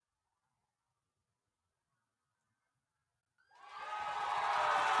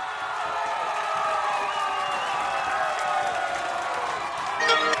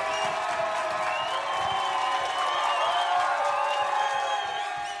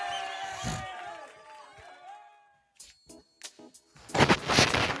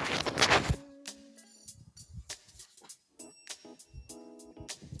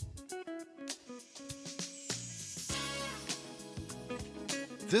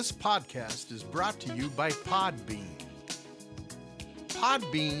This podcast is brought to you by Podbean.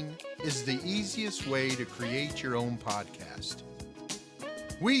 Podbean is the easiest way to create your own podcast.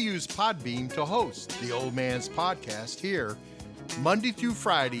 We use Podbean to host the Old Man's Podcast here, Monday through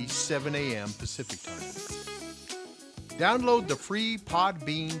Friday, 7 a.m. Pacific Time. Download the free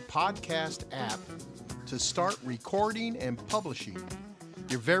Podbean podcast app to start recording and publishing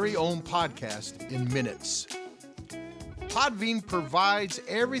your very own podcast in minutes. Podbean provides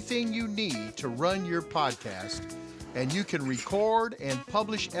everything you need to run your podcast, and you can record and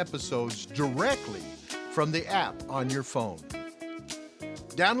publish episodes directly from the app on your phone.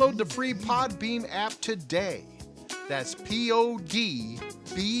 Download the free Podbean app today. That's Podbean.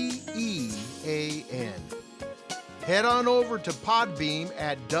 Head on over to Podbean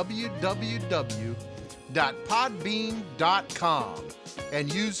at www.podbean.com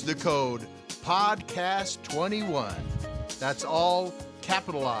and use the code PODCAST21. That's all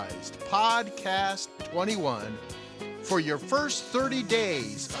capitalized, PODCAST21, for your first 30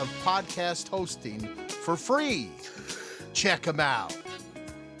 days of podcast hosting for free. Check them out.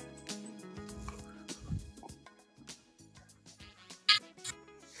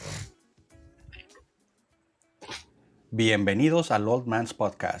 Bienvenidos al Old Man's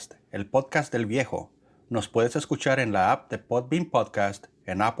Podcast, el podcast del viejo. Nos puedes escuchar en la app de Podbean Podcast,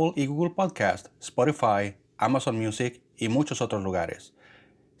 en Apple y Google Podcast, Spotify, Amazon Music y muchos otros lugares.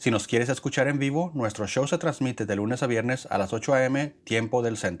 Si nos quieres escuchar en vivo, nuestro show se transmite de lunes a viernes a las 8 a.m. tiempo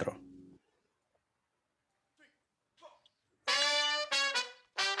del centro.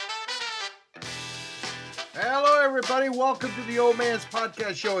 Hello, everybody. Welcome to the Old Man's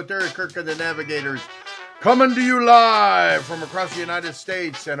Podcast Show with Derek Kirk and the Navigators. Coming to you live from across the United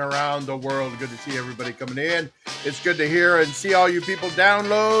States and around the world. Good to see everybody coming in. It's good to hear and see all you people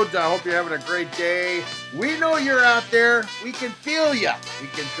download. I hope you're having a great day. We know you're out there. We can feel you. We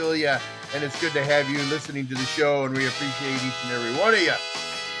can feel you. And it's good to have you listening to the show, and we appreciate each and every one of you.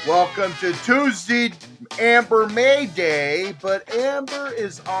 Welcome to Tuesday, Amber May Day, but Amber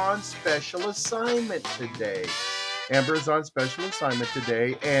is on special assignment today. Amber is on special assignment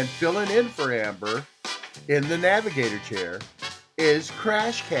today, and filling in for Amber in the navigator chair is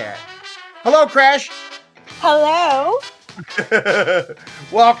Crash Cat. Hello, Crash. Hello.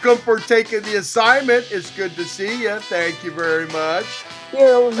 Welcome for taking the assignment. It's good to see you. Thank you very much.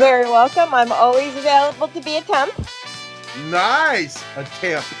 You're very welcome. I'm always available to be a temp. Nice. A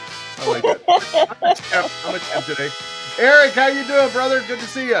temp. I like that. I'm a temp today. Eric, how you doing, brother? Good to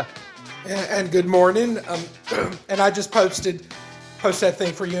see you. And good morning. And I just post that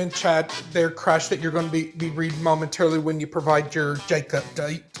thing for you in chat there, Crash, that you're going to be reading momentarily when you provide your Jake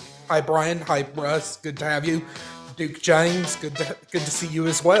update. Hi, Brian. Hi, Russ. Good to have you. Duke James. Good to see you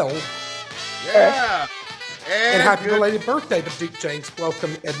as well. Yeah. And happy belated birthday to Duke James.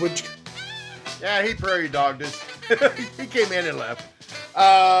 Welcome, Edwidge. Yeah, he prairie dogged us. He came in and left.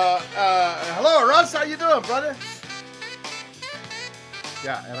 Hello, Russ. How you doing, brother?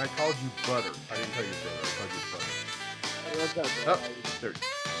 Yeah, and I called you Butter. I didn't call you brother. I called you Butter. Oh, there.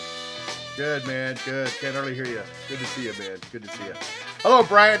 Good, man. Good. Can't hardly hear you. Good to see you, man. Good to see you. Hello,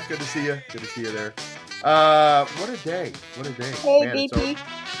 Brian. Good to see you. Good to see you there. What a day. What a day. Hey, man, BP.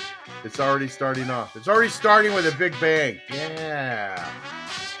 It's already starting off. It's already starting with a big bang. Yeah.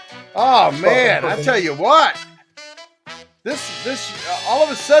 Oh, man. I tell you what. This all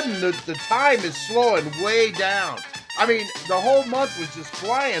of a sudden, the time is slowing way down. I mean, the whole month was just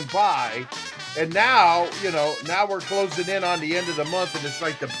flying by, and now we're closing in on the end of the month, and it's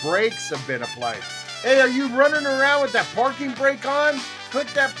like the brakes have been applied. Hey, are you running around with that parking brake on? Click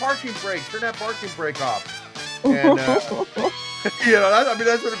that parking brake. Turn that parking brake off. And, that's what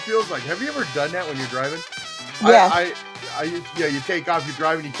it feels like. Have you ever done that when you're driving? Yeah. You take off, you're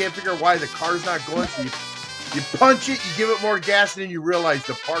driving, you can't figure out why the car's not going, so you punch it, you give it more gas, and then you realize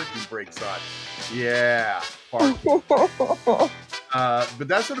the parking brake's on. Yeah. Parking. But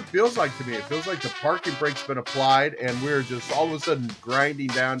that's what it feels like to me. It feels like the parking brake's been applied, and we're just all of a sudden grinding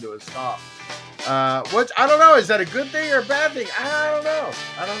down to a stop. Which I don't know. Is that a good thing or a bad thing? I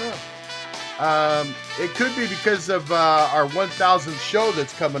don't know. It could be because of our 1000th show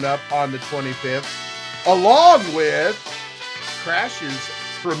that's coming up on the 25th, along with Crash's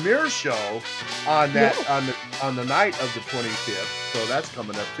premiere show on that on the night of the 25th. So that's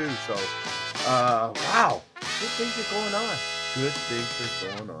coming up too. So wow, good things are going on. Good things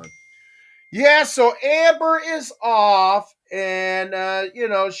are going on. Yeah, so Amber is off, and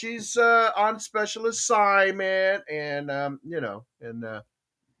she's on special assignment, and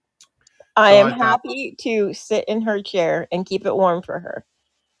I am happy to sit in her chair and keep it warm for her.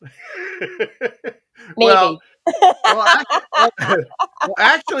 Maybe. Well,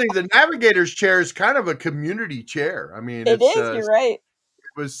 Actually, the navigator's chair is kind of a community chair. I mean, It is. You're right.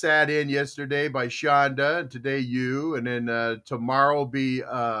 it was sat in yesterday by Shonda, and today you, and then tomorrow will be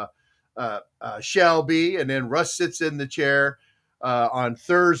Shelby, and then Russ sits in the chair on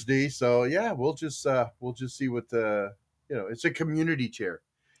Thursday. So yeah, we'll just see what the it's a community chair.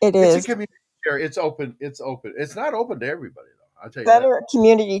 It It's a is. community chair. It's open. It's open. It's not open to everybody though. I'll tell you that. Better a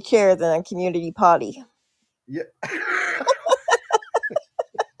community chair than a community potty. Yeah.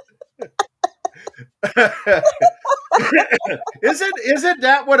 Isn't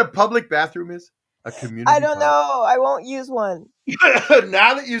that what a public bathroom is? A community. I don't know. I won't use one.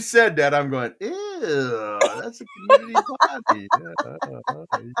 Now that you said that, I'm going, ew, that's a community potty. Yeah.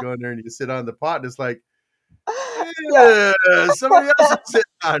 You go in there and you sit on the pot, and it's like, Yeah. somebody else is sitting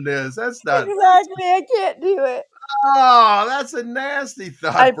on this. That's not Exactly. I can't do it. Oh, that's a nasty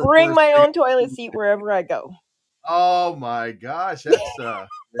thought. I bring my own toilet seat wherever I go. Oh my gosh, that's yeah.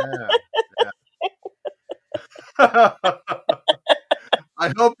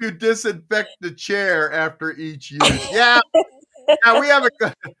 I hope you disinfect the chair after each use. Yeah, we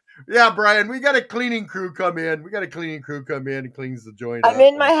have Brian, we got a cleaning crew come in. We got a cleaning crew come in and cleans the joint. I'm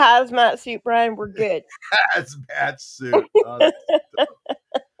in my hazmat suit, Brian. We're good. Hazmat suit. Oh,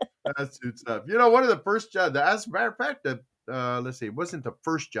 that suit's up. One of the first jobs, as a matter of fact, let's see, it wasn't the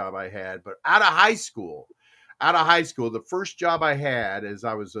first job I had, but out of high school, the first job I had is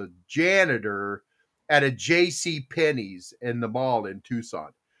I was a janitor at a J.C. Penney's in the mall in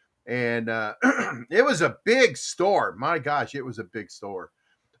Tucson. And it was a big store. My gosh, it was a big store.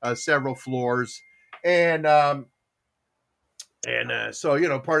 Several floors. And so,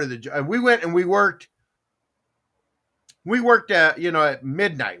 part of the job, we went and we worked at, at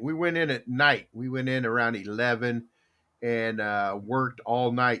midnight. We went in at night. We went in around 11 and worked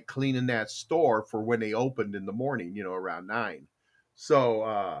all night cleaning that store for when they opened in the morning, around 9.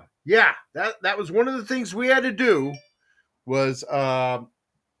 So, that was one of the things we had to do was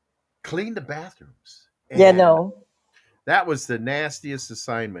clean the bathrooms. And that was the nastiest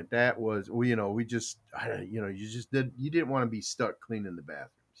assignment. That was, we just, you didn't want to be stuck cleaning the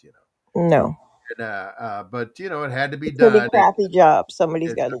bathrooms, No. And, but it had to be done. Pretty crappy job.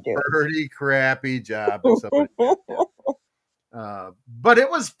 Somebody's got to do it. Pretty crappy job. But it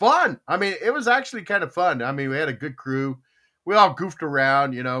was fun. I mean, it was actually kind of fun. I mean, we had a good crew. We all goofed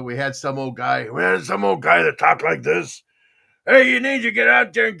around. We had some old guy. That talked like this. Hey, you need to get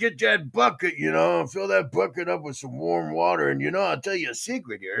out there and get that bucket, fill that bucket up with some warm water. And, I'll tell you a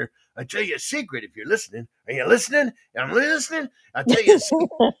secret here. I'll tell you a secret if you're listening. Are you listening? I'm listening. I'll tell you a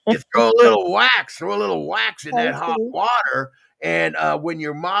secret. You throw a little wax in that hot water. And when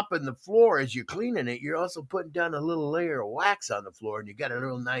you're mopping the floor, as you're cleaning it, you're also putting down a little layer of wax on the floor, and you got a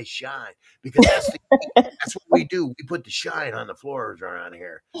little nice shine. Because that's what we do. We put the shine on the floors around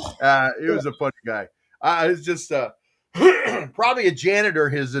here. He was a funny guy. It's just probably a janitor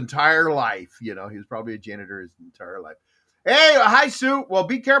his entire life. He was probably a janitor his entire life. Hey, hi, Sue. Well,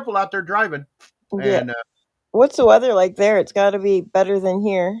 be careful out there driving. Yeah. And what's the weather like there? It's got to be better than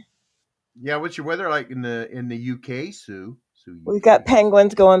here. Yeah, what's your weather like in the UK, Sue? We've got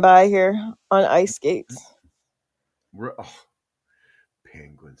penguins going by here on ice skates.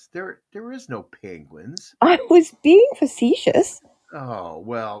 Penguins. There is no penguins. I was being facetious. Oh,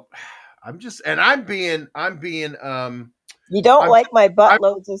 well, I'm being you don't like my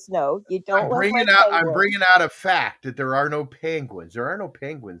buttloads of snow. You don't I'm bringing out a fact that there are no penguins. There are no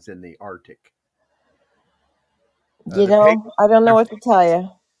penguins in the Arctic. I don't know what to tell you.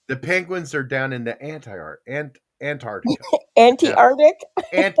 The penguins are down in the Antarctica. Anti-Arctic?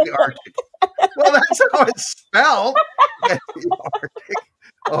 Anti-Arctic. Well, that's how it's spelled. Anti-Arctic.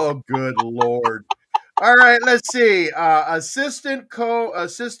 Oh, good Lord. All right, let's see. Assistant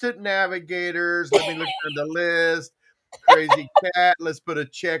navigators. Let me look at the list. Crazy cat. Let's put a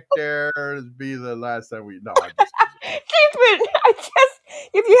check there. It'll be the last time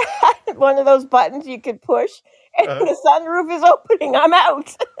if you had one of those buttons you could push and the sunroof is opening, I'm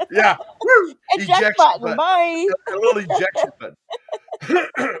out. Yeah. Eject button. Bye. A little ejection button.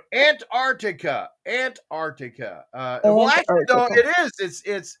 Antarctica. Well, actually, no, it is.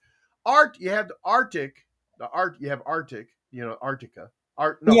 It's art. You have the Arctic. You have Arctic. Antarctica.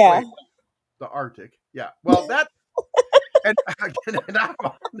 The Arctic. Yeah. Well, that. And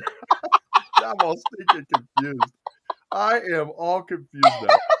I'm all stinking confused. I am all confused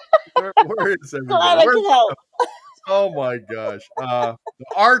now. Where is everybody? Oh my gosh. The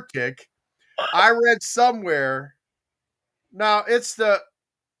Arctic. I read somewhere. Now it's the.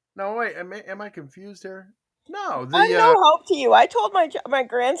 No, wait. Am I confused here? No, I'm no help to you. I told my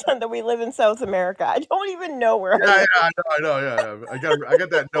grandson that we live in South America. I don't even know where I live. I know. Yeah. I got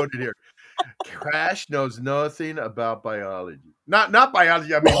that noted here. Crash knows nothing about biology. Not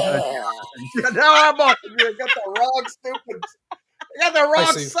biology. I mean, now I'm on. You got the wrong stupid. I got the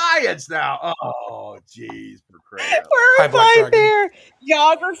wrong science now. Oh, jeez, for crap. Purify bear.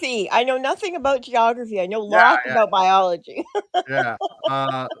 Geography. I know nothing about geography. I know lots about biology. Yeah.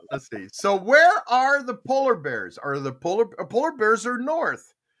 Let's see. So where are the polar bears? Are the polar bears are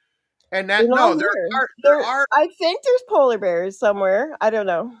north? And that there are. I think there's polar bears somewhere. I don't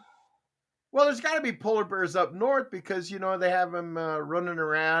know. Well, there's got to be polar bears up north because they have them running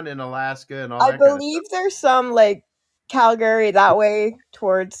around in Alaska and all that. I believe there's some like Calgary that way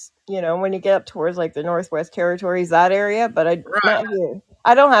towards when you get up towards like the Northwest Territories, that area. But not here.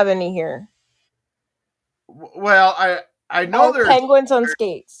 I don't have any here. Well, I know there's penguins on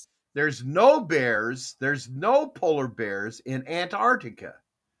skates. There's no bears. There's no polar bears in Antarctica.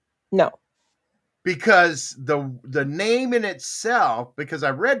 No. Because the name in itself, because I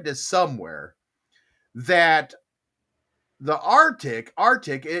read this somewhere, that the Arctic,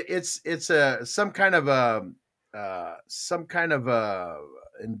 it's some kind of a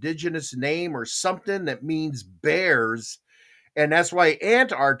indigenous name or something that means bears, and that's why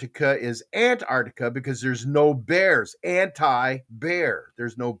Antarctica is Antarctica, because there's no bears. Anti-bear.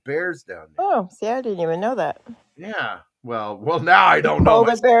 There's no bears down there. Oh, see, I didn't even know that. Yeah. Well, now I don't know.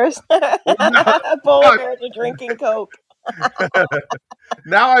 Polar bears. Polar bears are drinking Coke.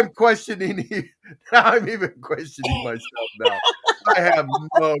 Now I'm questioning you. Now I'm even questioning myself now. I have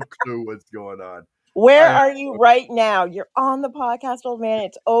no clue what's going on. Where are you right now? You're on the podcast, old man.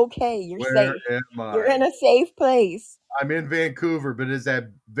 It's okay. You're safe. Am I? You're in a safe place. I'm in Vancouver, but is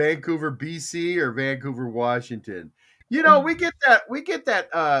that Vancouver, BC or Vancouver, Washington? We get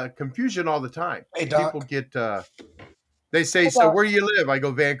that confusion all the time. Hey, Doc. People get they say, so where do you live? I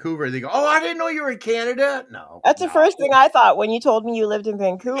go, Vancouver. They go, oh, I didn't know you were in Canada. No. That's the first thing I thought when you told me you lived in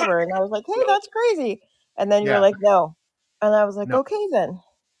Vancouver. And I was like, hey, that's crazy. And then you're like, no. And I was like, okay, then.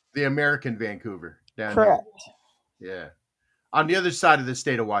 The American Vancouver. Down Correct. Here. Yeah. On the other side of the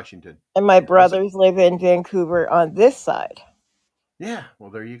state of Washington. And my brothers live in Vancouver on this side. Yeah.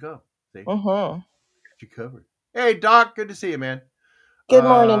 Well, there you go. See? Mm-hmm. Got you covered. Hey, Doc. Good to see you, man. Good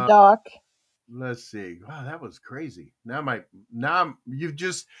morning, Doc. Let's see. Wow, that was crazy. Now you've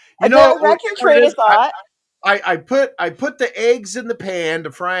just wreck your train of thought. I put the eggs in the pan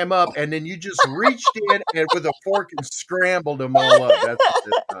to fry them up, and then you just reached in and with a fork and scrambled them all up. That's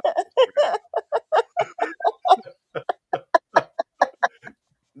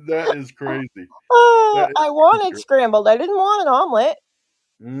that is crazy. I wanted scrambled. I didn't want an omelet.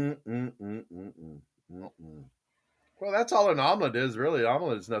 Well, that's all an omelet is, really. An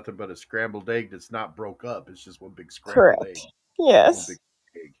omelet is nothing but a scrambled egg that's not broke up. It's just one big scrambled egg. Yes. One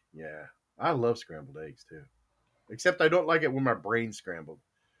big egg. Yeah. I love scrambled eggs, too. Except I don't like it when my brain's scrambled.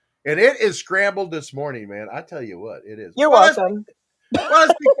 And it is scrambled this morning, man. I tell you what, it is. You're welcome.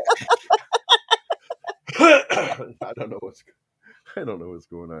 I don't know what's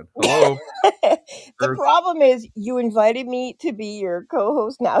going on. Hello? The problem is you invited me to be your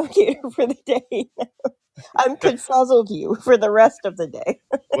co-host navigator for the day. I'm confuzzled you for the rest of the day.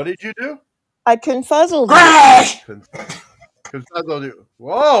 What did you do? I confuzzled you. Confuzzled you.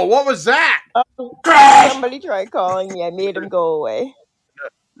 Whoa, what was that? Somebody tried calling me. I made him go away.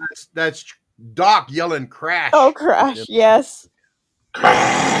 That's Doc yelling crash. Oh, crash, yes.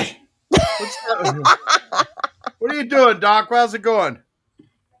 Crash. What are you doing, Doc? How's it going?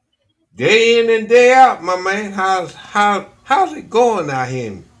 Day in and day out, my man. How's it going out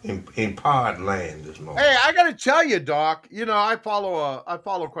here in Pod Land this morning? Hey, I gotta tell you, Doc. I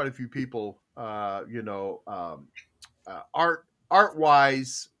follow quite a few people. Art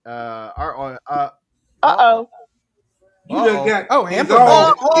wise. Uh-oh. Amber.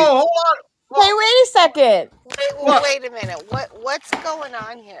 Hold on. Hey, wait a second. Wait a minute. What's going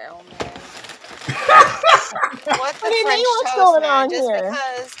on here, old man? What do you mean what's going on here?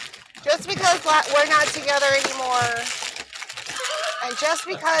 Just because we're not together anymore, and just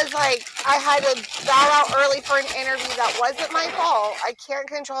because I had to bow out early for an interview that wasn't my fault, I can't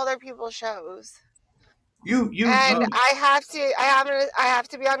control other people's shows. I have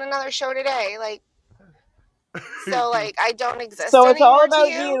to be on another show today. So I don't exist. So it's all about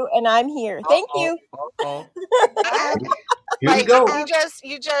you, and I'm here. Thank you. Here we go.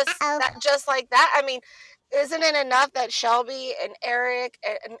 You just like that. I mean, Isn't it enough that Shelby and Eric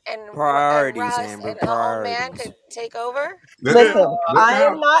and Priorities, Russ Amber, and the old man priorities. could take over? Listen, I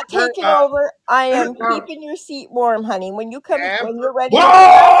now, am not taking over. I am keeping your seat warm, honey. When you're ready to come back,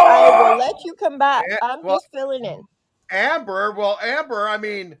 I will let you come back. I'm just filling in. Amber,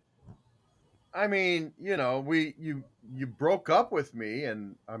 I mean, you broke up with me,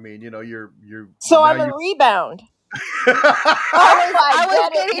 and I mean, you're So I'm a rebound. I was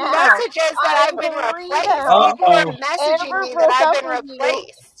getting messages that I've been replaced. People are messaging me that I've been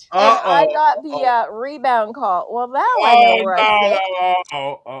replaced. And I got the rebound call. Well, now I know where I sit.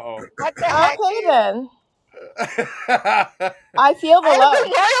 What the heck? Okay, then. I feel the love. I've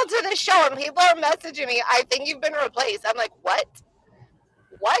been loyal to the show, and people are messaging me. I think you've been replaced. I'm like, what?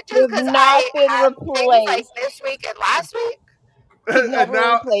 What? Just because I had things like this week and last week? And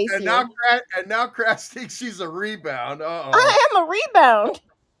now Crass thinks she's a rebound. I am a rebound.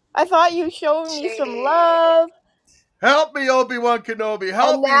 I thought you showed me some love. Help me, Obi-Wan Kenobi.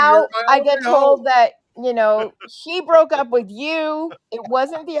 Help me. Now I get told that, she broke up with you. It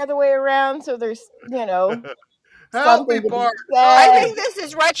wasn't the other way around. So there's, help me, Bart. I think this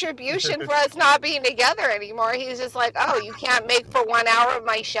is retribution for us not being together anymore. He's just like, oh, you can't make for 1 hour of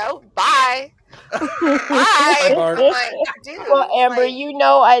my show? Bye. Bye. I'm like, dude, well, Amber,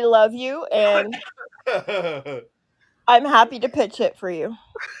 I love you, and I'm happy to pitch it for you.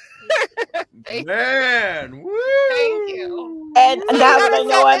 Man, woo! Thank you. And so now that I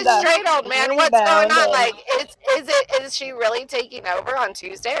know I'm straight, old man, what's going on? Like, is she really taking over on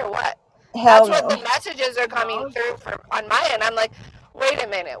Tuesday or what? Hell That's what the messages are coming through on my end. I'm like, wait a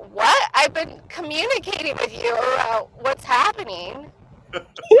minute, what? I've been communicating with you about what's happening.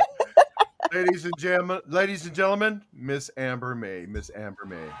 Ladies and gentlemen, Miss Amber May.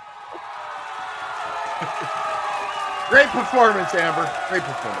 Great performance, Amber. Great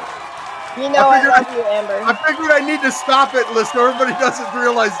performance. I love you, Amber. I figured I need to stop it, listener. Everybody doesn't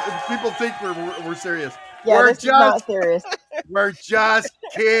realize. People think we're serious. Yeah, we're just not serious. We're just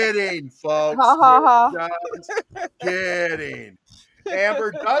kidding, folks. Ha ha ha. Just kidding.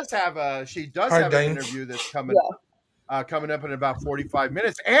 Amber does have an interview that's coming up in about 45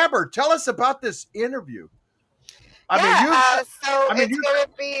 minutes. Amber, tell us about this interview. It's going to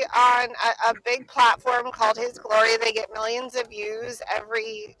be on a big platform called His Glory. They get millions of views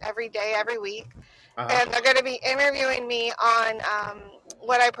every day, every week. And they're going to be interviewing me on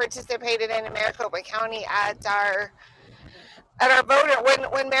what I participated in Maricopa County at our voter.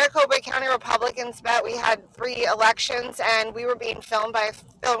 When Maricopa County Republicans met, we had 3 elections, and we were being filmed by a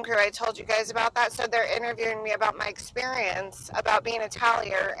film crew. I told you guys about that. So they're interviewing me about my experience about being a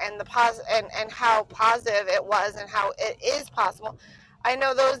tallier and and how positive it was and how it is possible. I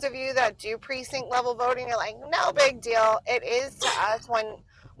know those of you that do precinct level voting are like, no big deal. It is to us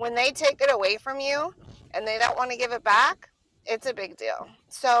when they take it away from you and they don't want to give it back. It's a big deal.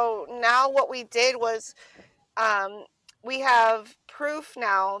 So now what we did was, we have proof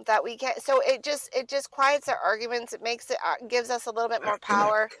now that we can. So it just quiets their arguments. It gives us a little bit more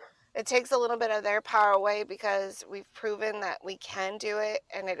power. It takes a little bit of their power away because we've proven that we can do it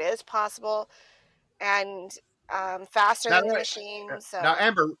and it is possible, and faster than the machine. So now,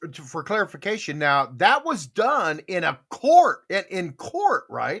 Amber, for clarification, now that was done in a court, in court,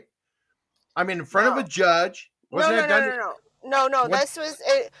 right? I mean, in front of a judge. No. This was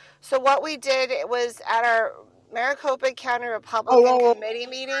it. So what we did, it was at our Maricopa County Republican Committee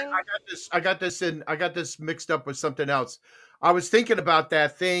meeting. I got this mixed up with something else. I was thinking about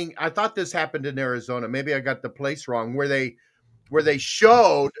that thing. I thought this happened in Arizona. Maybe I got the place wrong. Where they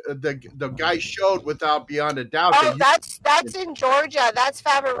showed the guy showed without beyond a doubt. Oh, that's in Georgia. That's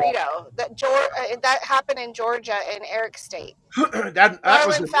Favorito. That happened in Georgia in Eric State. that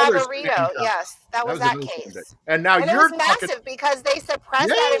was Favorito. Yes, that was that case. State. And now it was massive because they suppressed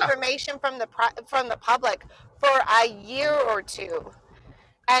that information from the public for a year or 2.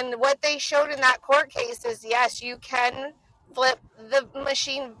 And what they showed in that court case is, yes, you can flip the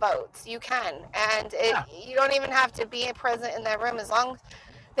machine votes. You can, and you don't even have to be present in that room as long.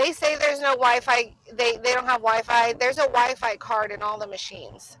 They say there's no Wi-Fi. They don't have Wi-Fi. There's a Wi-Fi card in all the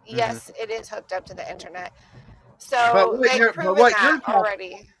machines. Mm-hmm. Yes, it is hooked up to the internet. So they've proven that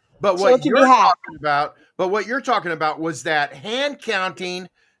already. But what you're talking about was that hand counting.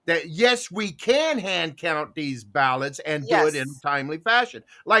 That yes, we can hand count these ballots and do it in a timely fashion,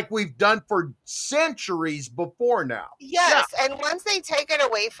 like we've done for centuries before now. Yes, and once they take it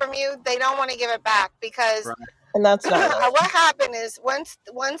away from you, they don't want to give it back because. Right. And that's not what happened is once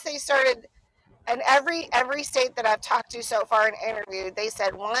they started, and every state that I've talked to so far and interviewed, they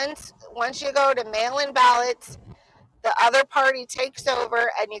said once you go to mail-in ballots, the other party takes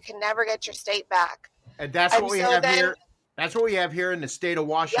over and you can never get your state back. And that's And what we so have then- here. That's what we have here in the state of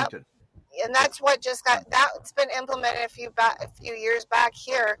Washington. And that's what just that's been implemented a few years back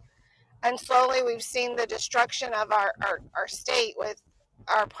here. And slowly we've seen the destruction of our state with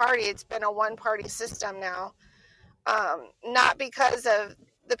our party. It's been a one-party system now. Not because of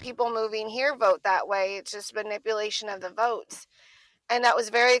the people moving here vote that way. It's just manipulation of the votes. And that was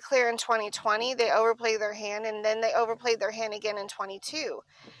very clear in 2020. They overplayed their hand, and then they overplayed their hand again in 22.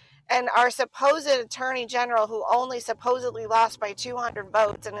 And our supposed attorney general, who only supposedly lost by 200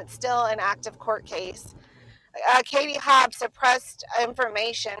 votes, and it's still an active court case, Katie Hobbs suppressed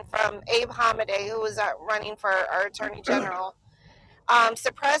information from Abe Hamadeh, who was running for our attorney general,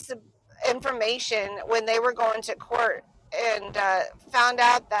 suppressed information when they were going to court, and found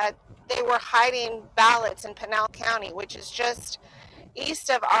out that they were hiding ballots in Pinal County, which is just east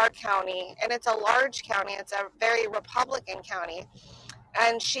of our county, and it's a large county. It's a very Republican county.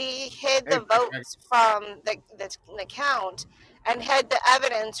 And she hid the votes from the count and hid the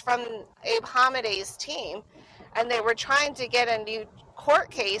evidence from Abe Hamadeh's team. And they were trying to get a new court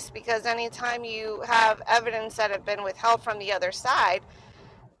case, because anytime you have evidence that have been withheld from the other side,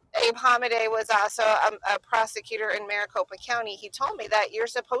 Abe Hamadeh was also a prosecutor in Maricopa County. He told me that you're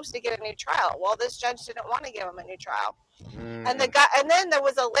supposed to get a new trial. Well, this judge didn't want to give him a new trial. And then there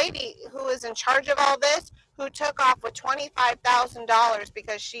was a lady who was in charge of all this, who took off with $25,000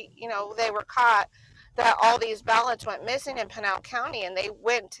 because they were caught that all these ballots went missing in Pinal County, and they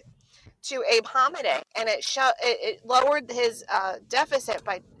went to Abe Hamadeh, and it lowered his deficit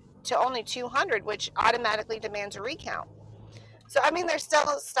to only 200, which automatically demands a recount. So, I mean, there's still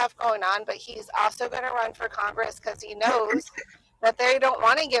stuff going on, but he's also going to run for Congress because he knows that they don't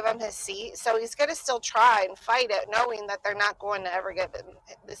want to give him his seat. So he's going to still try and fight it, knowing that they're not going to ever give him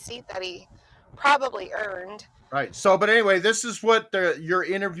the seat that he probably earned. Right. So, but anyway, this is what your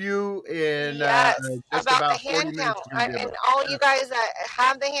interview in yes, just about the hand count. And all you guys that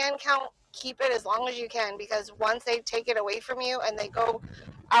have the hand count, keep it as long as you can, because once they take it away from you and they go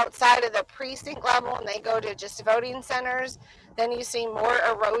outside of the precinct level and they go to just voting centers, then you see more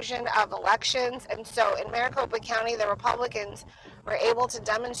erosion of elections. And so in Maricopa County, the Republicans were able to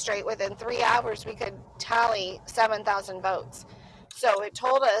demonstrate within 3 hours we could tally 7,000 votes. So it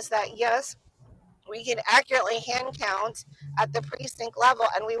told us that, yes, we can accurately hand count at the precinct level,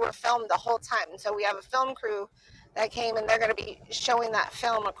 and we were filmed the whole time. And so we have a film crew that came, and they're going to be showing that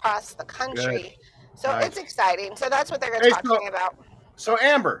film across the country. Good. So nice. It's exciting. So that's what they're going to talk to me about. So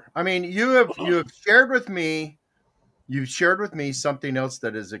Amber, I mean, you have shared with me. You shared with me something else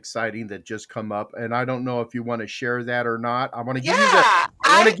that is exciting that just come up, and I don't know if you want to share that or not. I want to give you that.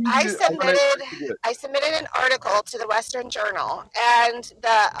 I submitted an article to the Western Journal, and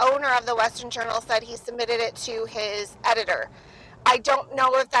the owner of the Western Journal said he submitted it to his editor. I don't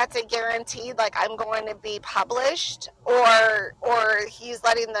know if that's a guarantee, like I'm going to be published, or he's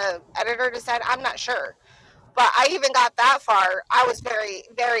letting the editor decide. I'm not sure. But I even got that far. I was very,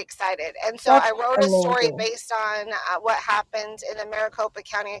 very excited. And so I wrote a story based on what happened in the Maricopa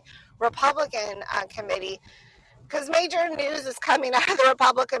County Republican Committee, because major news is coming out of the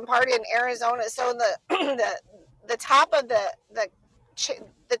Republican Party in Arizona. So the top of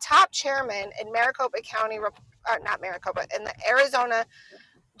the top chairman in Maricopa County, not Maricopa, in the Arizona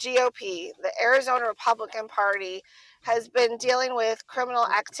GOP, the Arizona Republican Party, has been dealing with criminal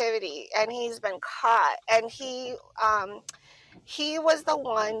activity, and he's been caught. And he was the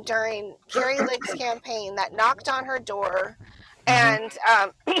one during Carrie Lake's campaign that knocked on her door, and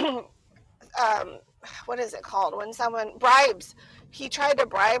what is it called when someone bribes? He tried to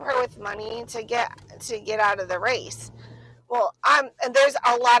bribe her with money to get out of the race. Well, and there's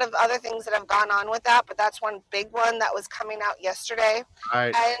a lot of other things that have gone on with that, but that's one big one that was coming out yesterday.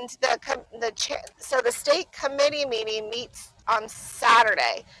 Right. And so the state committee meeting meets on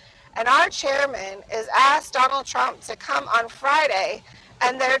Saturday, and our chairman is asked Donald Trump to come on Friday,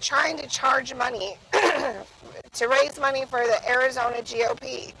 and they're trying to charge money to raise money for the Arizona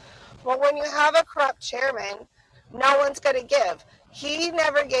GOP. Well, when you have a corrupt chairman, no one's going to give. He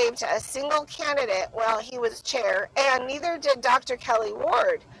never gave to a single candidate while he was chair, and neither did Dr. Kelly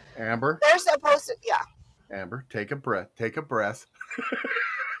Ward. Amber? They're supposed to, yeah. Amber, take a breath. Take a breath.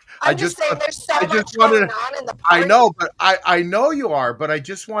 I'm just saying there's so much going on in the party. I know, but I know you are, but I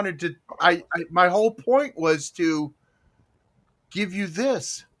just wanted to, my whole point was to give you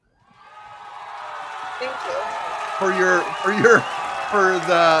this. Thank you. For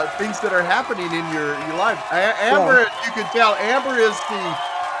the things that are happening in your life. Amber, you can tell, Amber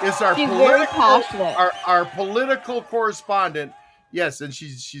is our political correspondent. Yes, and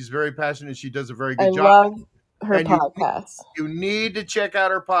she's very passionate. She does a very good job. her And podcast. you need to check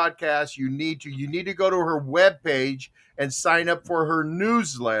out her podcast. You need to go to her webpage and sign up for her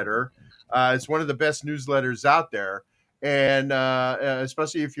newsletter. It's one of the best newsletters out there. And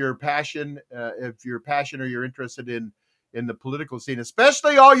especially if you're passionate or you're interested in the political scene,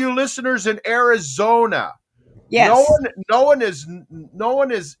 especially all you listeners in Arizona. Yes. No one is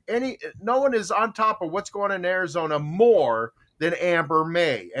on top of what's going on in Arizona more than Amber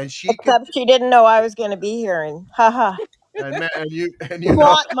May, and she didn't know I was going to be here, and haha. and you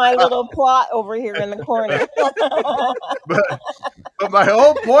plot my little plot over here in the corner. But my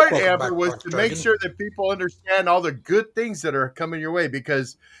whole point, Welcome Amber, back, was Dr. to make Dragon. sure that people understand all the good things that are coming your way.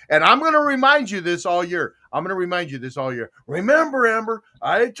 Because, and I'm going to remind you this all year. Remember, Amber,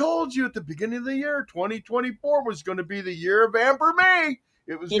 I told you at the beginning of the year, 2024 was going to be the year of Amber May.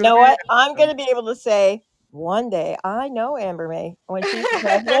 It was. You know what? I'm going to be able to say, one day I know Amber May when she's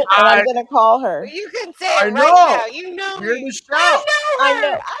president, and I'm going to call her. You can say I it know. right now. You know You're me. the shout. I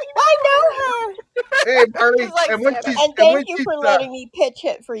know her. Hey, Marty, It's like and when Santa. she's, And and when thank you she's, for letting me pitch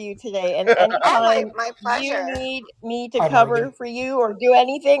it for you today. And anytime my you pleasure. need me to Hi, cover Morgan. for you or do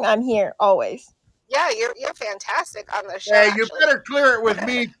anything, I'm here always. Yeah, you're fantastic on the show. hey, you actually. better clear it with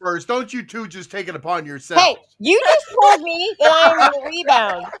me first. Don't you two just take it upon yourselves. Hey, you just told me that I'm in a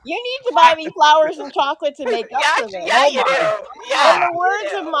rebound. You need to buy me flowers and chocolate to make up for this. Yeah, you do. Yeah, In the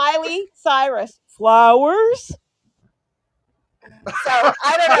words of Miley Cyrus, flowers. So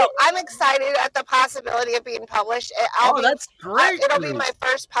I don't know. I'm excited at the possibility of being published. That's great. It'll be my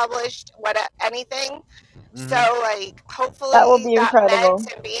first published anything. Mhm. So like, hopefully That will be incredible. meant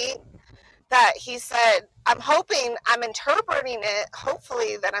to be. That he said, I'm hoping I'm interpreting it.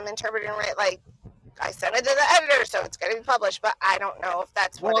 Hopefully that I'm interpreting it like I sent it to the editor, so it's going to be published. But I don't know if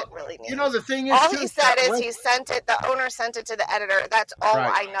that's what it really means. You know, the thing is, all too, he said is he sent it. The owner sent it to the editor. That's all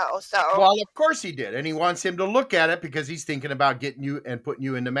Right. I know. So well, of course he did, and he wants him to look at it because he's thinking about getting you and putting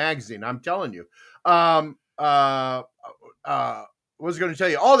you in the magazine. I'm telling you. Was going to tell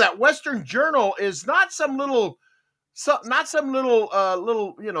you. Oh, that Western Journal is not some little,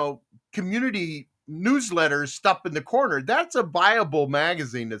 community newsletter stuff in the corner. That's a viable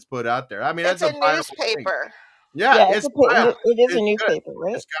magazine that's put out there. I mean, it's that's a viable thing. newspaper. Yeah, it is It's a newspaper,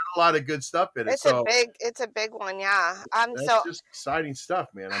 right? It's got a lot of good stuff in it. It's a big one. Yeah. That's just exciting stuff,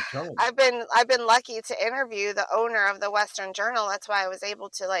 man. I'm telling you. I've been lucky to interview the owner of the Western Journal. That's why I was able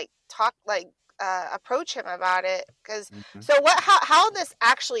to approach him about it. Because so how this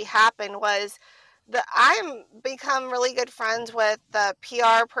actually happened was I'm become really good friends with the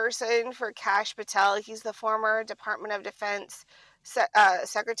PR person for Kash Patel. He's the former Department of Defense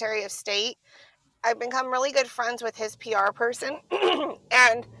Secretary of State. I've become really good friends with his PR person,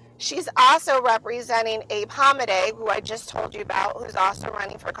 and she's also representing Abe Hamadeh, who I just told you about, who's also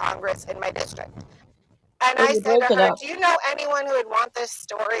running for Congress in my district. And I said to her, do you know anyone who would want this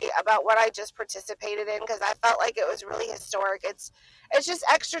story about what I just participated in? Because I felt like it was really historic. It's just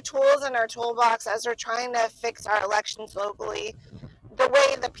extra tools in our toolbox as we're trying to fix our elections locally the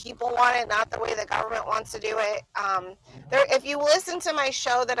way the people want it, not the way the government wants to do it. If you listen to my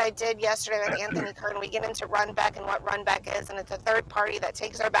show that I did yesterday with Anthony Kern, we get into Runback and what Runback is, and it's a third party that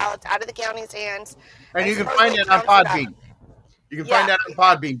takes our ballots out of the county's hands. And you can find it on Podbean. You can find that on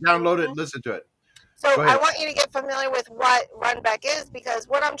Podbean. Download it and listen to it. So I want you to get familiar with what Runback is, because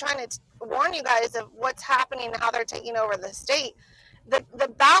what I'm trying to warn you guys of what's happening and how they're taking over the state. The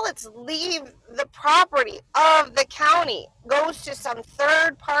ballots leave the property of the county, goes to some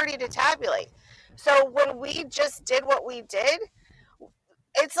third party to tabulate. So when we just did what we did,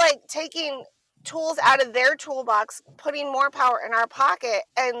 it's like taking tools out of their toolbox, putting more power in our pocket,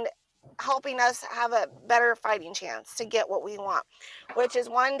 and helping us have a better fighting chance to get what we want, which is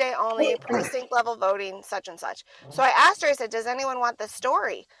one day only, precinct level voting, such and such. So I asked her, I said, does anyone want this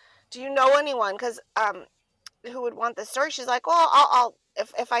story? Do you know anyone? Because who would want this story? She's like, well, I'll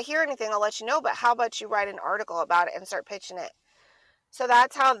if I hear anything, I'll let you know, but how about you write an article about it and start pitching it? So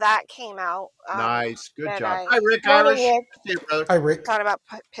that's how that came out. Nice. Good job. Hi, Rick Morning, Irish. Rick. See you, brother. Hi, Rick. Thought about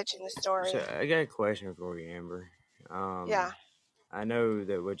pitching the story. So I got a question for you, Amber. Yeah. I know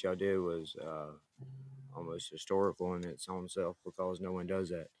that what y'all did was almost historical in its own self because no one does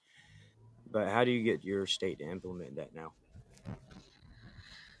that. But how do you get your state to implement that now?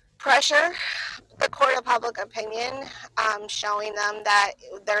 Pressure, the court of public opinion, showing them that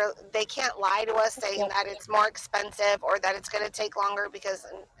they can't lie to us saying that it's more expensive or that it's going to take longer, because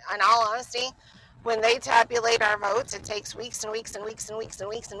in all honesty, when they tabulate our votes, it takes weeks and weeks and weeks and weeks and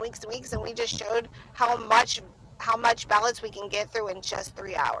weeks and weeks and weeks, and we just showed how much ballots we can get through in just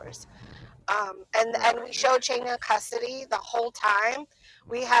 3 hours. And we showed chain of custody the whole time.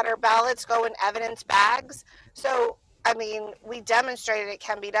 We had our ballots go in evidence bags. So, I mean, we demonstrated it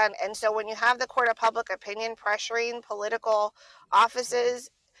can be done. And so when you have the court of public opinion pressuring political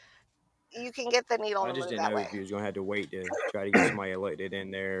offices, you can get the needle I in the just moon didn't that know way. if you was gonna have to wait to try to get somebody elected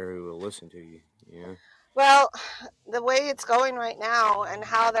in there who will listen to you. You know. Well, the way it's going right now and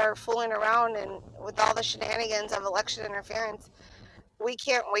how they're fooling around and with all the shenanigans of election interference, we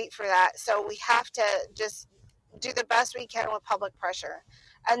can't wait for that. So we have to just do the best we can with public pressure.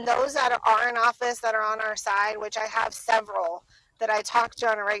 And those that are in office that are on our side, which I have several that I talk to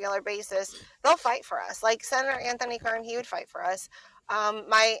on a regular basis, they'll fight for us. Like Senator Anthony Kern, he would fight for us.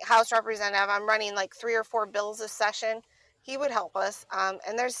 My House representative, I'm running like 3 or 4 bills this session. He would help us.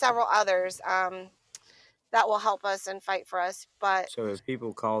 And there's several others that will help us and fight for us. But So if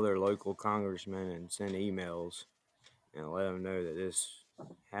people call their local congressman and send emails and let them know that this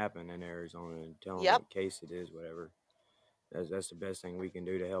happened in Arizona and tell them Yep. what case it is, whatever, that's the best thing we can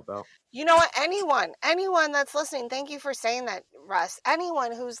do to help out. you know what? Anyone that's listening, thank you for saying that, Russ.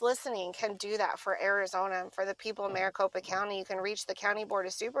 Anyone who's listening can do that for Arizona and for the people in Maricopa County. You can reach the County Board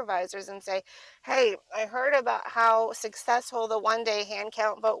of Supervisors and say, hey, I heard about how successful the one-day hand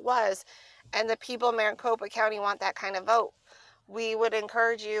count vote was, and the people in Maricopa County want that kind of vote. We would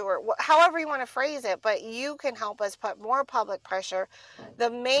encourage you, or however you want to phrase it, but you can help us put more public pressure. The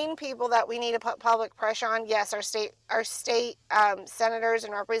main people that we need to put public pressure on, yes, our state senators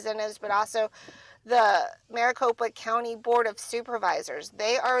and representatives, but also the Maricopa County Board of Supervisors.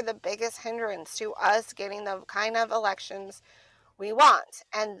 They are the biggest hindrance to us getting the kind of elections we want.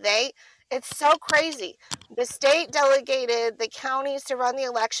 And it's so crazy. The state delegated the counties to run the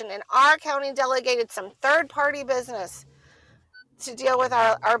election, and our county delegated some third-party business to deal with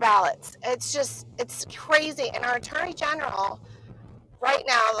our ballots. It's crazy. And our attorney general right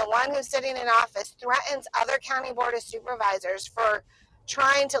now, the one who's sitting in office, threatens other county board of supervisors for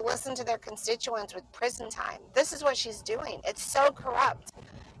trying to listen to their constituents with prison time. This is what she's doing. It's so corrupt.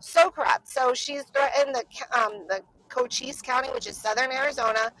 So she's threatened the Cochise County, which is southern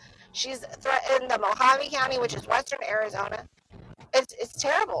Arizona. She's threatened the Mojave County, which is western Arizona. It's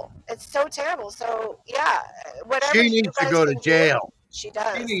terrible. It's so terrible. So yeah, whatever. She needs to go to jail. She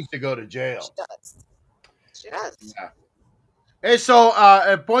does. She needs to go to jail. She does. Yeah. And so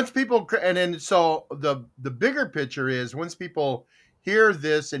once people, and then so the bigger picture is once people hear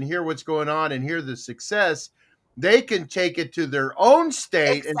this and hear what's going on and hear the success, they can take it to their own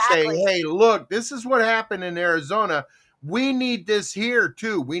state and say, hey, look, this is what happened in Arizona. We need this here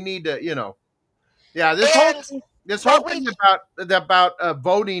too. We need to, this whole thing about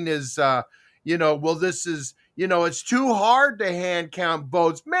voting is, well, this is, it's too hard to hand count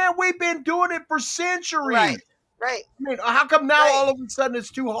votes. Man, we've been doing it for centuries. Right. I mean, how come now all of a sudden it's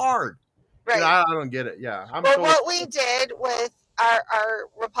too hard? Right. I don't get it. Yeah. What we did with our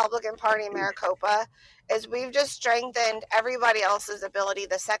Republican Party in Maricopa is we've just strengthened everybody else's ability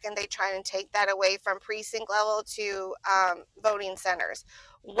the second they try and take that away from precinct level to voting centers.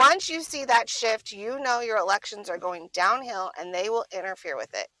 Once you see that shift, your elections are going downhill and they will interfere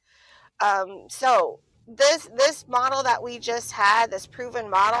with it. So this model that we just had, this proven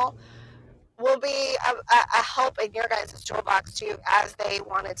model, will be a help in your guys' toolbox too, as they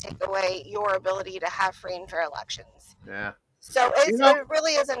want to take away your ability to have free and fair elections. Yeah. So it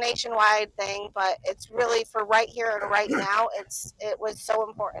really is a nationwide thing, but it's really for right here and right now. It was so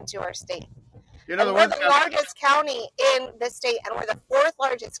important to our state. We're the largest county in the state, and we're the 4th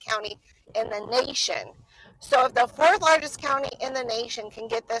largest county in the nation. So if the 4th largest county in the nation can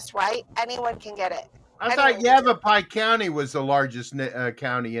get this right, anyone can get it. I thought Yavapai County was the largest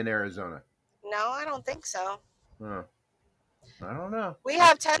county in Arizona. No, I don't think so. Oh. I don't know. We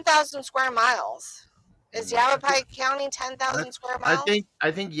have 10,000 square miles. Is Yavapai County 10,000 square miles?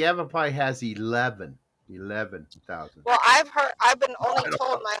 I think Yavapai has 11,000. Well, I've been only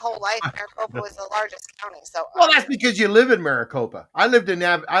told my whole life Maricopa was the largest county. So that's because you live in Maricopa. I lived in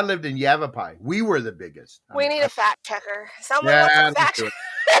Yavapai. We were the biggest. We need a fact checker. Someone wants a fact checker.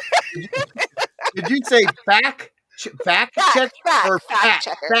 Did you say fact check or fact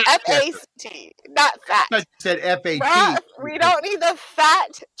checker? F-A-C-T, not fat. I said F-A-T. We don't need the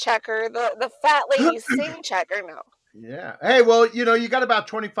fat checker, the fat lady sing checker, no. Yeah. Hey, well, you got about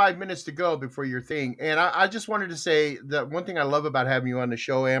 25 minutes to go before your thing. And I just wanted to say that one thing I love about having you on the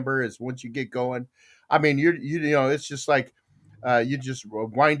show, Amber, is once you get going, I mean, it's just like you just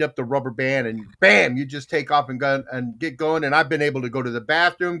wind up the rubber band and bam, you just take off and get going. And I've been able to go to the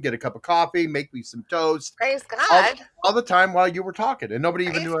bathroom, get a cup of coffee, make me some toast. Praise God. All the time while you were talking, and nobody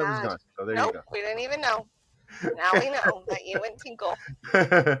even knew I was gone. So there you go. We didn't even know. Now we know that you and Tinkle.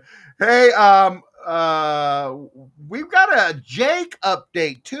 Hey, we've got a Jake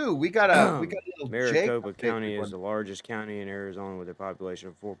update too. We got a little Jake Maricopa update. County is the largest county in Arizona with a population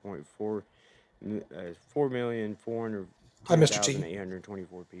of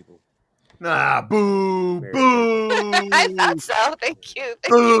 4,410,824 people. Nah, boo, Maricopa. I boo, thought so. Thank you.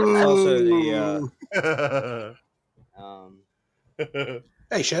 Thank you. It's also boo.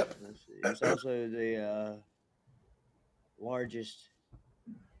 Hey, Shep. let's see, it's also the largest.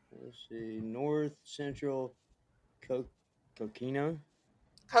 Let's see, North Central Coconino.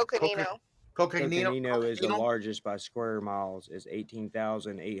 Coconino. Coconino is the largest by square miles. It's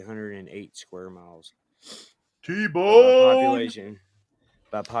 18,808 square miles. T-Bone.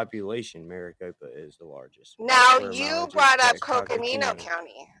 By population, Maricopa is the largest. By Now square you mileage, brought up it's Coconino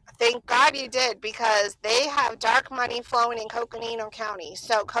County. Thank God you did, because they have dark money flowing in Coconino County.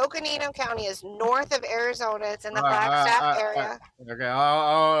 So Coconino County is north of Arizona. It's in the Flagstaff area. Okay,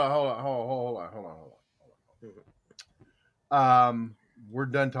 hold on. We're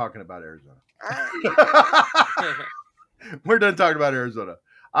done talking about Arizona. We're done talking about Arizona.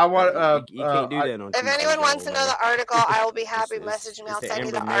 I want. You can't do that on If Tuesday, anyone wants to know the article, I will be happy It's- messaging me. it's I'll the send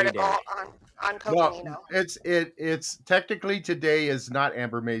you the Amber May article Day. on Coconino. Well, it's technically today is not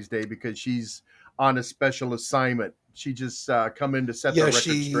Amber May's day because she's on a special assignment. She just come in to set the record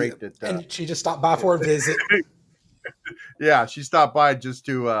straight. And she just stopped by for a visit. Yeah, she stopped by just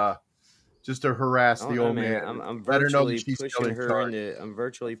to harass the old man. I'm Let her know virtually that she's still pushing in her charge. I'm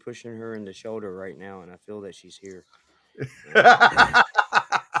virtually pushing her in the shoulder right now, and I feel that she's here.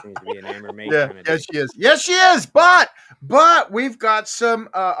 Seems to be an Amber May kind of day. Yes, she is. Yes, she is. But we've got some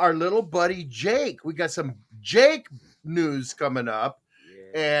our little buddy Jake. We got some Jake news coming up,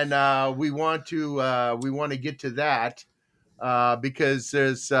 and we want to get to that because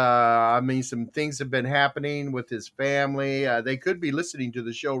there's some things have been happening with his family. They could be listening to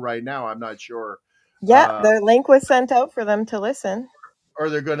the show right now. I'm not sure. Yeah, the link was sent out for them to listen. Or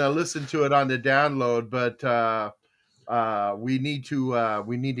they're going to listen to it on the download, but we need to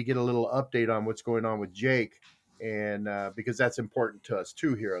get a little update on what's going on with Jake, and because that's important to us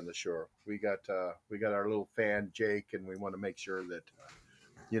too here on the show. We got our little fan Jake, and we want to make sure that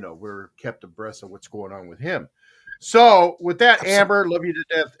we're kept abreast of what's going on with him. So with that, Amber, love you to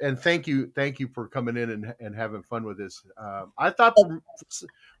death, and thank you for coming in and having fun with this. I thought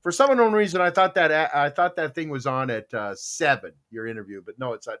for some unknown reason I thought that thing was on at 7, your interview, but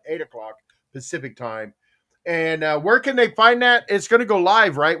no, it's at 8:00 Pacific time. And where can they find that? It's going to go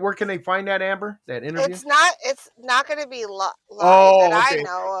live, right? Where can they find that, Amber? That interview? It's not going to be live that okay. I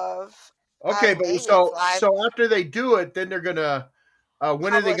know of. Okay, but so after they do it, then they're gonna.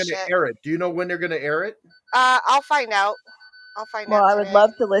 When are they going to air it? Do you know when they're going to air it? I'll find out. Well, I would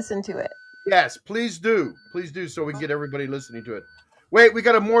love to listen to it. Yes, please do, so we can get everybody listening to it. Wait, we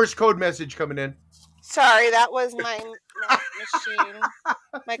got a Morse code message coming in. Sorry, that was my machine.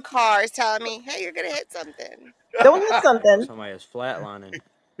 My car is telling me, "Hey, you're gonna hit something." Don't hit something. Somebody is flatlining.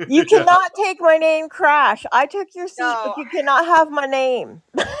 You cannot take my name, Crash. I took your seat, but you cannot have my name.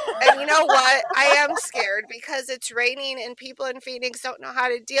 And you know what? I am scared because it's raining and people in Phoenix don't know how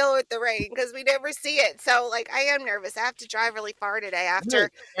to deal with the rain because we never see it. So, I am nervous. I have to drive really far today.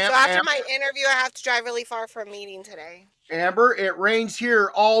 After my interview, I have to drive really far for a meeting today. Amber, it rains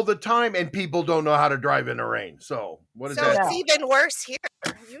here all the time, and people don't know how to drive in the rain. So, what is that? So, it's even worse here.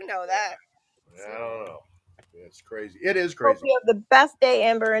 You know that. I don't know. It's crazy. It is crazy. Hope you have the best day,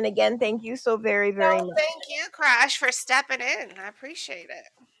 Amber. And again, thank you so very, very much. Thank you, Crash, for stepping in. I appreciate it.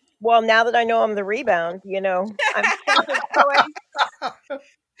 Well, now that I know I'm the rebound, I'm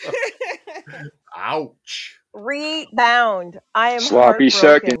Ouch. Rebound. I am sloppy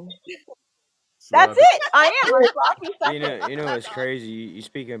second. That's it. I am a sloppy second. You know what's crazy? You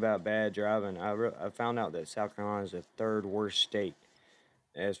speaking about bad driving. I found out that South Carolina is the 3rd worst state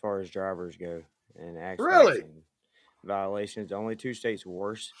as far as drivers go. And accidents and violations. The only 2 states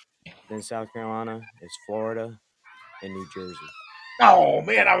worse than South Carolina is Florida and New Jersey. Oh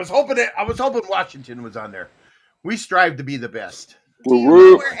man, I was hoping Washington was on there. We strive to be the best. Do you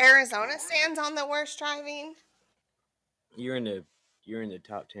know where Arizona stands on the worst driving? You're in the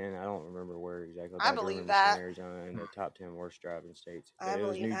top 10. I don't remember where exactly. I believe that. Arizona in the top 10 worst driving states. I it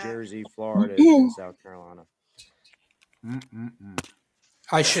was believe New that. Jersey, Florida, and South Carolina.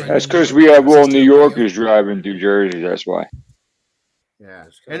 That's because we have all New Yorkers driving New Jersey. That's why. Yeah,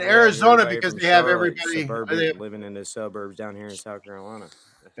 and Arizona because they have everybody living in the suburbs down here in South Carolina.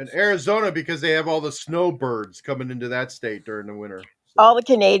 And Arizona because they have all the snowbirds coming into that state during the winter. So. All the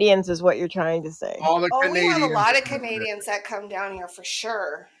Canadians is what you're trying to say. All the Canadians. We have a lot of Canadians that come down here for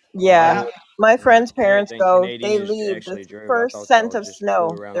sure. Yeah. Wow. My friend's I didn't parents think go, they Canadians leave the actually drove. I first thought y'all scent of just flew snow,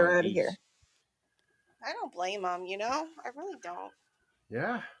 around they're like out of here. geese. I don't blame them, you know? I really don't.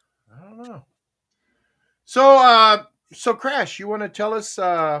 Yeah, I don't know. So Crash, you want to tell us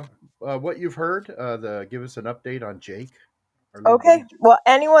what you've heard? Give us an update on Jake, our little buddy. Okay. Well,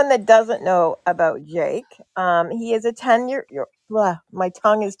 anyone that doesn't know about Jake, he is a 10-year. My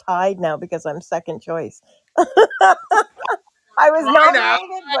tongue is tied now because I'm second choice. I was Right now,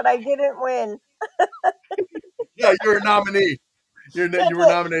 nominated, but I didn't win. yeah, you're a nominee. You That's were it.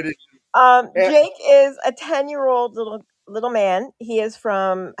 nominated. Jake is a 10-year-old little man. He is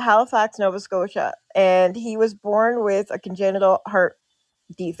from Halifax, Nova Scotia, and he was born with a congenital heart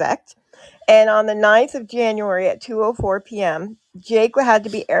defect. And on the 9th of January at 2:04 p.m., Jake had to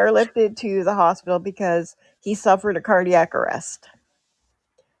be airlifted to the hospital because he suffered a cardiac arrest.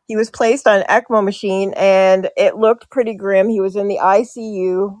 He was placed on an ECMO machine, and it looked pretty grim. He was in the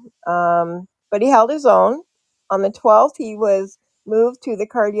ICU, but he held his own. On the 12th, he was moved to the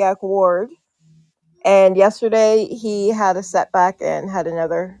cardiac ward, and yesterday he had a setback and had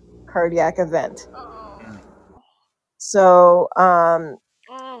another cardiac event. So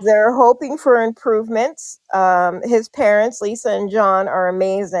they're hoping for improvements. His parents, Lisa and John, are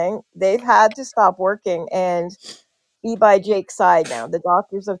amazing. They've had to stop working and be by Jake's side now. The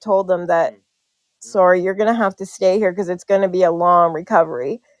doctors have told them that, sorry, you're going to have to stay here because it's going to be a long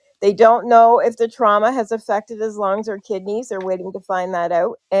recovery. They don't know if the trauma has affected his lungs or kidneys. They're waiting to find that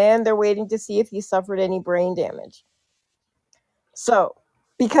out. And they're waiting to see if he suffered any brain damage. So,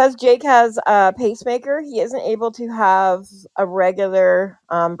 because Jake has a pacemaker, he isn't able to have a regular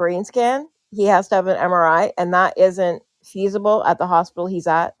brain scan. He has to have an MRI, and that isn't feasible at the hospital he's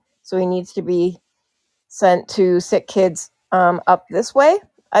at. So he needs to be sent to Sick Kids up this way,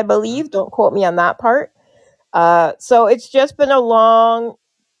 I believe. Don't quote me on that part. So it's just been a long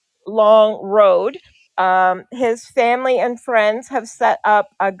road. His family and friends have set up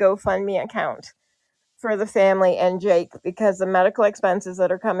a GoFundMe account for the family and Jake because the medical expenses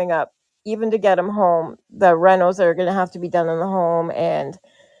that are coming up, even to get him home, the renos that are going to have to be done in the home, and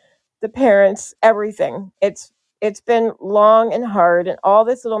the parents, everything. It's been long and hard, and all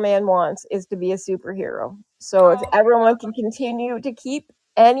this little man wants is to be a superhero. So if everyone can continue to keep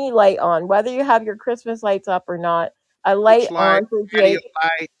any light on, whether you have your Christmas lights up or not, a light on for patio Jake.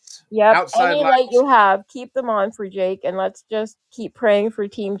 lights, Yep, outside any lights. light you have, keep them on for Jake, and let's just keep praying for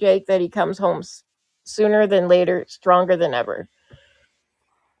Team Jake that he comes home sooner than later, stronger than ever.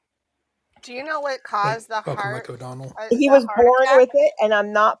 Do you know what caused the Welcome, heart? Mike O'Donnell. He was born with it, and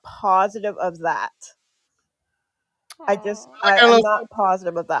I'm not positive of that. I'm not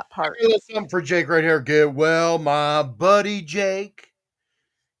positive of that part. I got a little something for Jake right here. Get well, my buddy Jake.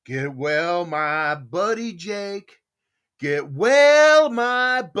 Get well, my buddy Jake. Get well,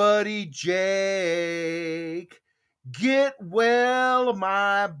 my buddy Jake. Get well,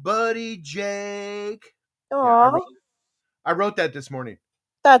 my buddy Jake. Aww. Yeah, I wrote that this morning.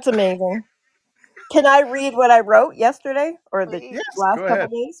 That's amazing. Can I read what I wrote yesterday or the last go couple ahead.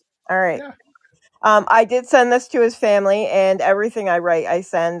 days? All right. Yeah. I did send this to his family, and everything I write, I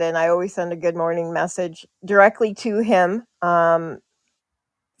send, and I always send a good morning message directly to him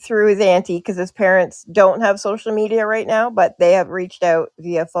through his auntie, because his parents don't have social media right now, but they have reached out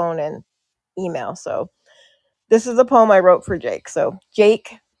via phone and email. So this is a poem I wrote for Jake. So,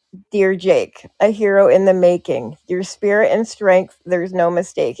 Jake, dear Jake, a hero in the making, your spirit and strength, there's no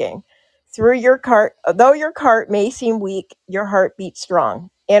mistaking. Though your cart may seem weak, your heart beats strong.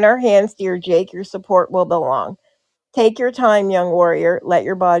 In our hands, dear Jake, your support will belong. Take your time, young warrior, let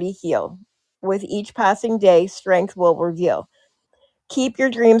your body heal. With each passing day, strength will reveal. Keep your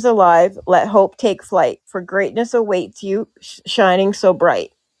dreams alive, let hope take flight, for greatness awaits you, shining so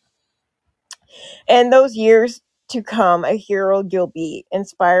bright. And those years to come, a hero you'll be,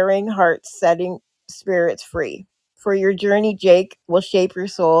 inspiring hearts, setting spirits free. For your journey, Jake, will shape your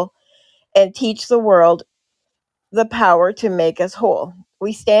soul and teach the world the power to make us whole.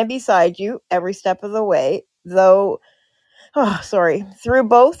 We stand beside you every step of the way, through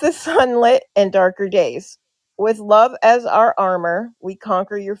both the sunlit and darker days. With love as our armor, we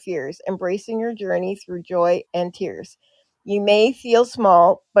conquer your fears, embracing your journey through joy and tears. You may feel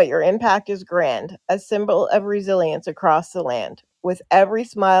small, but your impact is grand, a symbol of resilience across the land. With every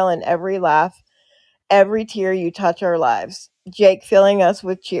smile and every laugh, every tear, you touch our lives. Jake, filling us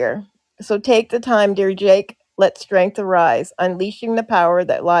with cheer. So take the time, dear Jake, let strength arise, unleashing the power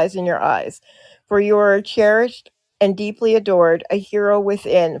that lies in your eyes. For you are cherished and deeply adored, a hero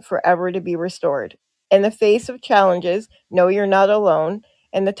within, forever to be restored. In the face of challenges, know you're not alone.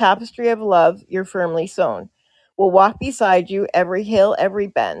 In the tapestry of love, you're firmly sewn. We'll walk beside you every hill, every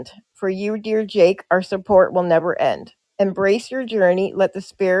bend. For you, dear Jake, our support will never end. Embrace your journey, let the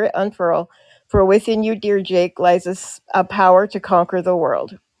spirit unfurl, for within you, dear Jake, lies a power to conquer the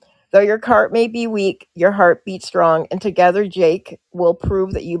world. Though your cart may be weak, your heart beats strong, and together, Jake, will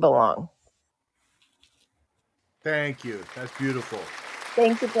prove that you belong. Thank you. That's beautiful.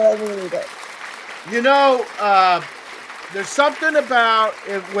 Thank you for letting me read it. You know, there's something about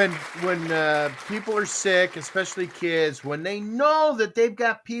it when people are sick, especially kids, when they know that they've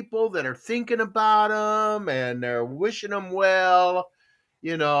got people that are thinking about them and they're wishing them well.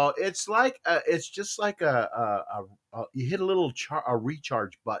 You know, it's just like you hit a little a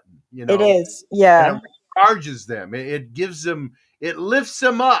recharge button. You know, it is, yeah, and it recharges them. It gives them, it lifts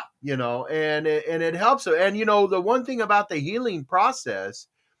them up. You know, and it helps them. And you know, the one thing about the healing process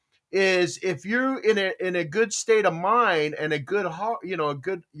is if you're in a good state of mind and a good heart, you know,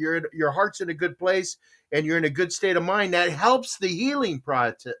 your heart's in a good place and you're in a good state of mind, that helps the healing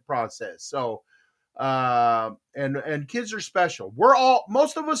process. So, and kids are special.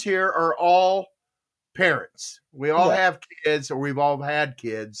 Most of us here are all parents. We all have kids, or we've all had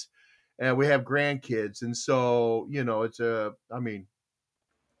kids, and we have grandkids. And so, you know,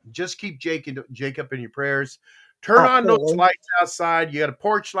 just keep Jake up in your prayers. Turn on those lights outside. You got a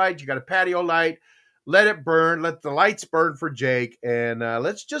porch light, you got a patio light. Let it burn. Let the lights burn for Jake, and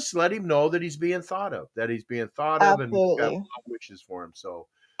let's just let him know that he's being thought of. And we've got wishes for him. So,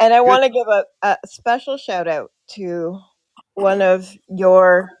 and I want to give a special shout out to one of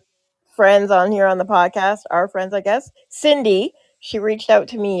your friends on here on the podcast, our friends, I guess, Cindy. She reached out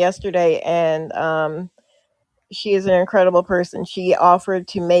to me yesterday, and she is an incredible person. She offered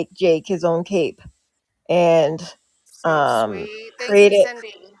to make Jake his own cape and create it.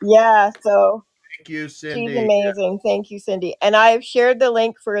 Cindy. Yeah, so thank you, Cindy. She's amazing. Yeah. Thank you, Cindy. And I've shared the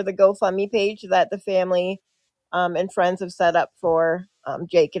link for the GoFundMe page that the family and friends have set up for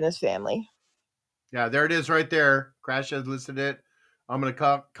Jake and his family. Yeah, there it is right there. Crash has listed it. I'm going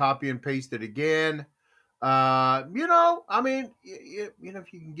to copy and paste it again. You know, I mean, you know,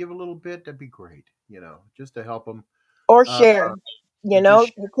 if you can give a little bit, that'd be great, you know, just to help them. Or share. You know,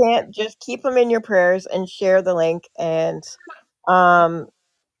 you can't just keep them in your prayers and share the link and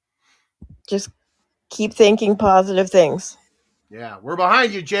just keep thinking positive things. Yeah, we're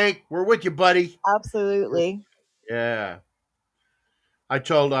behind you, Jake. We're with you, buddy. Absolutely. Yeah. I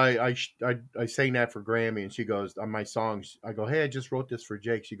told I sang that for Grammy, and she goes on my songs. I go, hey, I just wrote this for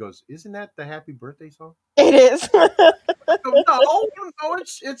Jake. She goes, isn't that the happy birthday song? It is. No,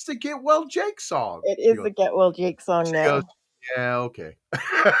 it's the Get Well Jake song. It is the Get Well Jake song now. Goes, yeah, okay.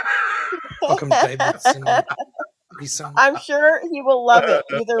 Welcome, Davidson. I'm sure he will love it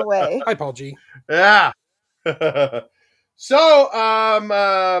either way. Hi, Paul G. Yeah.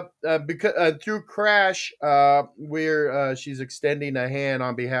 So, because through Crash, she's extending a hand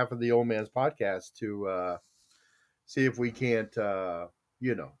on behalf of the Old Man's Podcast to see if we can't,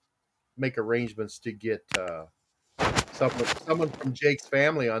 you know, make arrangements to get someone from Jake's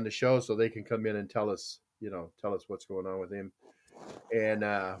family on the show so they can come in and tell us what's going on with him, and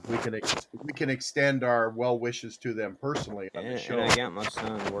we can extend our well wishes to them personally on the show. And I got my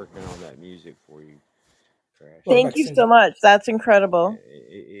son working on that music for you. Thank you so much. That's incredible.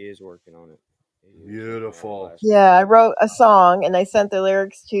 He is working on it. Beautiful. Yeah, I wrote a song and I sent the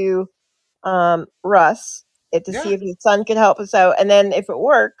lyrics to Russ to see if his son could help us out. And then if it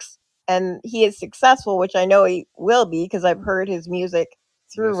works and he is successful, which I know he will be because I've heard his music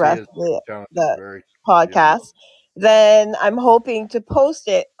through Russ, the podcast, then I'm hoping to post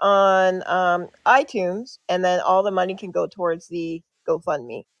it on iTunes, and then all the money can go towards the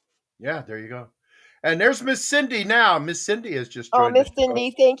GoFundMe. Yeah, there you go. And there's Miss Cindy now. Miss Cindy has just joined. Miss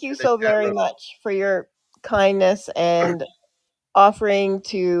Cindy, thank you so very much for your kindness and offering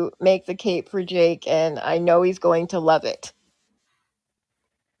to make the cape for Jake, and I know he's going to love it.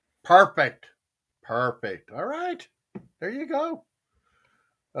 Perfect. All right. There you go.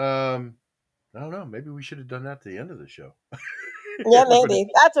 I don't know. Maybe we should have done that at the end of the show. Yeah, maybe.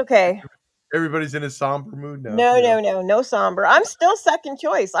 That's okay. Everybody's in a somber mood now. No somber. I'm still second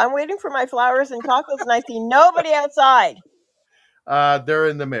choice. I'm waiting for my flowers and chocolates, and I see nobody outside. They're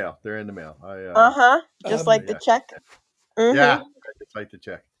in the mail. Just like the check. Mm-hmm. Yeah, just like the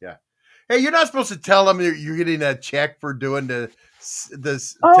check. Yeah. Hey, you're not supposed to tell them you're getting a check for doing this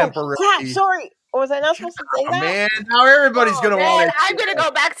temporary. Crap, sorry. Was I not supposed to say that? Man, now everybody's going to want it. I'm going to go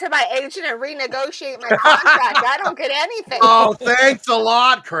back to my agent and renegotiate my contract. I don't get anything. Oh, thanks a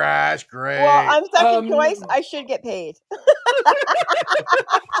lot, Crash. Great. Well, I'm second choice. I should get paid.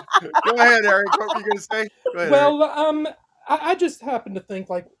 Go ahead, Eric. What were you going to say? Go ahead, well, I just happen to think,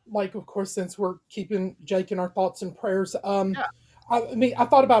 like of course, since we're keeping Jake in our thoughts and prayers, I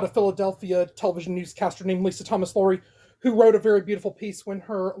thought about a Philadelphia television newscaster named Lisa Thomas Laurie, who wrote a very beautiful piece when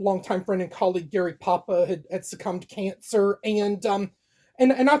her longtime friend and colleague Gary Papa had succumbed to cancer, and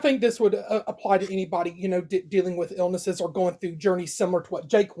I think this would apply to anybody, dealing with illnesses or going through journeys similar to what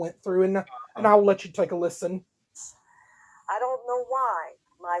Jake went through, and I'll let you take a listen. I don't know why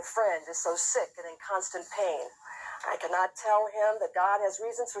my friend is so sick and in constant pain. I cannot tell him that God has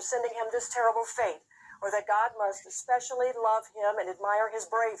reasons for sending him this terrible fate, or that God must especially love him and admire his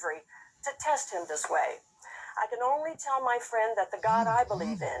bravery to test him this way. I can only tell my friend that the God I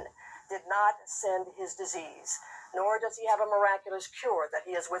believe in did not send his disease, nor does he have a miraculous cure that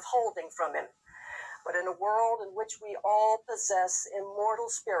he is withholding from him. But in a world in which we all possess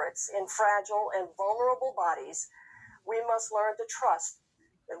immortal spirits in fragile and vulnerable bodies, we must learn to trust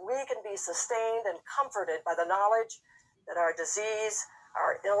that we can be sustained and comforted by the knowledge that our disease,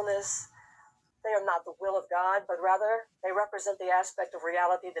 our illness, they are not the will of God, but rather they represent the aspect of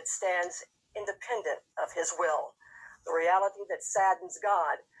reality that stands independent of his will, the reality that saddens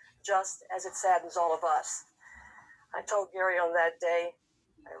God just as it saddens all of us. I told Gary on that day,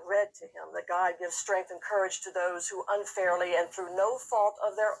 I read to him that God gives strength and courage to those who unfairly and through no fault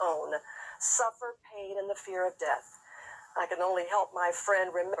of their own suffer pain and the fear of death. I can only help my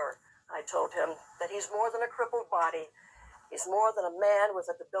friend remember, I told him, that he's more than a crippled body. He's more than a man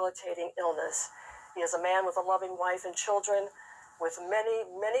with a debilitating illness. He is a man with a loving wife and children, with many,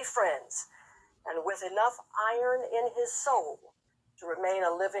 many friends, and with enough iron in his soul to remain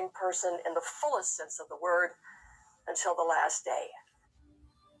a living person in the fullest sense of the word until the last day.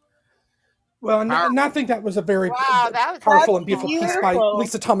 Well, and I think that was a very that was powerful and beautiful piece by beautiful.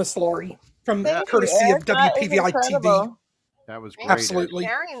 Lisa Thomas Laurie from Thank you, courtesy Eric. of That is WPVI TV. incredible. That was great. Absolutely.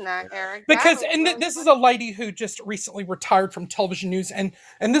 Sharing that, Eric. Because That was and really this is a lady who just recently retired from television news, and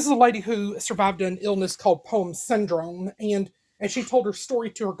this is a lady who survived an illness called Poem syndrome, and she told her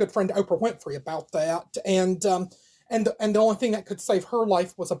story to her good friend Oprah Winfrey about that, and the only thing that could save her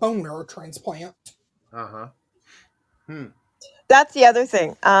life was a bone marrow transplant. That's the other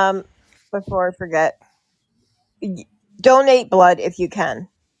thing. Before I forget, donate blood if you can.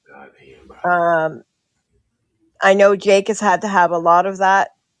 I know Jake has had to have a lot of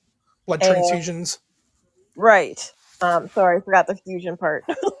that. Blood transfusions. Right. Sorry, I forgot the fusion part.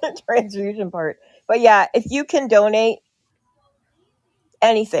 Transfusion part. But yeah, if you can donate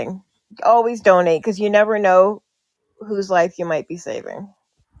anything, always donate, because you never know whose life you might be saving.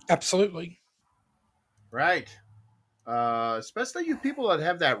 Absolutely. Right. Especially you people that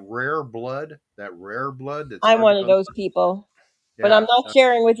have that rare blood. That's I'm one of those people. Yeah, but I'm not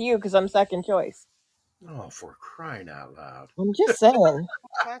sharing with you because I'm second choice. Oh, for crying out loud. I'm just saying. what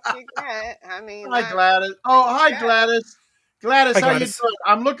you get. I mean, Hi, Gladys. Oh, hi, Gladys. Gladys, Hi, how Gladys. you doing?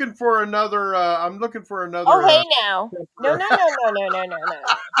 I'm looking for another. Oh, hey now. No.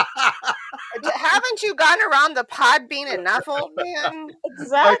 Haven't you gone around the pod being enough, old man?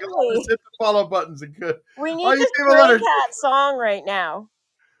 Exactly. Hit the follow buttons and good. We need Oh, you the people Stray that are- Cat song right now.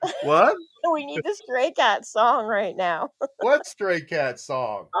 What? We need the Stray Cat song right now. What Stray Cat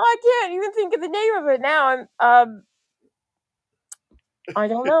song? Oh, I can't even think of the name of it now. I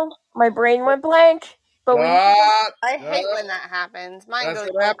don't know. My brain went blank. But I hate when that happens. Mine That's goes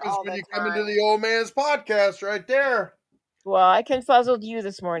what blank happens all when the you come into time. the Old Man's podcast right there. Well, I confuzzled you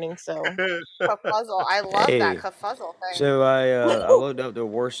this morning, so. Kafuzzle. I love that kafuzzle thing. So I looked up the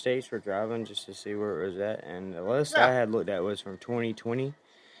worst states for driving just to see where it was at, and the list I had looked at was from 2020.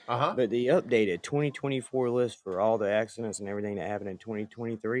 But the updated 2024 list for all the accidents and everything that happened in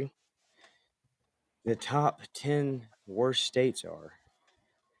 2023, the top 10 worst states are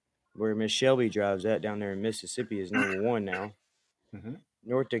where Miss Shelby drives at down there in Mississippi is number 1 now.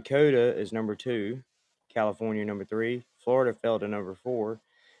 North Dakota is number 2. California number 3. Florida fell to number 4.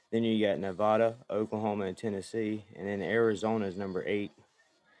 Then you got Nevada, Oklahoma, and Tennessee. And then Arizona is number 8.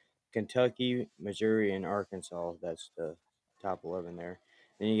 Kentucky, Missouri, and Arkansas. That's the top 11 there.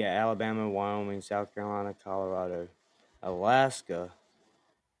 Then you got Alabama, Wyoming, South Carolina, Colorado, Alaska,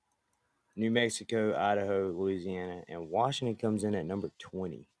 New Mexico, Idaho, Louisiana, and Washington comes in at number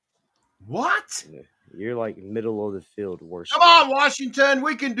 20. What? You're like middle of the field worst. Come on, Washington.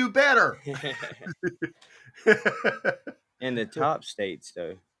 We can do better. And the top states,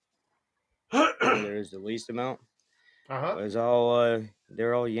 though, there's the least amount. It's all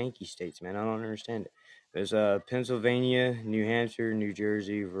they're all Yankee states, man. I don't understand it. There's Pennsylvania, New Hampshire, New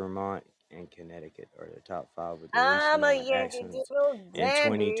Jersey, Vermont, and Connecticut are the top 5 with the least I'm a amount of Yankee accidents Doodle in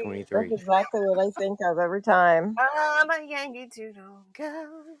dandy. 2023. That's exactly what I think of every time. I'm a Yankee Doodle go.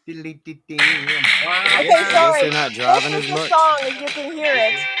 Okay, I guess sorry. they're not driving This as is the much. song, if you can hear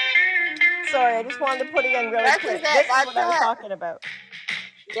it. Sorry, I just wanted to put it in really That's quick. it. This is That's what I was it. talking about.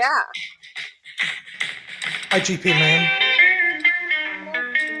 Yeah. IGP man.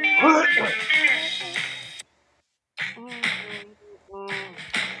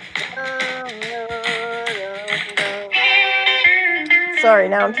 Sorry,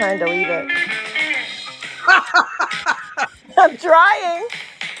 now I'm trying to leave it. I'm trying.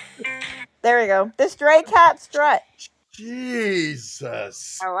 There we go. The Stray Cat Strut.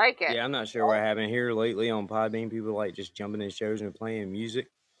 Jesus. I like it. Yeah, I'm not sure what happened here lately on Podbean. People like just jumping in shows and playing music.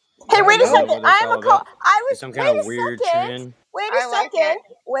 Hey, wait a I don't know second. what that's I'm all a call. about. I was It's some kind of weird trend. Wait I a like second. it.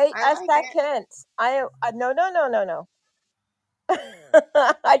 Wait I a like it. second. No.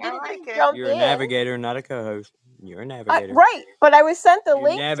 I didn't like just it. jump You're a in. navigator, not a co-host. You're a navigator. Right, but I was sent the You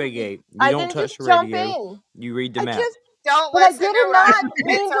link. navigate. You I don't didn't touch just the jump radio. in. You read the I map. just, Don't but I listen did to not Russ. mean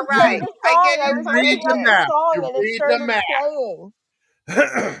It's to all play right. the I song. give I you was read looking the up the map. song You and it read the started map.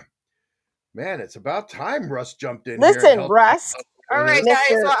 playing. Man, it's about time Russ jumped in Listen, here. and helped Russ. All right, Mr.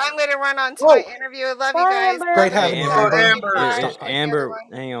 guys. Well, I'm going to run on to Whoa. my interview. I love you Bye, guys. Amber. Great Hey, having you, Amber. Amber. Amber. Amber,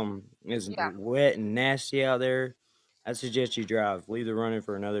 hang on. It's Yeah. wet and nasty out there. I suggest you drive. Leave the running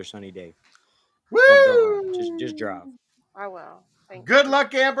for another sunny day. Woo! Don't run. Just drive. I will. Thank Good you.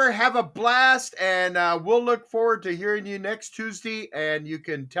 luck, Amber. Have a blast, and we'll look forward to hearing you next Tuesday, and you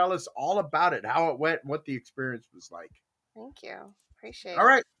can tell us all about it, how it went, and what the experience was like. Thank you. Appreciate All it.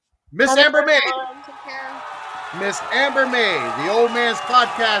 right. Miss Have a Amber good May. one. Take care. Miss Amber May, the Old Man's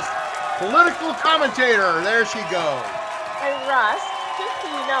Podcast political commentator. There she goes. Hey, Russ, just so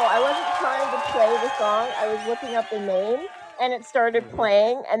you know, I wasn't trying to play the song. I was looking up the name, and it started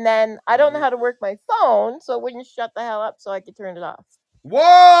playing, and then I don't know how to work my phone, so it wouldn't shut the hell up so I could turn it off. Whoa!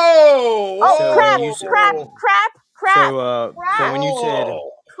 Oh, So crap, when you crap. So when you said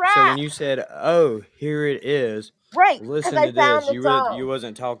crap. so when you said, "Oh, here it is," Right, because listen I to found this. the You song.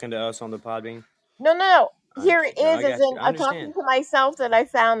 wasn't talking to us on the Podbean. No. Here it No, I is, got as you. in I I'm talking understand. to myself that I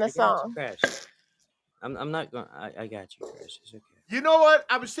found the I got song. you, Crash. I'm not going. I got you, Crash. It's okay. You know what?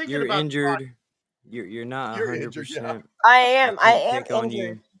 I was thinking You're about injured. You're not You're 100%. injured, yeah. I am Pick on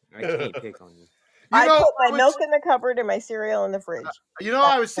injured. you. I can't pick on you. I know, put my milk in the cupboard and my cereal in the fridge. You know,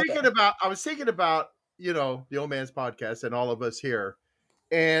 I was thinking about, you know, the Old Man's Podcast and all of us here.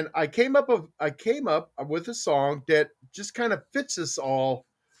 And I came up with a song that just kind of fits us all,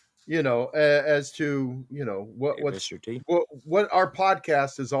 you know, as to, you know, Hey, Mr. T. what our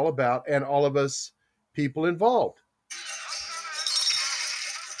podcast is all about and all of us people involved.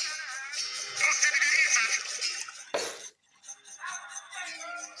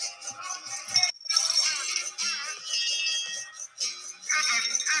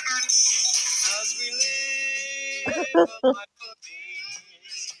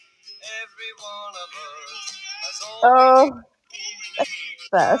 Oh,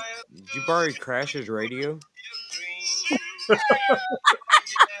 that's Did you borrow Crash's radio?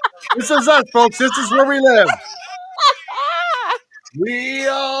 This is us, folks. This is where we live. We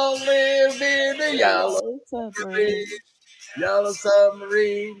all live in the yellow submarine. Yellow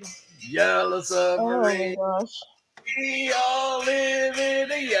submarine. Yellow submarine. Oh my gosh. We all live in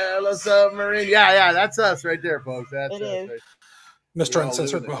the yellow submarine. Yeah, that's us right there, folks. That's It us is. right Mr.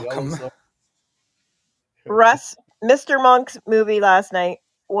 Uncensored, welcome. Russ, Mr. Monk's movie last night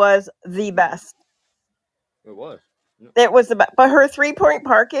was the best. It was. It was the best. But her 3-point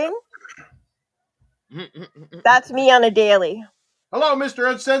parking, that's me on a daily. Hello,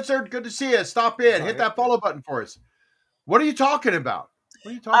 Mr. Uncensored. Good to see you. Stop in. Hit that follow button for us. What are you talking about?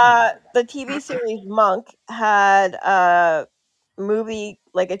 What are you talking about? The TV series Monk had a movie,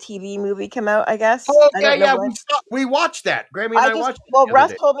 like a TV movie come out, I guess. Oh, I don't know yeah. when. We watched that. Grammy and I watched it. Well, the other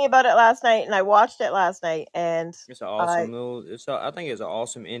Russ day. told me about it last night, and I watched it last night, and It's an awesome little. I think it's an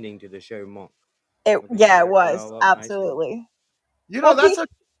awesome ending to the show, Monk. it was absolutely. You know, Well,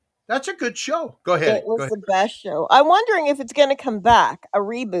 that's a good show. Go ahead. It was the best show. I'm wondering if it's going to come back, a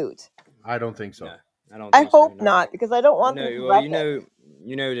reboot. I don't think so. No, I don't. I Think so, hope no. not, because I don't want No, them to well, wreck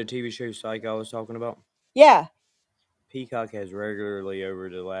you know the TV show Psych I was talking about. Yeah. Peacock has regularly over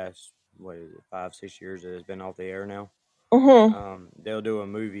the last 5-6 years that it's been off the air now. Mm-hmm. They'll do a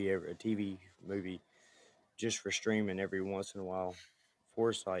TV movie, just for streaming every once in a while.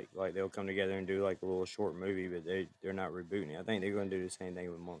 For Psych, like they'll come together and do like a little short movie, but they're not rebooting it. I think they're going to do the same thing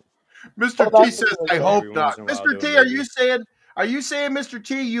with Monk. Mr. T says, "I hope not." Mr. T, are you saying, Mr.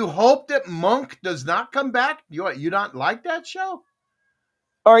 T, you hope that Monk does not come back? You not like that show?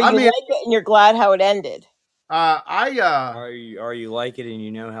 Or you I mean, like it and you're glad how it ended? Are you like it and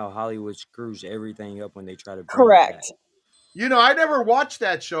you know how Hollywood screws everything up when they try to bring it back? Correct. You know, I never watched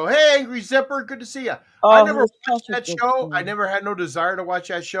that show. Hey, Angry Zipper, good to see you. I Oh, never he's watched such a that good show. I kid. never had no desire to watch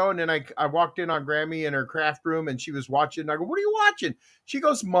that show. And then I walked in on Grammy in her craft room and she was watching. I go, what are you watching? She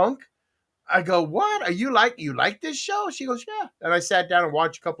goes, Monk. I go, what? You like this show? She goes, yeah. And I sat down and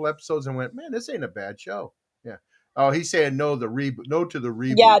watched a couple episodes and went, man, this ain't a bad show. Yeah. Oh, he's saying no to the reboot.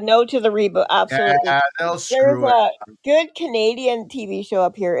 Yeah, no to the reboot. Absolutely. Yeah, they'll There's screw it. a good Canadian TV show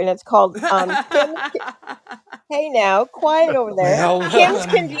up here, and it's called Hey now, quiet over there. Well, Kim's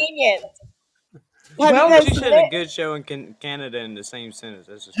Convenience. Have Well, you guys You seen said a it? good show in Canada in the same sentence.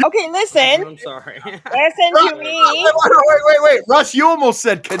 That's just Okay, listen. I'm sorry. Listen to me. Wait. Russ, you almost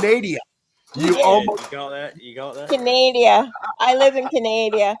said Canada. You got that? You got that? Canada. I live in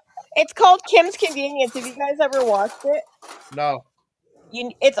Canada. It's called Kim's Convenience. Have you guys ever watched it? No.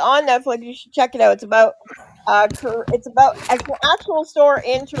 It's on Netflix. You should check it out. It's about it's an actual store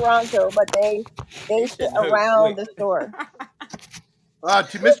in Toronto, but they based it no, around wait. the store.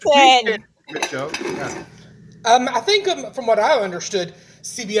 To Mr. T. Good show. Yeah. I think from what I understood,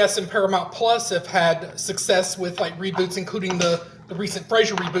 CBS and Paramount Plus have had success with like reboots, including the recent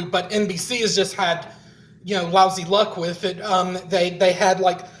Frasier reboot. But NBC has just had, lousy luck with it. They had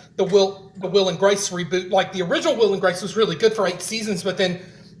like the Will and Grace reboot. Like the original Will and Grace was really good for 8 seasons, but then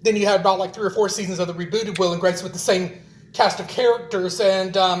you had about like 3 or 4 seasons of the rebooted Will and Grace with the same cast of characters,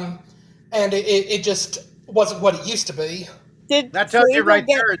 and it just wasn't what it used to be. That tells you right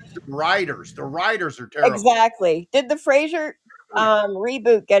there, it's the writers. The writers are terrible. Exactly. Did the Frasier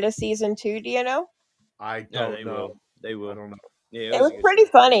reboot get a season 2? Do you know? I don't know. They will. I don't know. Yeah, it was pretty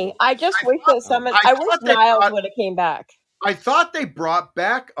funny. I just wish that I wish Niles would have came back. I thought they brought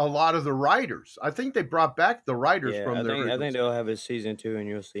back a lot of the writers. I think they brought back the writers from I the. I think they'll have a season 2, and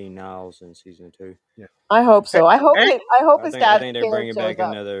you'll see Niles in season 2. Yeah, I hope so. I hope his dad. I think they're bringing back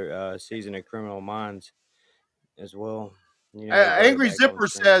another season of Criminal Minds as well. Angry Zipper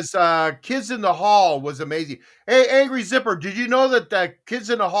says Kids in the Hall was amazing. Hey, Angry Zipper, did you know that Kids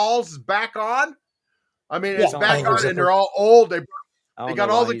in the Halls is back on? I mean, it's back on, and they're all old. They got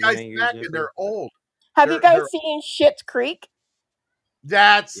all the guys back, and they're old. Have you guys seen Schitt's Creek?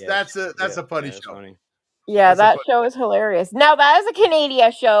 That's a funny show. Funny. Yeah, that show is hilarious. Now that is a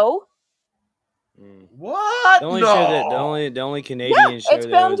Canadian show. What? The only Canadian show. It's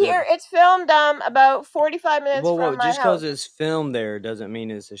filmed here. It's filmed about 45 minutes from my house. Just because it's filmed there doesn't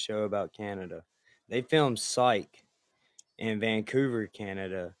mean it's a show about Canada. They filmed Psych in Vancouver,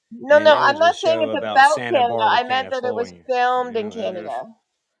 Canada. No, I'm not saying it's about Canada. I meant that it was filmed in Canada.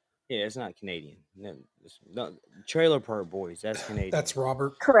 Yeah, it's not Canadian. No, Trailer Park Boys. That's Canadian. That's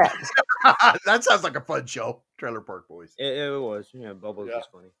Robert. Correct. That sounds like a fun show. Trailer Park Boys. It was. Bubbles was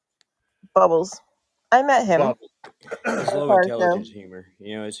funny. Bubbles. I met him. It's low intelligence humor.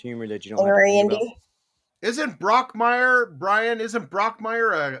 It's humor that you don't have to think about. Isn't Brockmire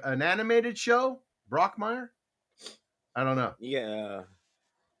an animated show? Brockmire? I don't know. Yeah.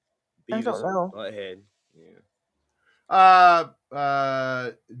 I don't know. Butthead. Yeah.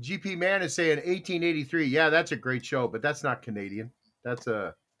 GP Man is saying 1883. Yeah, that's a great show, but that's not Canadian. That's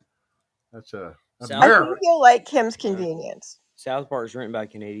a I think you'll like Kim's Convenience. South Park's written by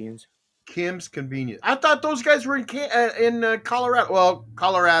Canadians. Kim's Convenience. I thought those guys were in Colorado. Well,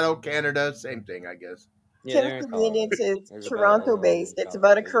 Colorado, Canada, same thing, I guess. Yeah, Kim's Convenience is Toronto-based. It's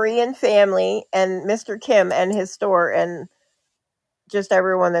about a Korean family and Mr. Kim and his store and just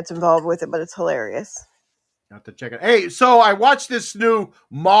everyone that's involved with it, but it's hilarious. Have to check it. Hey, so I watched this new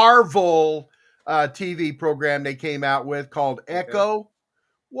Marvel TV program they came out with called Echo.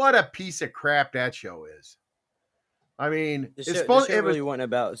 What a piece of crap that show is. I mean, the show wasn't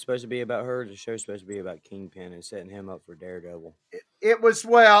supposed to be about her. The show's supposed to be about Kingpin and setting him up for Daredevil. It was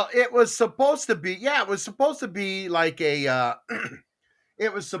supposed to be. Yeah, it was supposed to be like a.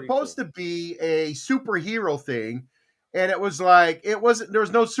 It was supposed to be a superhero thing, and it was like it wasn't. There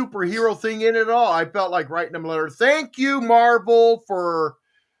was no superhero thing in it at all. I felt like writing them a letter. Thank you, Marvel, for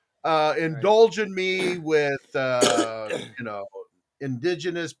indulging me with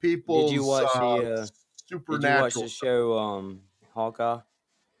indigenous people's. Did you watch Supernatural. Did you watch the show Hawkeye?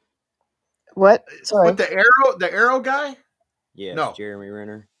 What? Sorry. With the arrow guy? Yes, no. Jeremy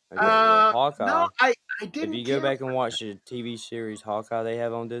Renner. Hawkeye. No, I didn't. If you go back and watch the TV series Hawkeye they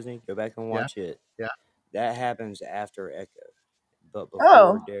have on Disney, go back and watch it. Yeah. That happens after Echo, but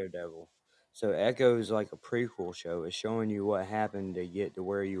before Daredevil. So Echo is like a prequel show. It's showing you what happened to get to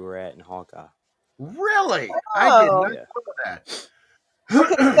where you were at in Hawkeye. Really? I did not know that.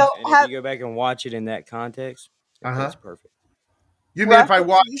 Okay, so and if you go back and watch it in that context, it's perfect. You mean if I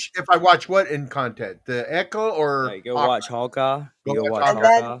watch what in content? The Echo or Like, go watch Hawkeye. You go watch and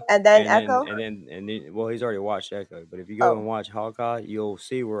Hawkeye. then Echo. And then, well, he's already watched Echo. But if you go and watch Hawkeye, you'll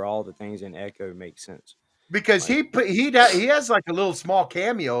see where all the things in Echo make sense. Because like, he has like a little small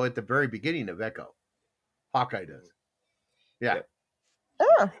cameo at the very beginning of Echo. Hawkeye does. Yeah. Yep.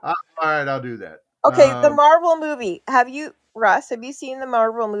 Oh. All right, I'll do that. Okay, the Marvel movie. Have you seen the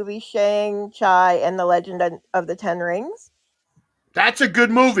Marvel movie Shang-Chi and the Legend of the Ten Rings? That's a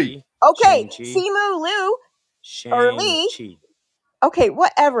good movie. Okay, Simu Liu or Lee. Okay,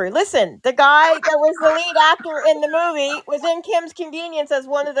 whatever. Listen, the guy that was the lead actor in the movie was in Kim's Convenience as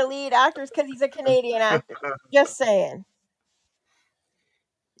one of the lead actors because he's a Canadian actor. Just saying.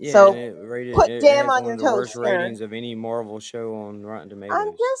 Yeah, so put jam on your toast. toast. Worst ratings of any Marvel show on Rotten Tomatoes.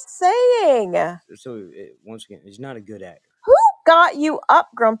 I'm just saying. So once again, he's not a good actor. Who got you up,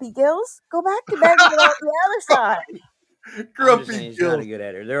 Grumpy Gills? Go back to bed and get on the other side. Grumpy Gills. He's not a good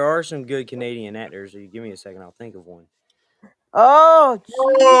actor. There are some good Canadian actors. You give me a second, I'll think of one. Oh,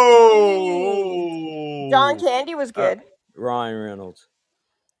 John Candy was good. Ryan Reynolds.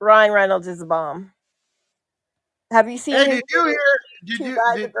 Ryan Reynolds is a bomb. Have you seen? Hey, did you hear? Two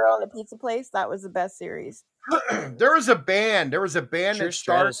Guys, a Girl in a Pizza Place? That was the best series. There was a band. Trish that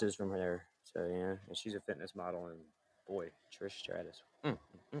Stratus is from there. So yeah, and she's a fitness model. And boy, Trish Stratus.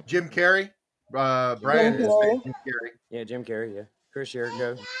 Jim Carrey. Brian is Jim Carrey. Yeah, Jim Carrey. Yeah, Chris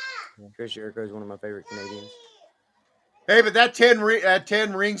Jericho. Chris Jericho is one of my favorite Canadians. Hey, but that 10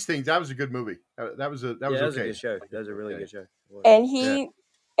 Rings thing, that was a good movie. That was okay. That was a good show. That was a really good show. And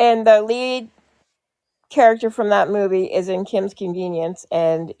and the lead character from that movie is in Kim's Convenience,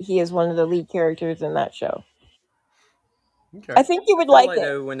 and he is one of the lead characters in that show. Okay. I think you would like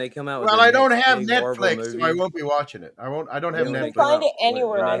it. When they come out. Well, I don't have Netflix, so I won't be watching it. I don't have Netflix. You can find it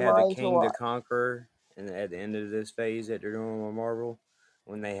anywhere when they online. Have the King the Conqueror, and at the end of this phase that they're doing with Marvel,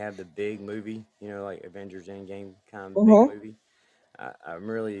 when they have the big movie, like Avengers Endgame kind of big movie, I'm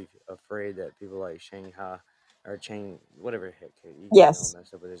really afraid that people like Shanghai or whatever the heck. Yes.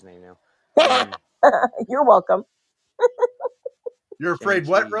 Mess up with his name now. You're welcome. You're afraid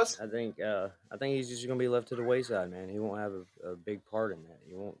what, Russ? I think he's just gonna be left to the wayside, man. He won't have a big part in that.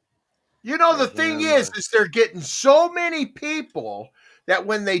 He won't. The thing is they're getting so many people that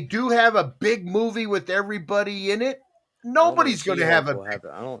when they do have a big movie with everybody in it, nobody's going to have a.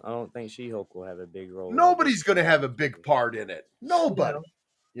 I don't think She-Hulk will have a big role. Nobody's going to have a big part in it. Nobody.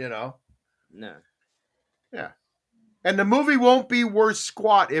 No. Yeah. And the movie won't be worth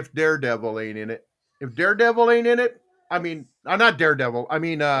squat if Daredevil ain't in it. If Daredevil ain't in it, I mean, not Daredevil. I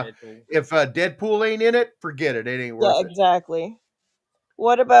mean, if Deadpool ain't in it, forget it. It ain't worth it. Yeah, exactly.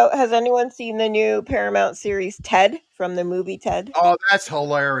 What about, has anyone seen the new Paramount series Ted from the movie Ted? Oh, that's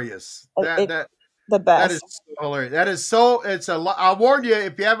hilarious. The best. That is so hilarious. That is so. I'll warn you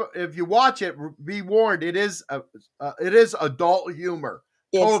if you watch it, be warned. It is adult humor.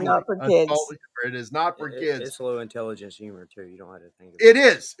 It's totally not for kids. It is not for kids. It's low intelligence humor too. You don't have to think. It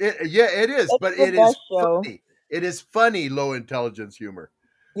is. It is. But it is funny. It is funny, low intelligence humor.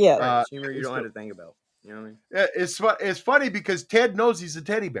 Yeah, humor you don't have to think about. You know what I mean? It's funny because Ted knows he's a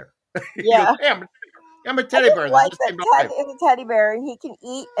teddy bear. Yeah. I'm a teddy bear. Like that Ted is a teddy bear and he can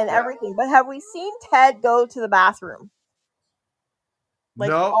eat and everything. But have we seen Ted go to the bathroom? Like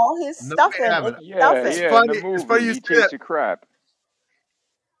no, all his stuff in it. It's funny. It's funny you say that. Crap.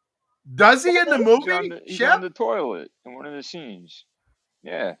 Does he in the movie? He's on the toilet in one of the scenes.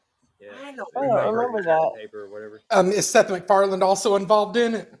 Yeah. I don't remember that. Paper or whatever. Is Seth MacFarlane also involved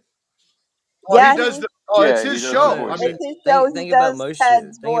in it? He does. It's his show. I mean, think about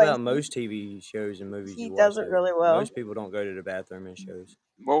most TV shows and movies. He does it really well. Most people don't go to the bathroom in shows.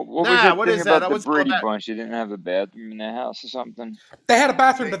 Well, what was the thing about the Brady Bunch? They didn't have a bathroom in their house or something. They had a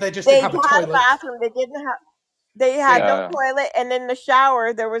bathroom, but they just didn't have a toilet. They had a bathroom. They didn't have. They had no toilet, and in the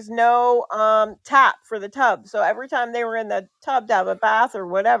shower there was no tap for the tub. So every time they were in the tub to have a bath or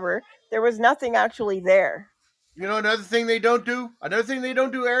whatever, there was nothing actually there. You know another thing they don't do,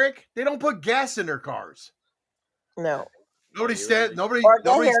 Eric? They don't put gas in their cars. No. Nobody said nobody. Or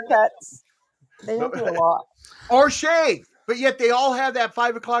get haircuts. They don't do a lot. Or shave, but yet they all have that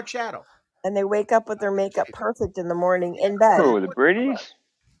 5 o'clock shadow. And they wake up with their makeup perfect in the morning in bed. Oh, the Brady's?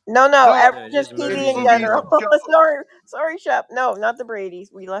 No, just TV in general. Sorry, Shep. No, not the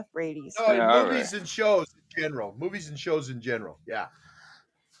Brady's. We left Brady's. No, movies and shows in general. Yeah.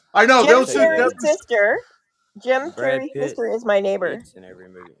 I know. Jim Carrey's sister is my neighbor. Eats in every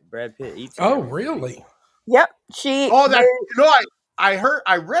movie. Brad Pitt eats. Really? Yep.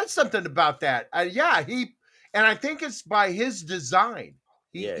 I read something about that. And I think it's by his design.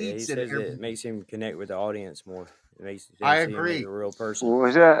 He says it makes him connect with the audience more. It makes I him agree. a real person. What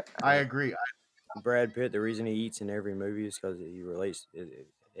was that? I agree. Brad Pitt, the reason he eats in every movie is because he relates.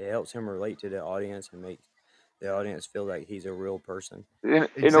 It helps him relate to the audience and makes the audience feel like he's a real person. In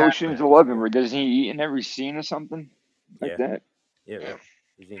Exactly. Ocean's 11, where doesn't he eat in every scene or something like that? Yeah.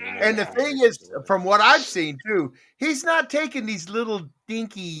 He's eating in And the every scene in thing is, Ocean's 11. from what I've seen too, he's not taking these little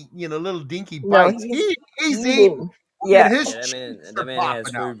dinky No, bites. He's eating. Yeah. And his Yeah, cheeks that are man has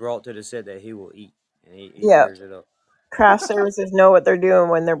popping out. food brought to the set that he will eat, and he Yeah. tears it up. Craft services know what they're doing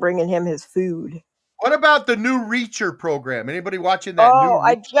when they're bringing him his food. What about the new Reacher program? Anybody watching that new?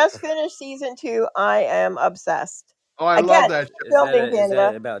 I just finished season 2. I am obsessed. Oh, I Again, love that. filmed in Is that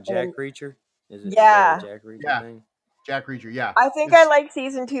Canada. about Jack and- Reacher? Is Yeah. that a Jack Reacher Yeah. thing? Jack Reacher, yeah. I think I like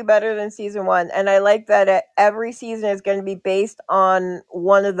season 2 better than season 1, and I like that every season is going to be based on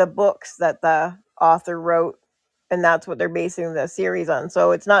one of the books that the author wrote, and that's what they're basing the series on.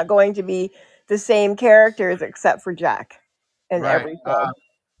 So it's not going to be the same characters except for Jack in Right. every show.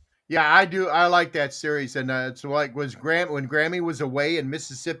 Yeah, I do. I like that series, and it's like when Grammy was away in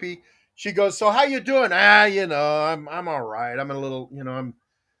Mississippi. She goes, "So how you doing?" I'm all right. I'm a little,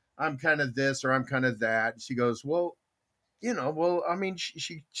 I'm kind of this or I'm kind of that. She goes, "Well, I mean,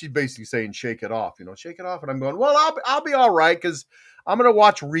 she's basically saying shake it off, shake it off." And I'm going, "Well, I'll be all right because I'm gonna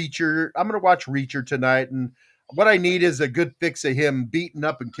watch Reacher. I'm gonna watch Reacher tonight, and what I need is a good fix of him beating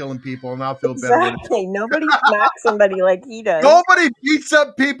up and killing people, and I'll feel better." Exactly. Nobody smacks somebody like he does. Nobody beats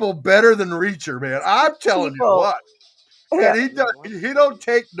up people better than Reacher, man. I'm telling you what. Yeah. And he don't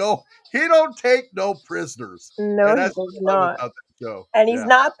take no prisoners. No, and he that's does what I love not. about that show. And he's Yeah.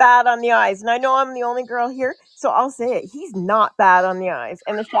 not bad on the eyes. And I know I'm the only girl here, so I'll say it. He's not bad on the eyes.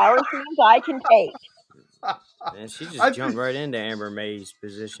 And the shower scenes I can take. And she just jumped right into Amber May's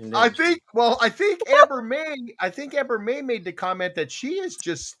position. I think Amber May made the comment that she has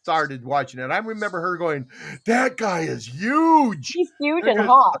just started watching it. I remember her going, "That guy is huge. He's huge and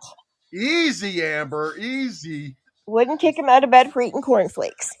hot. Easy, Amber, easy." Wouldn't kick him out of bed for eating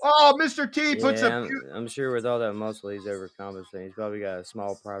cornflakes. Oh, Mr. T puts I'm sure with all that muscle he's overcompensating. He's probably got a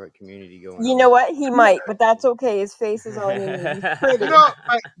small private community going. You know what? He might, but that's okay. His face is all you need. He's pretty.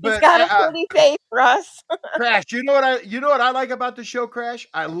 He's got a pretty face, Russ. Crash, you know what I like about the show, Crash?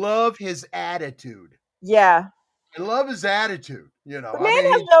 I love his attitude. Yeah. I love his attitude. The man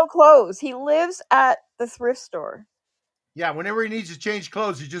has no clothes. He lives at the thrift store. Yeah, whenever he needs to change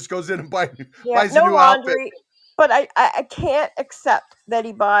clothes, he just goes in and buys No a new laundry. outfit. But I can't accept that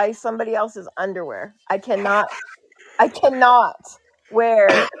he buys somebody else's underwear. I cannot wear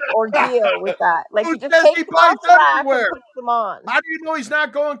or deal with that. Like Who he just says takes he them off buys the rack underwear? and puts them on. How do you know he's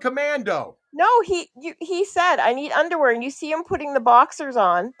not going commando? No, he said, "I need underwear," and you see him putting the boxers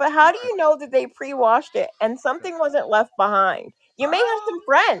on. But how do you know that they pre-washed it and something wasn't left behind? You may have some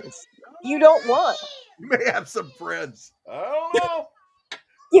friends you don't want. You may have some friends. I don't know.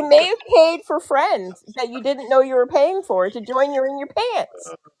 You may have paid for friends that you didn't know you were paying for to join you in your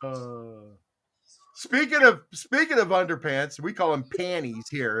pants. Speaking of underpants, we call them panties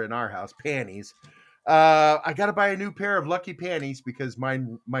here in our house. Panties. I got to buy a new pair of Lucky panties because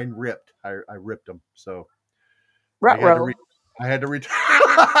mine ripped. I ripped them, so I had to retire.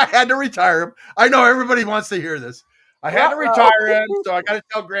 I had to retire them. I know everybody wants to hear this. I had to retire them, so I got to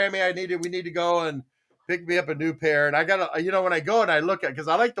tell Grammy we need to go and pick me up a new pair. And I got to, when I go and I look at, because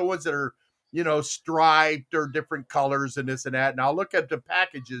I like the ones that are, striped or different colors and this and that. And I'll look at the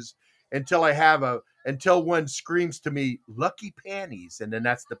packages until one screams to me, Lucky panties. And then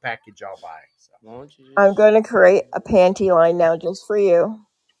that's the package I'll buy. So. I'm going to create a panty line now just for you.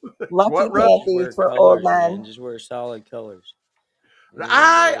 Lucky panties for old man. Just wear solid colors.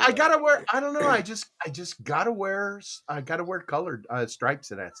 I gotta wear. I don't know. I just gotta wear. I gotta wear colored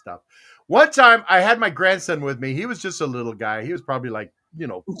stripes and that stuff. One time, I had my grandson with me. He was just a little guy. He was probably like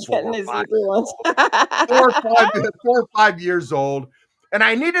 4 or 5 years old, and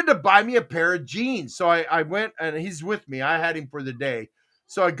I needed to buy me a pair of jeans. So I went, and he's with me. I had him for the day,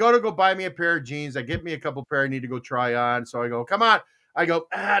 so I go buy me a pair of jeans. I get me a couple pair I need to go try on. So I go, come on. I go,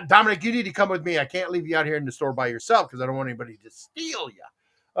 Dominic, you need to come with me. I can't leave you out here in the store by yourself because I don't want anybody to steal you.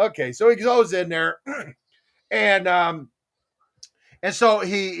 Okay, so he goes in there, and so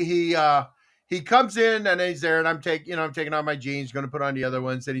he comes in and he's there, and I'm taking off my jeans, going to put on the other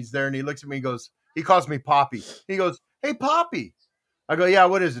ones, and he's there, and he looks at me and goes, he calls me Poppy. He goes, "Hey, Poppy." I go, "Yeah,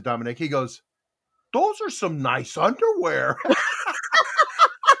 what is it, Dominic?" He goes, "Those are some nice underwear."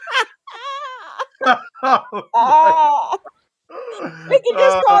 We can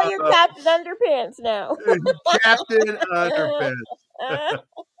just call you Captain Underpants now. Captain Underpants.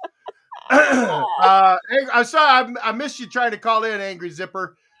 I'm sorry, I missed you trying to call in, Angry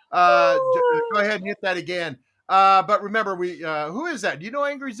Zipper. Go ahead and hit that again. But remember, who is that? Do you know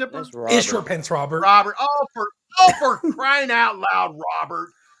Angry Zipper? That's Robert. It's Pence Robert. Robert. Oh, for crying out loud, Robert.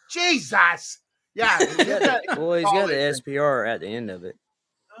 Jesus. Yeah. He's got the SPR at the end of it.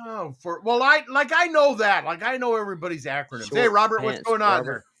 Oh, I know that. Like, I know everybody's acronyms. Hey, Robert, pants, what's going on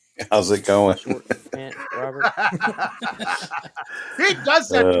there? How's it going? Short pants, Robert. He does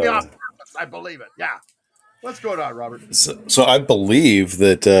that to me on purpose. I believe it. Yeah. What's going on, Robert? So I believe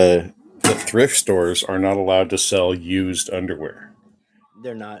that the thrift stores are not allowed to sell used underwear.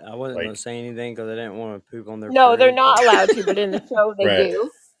 They're not. I wasn't going to say anything because I didn't want to poop on their No, parade. they're not allowed to, but in the show they Right.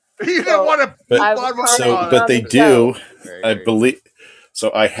 do. You didn't want to poop on one. But they do. Very, I very believe. So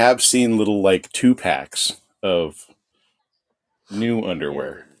I have seen little 2-packs of new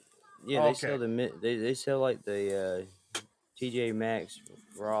underwear. Yeah, they sell they sell like the TJ Maxx,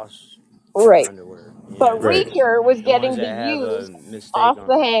 Ross Right. underwear. But Right. Reacher was The getting ones the that have a used mistake off on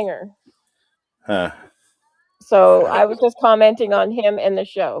the it. hanger. Huh. So I was just commenting on him and the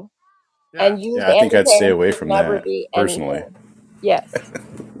show. Yeah. And used Yeah, I think I'd stay underpants away should from never that, be personally. anything. Yes.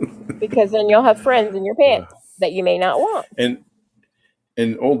 Because then you'll have friends in your pants that you may not want.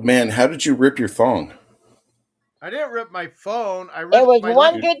 And old man, how did you rip your thong? I didn't rip my phone. I ripped It was my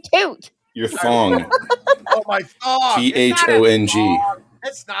one good toot. Your thong. Oh, my thong. THONG.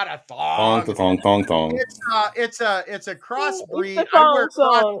 It's not a thong. Thong. It's a crossbreed. It's a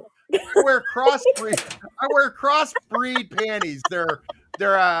song. I wear crossbreed panties. They're a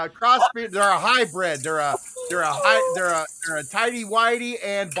crossbreed. They're a hybrid. They're a tighty whitey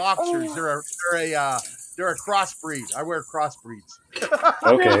and boxers. They're a crossbreed. I wear crossbreeds.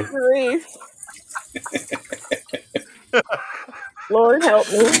 Okay. Good grief. Lord help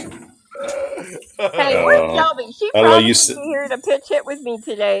me. Hey, where's Shelby? She I know probably you should be here to pitch hit with me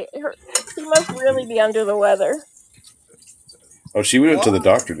today. She must really be under the weather. Oh, she went to the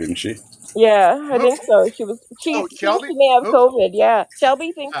doctor, didn't she? Yeah, I think so. She thinks Shelby? she may have Who? COVID. Yeah,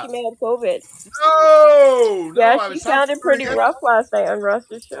 Shelby thinks she may have COVID. No. Yeah, I she was sounded talking to pretty her rough last night on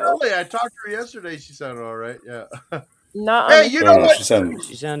Russ's show. Really, I talked to her yesterday. She sounded all right. Yeah. Not Hey, you know what? She sounded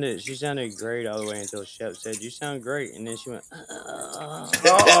great all the way until Shep said, "You sound great," and then she went,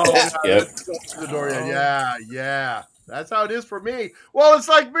 Yep. The door. Yeah. That's how it is for me. Well, it's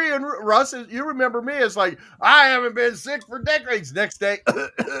like me and Russ. You remember me? It's like I haven't been sick for decades. Next day.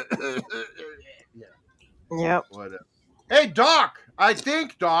 Yep. Whatever. Hey, Doc. I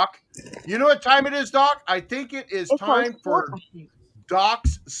think, Doc. You know what time it is, Doc? I think it is time for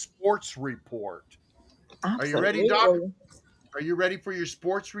Doc's sports report. Absolutely. Are you ready, Doc? Are you ready for your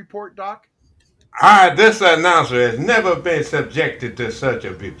sports report, Doc? This announcer has never been subjected to such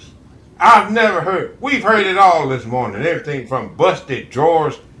abuse. We've heard it all this morning. Everything from busted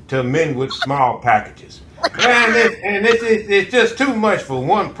drawers to men with small packages. It's just too much for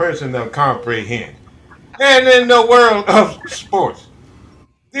one person to comprehend. And in the world of sports,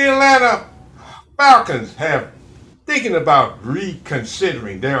 the Atlanta Falcons have thinking about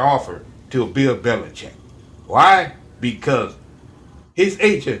reconsidering their offer to Bill Belichick. Why? Because his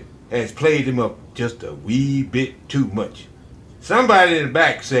agent has played him up just a wee bit too much. Somebody in the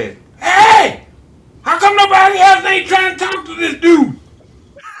back said, "Hey, how come nobody else ain't trying to talk to this dude?"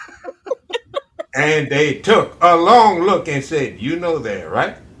 And they took a long look and said, "You know that,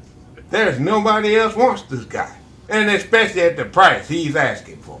 right? There's nobody else wants this guy, and especially at the price he's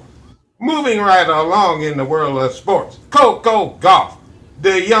asking for." Moving right along in the world of sports, Coco Gauff,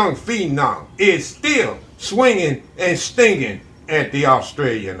 the young phenom, is still swinging and stinging at the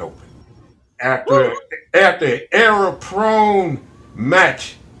Australian Open. After error-prone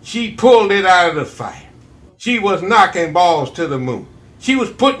match, she pulled it out of the fire. She was knocking balls to the moon. She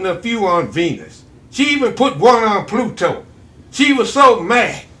was putting a few on Venus. She even put one on Pluto. She was so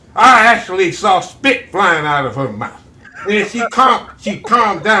mad, I actually saw spit flying out of her mouth. And she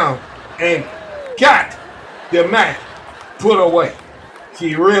calmed down and got the match put away.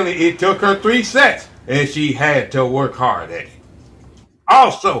 It took her 3 sets, and she had to work hard at it.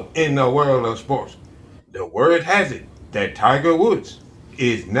 Also, in the world of sports, the word has it that Tiger Woods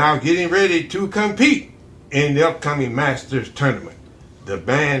is now getting ready to compete in the upcoming Masters tournament. The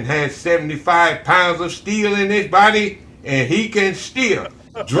man has 75 pounds of steel in his body, and he can still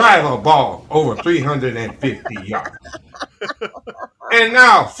drive a ball over 350 yards. And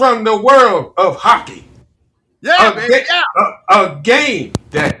now, from the world of hockey, a game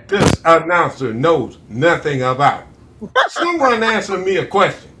that this announcer knows nothing about. Someone answer me a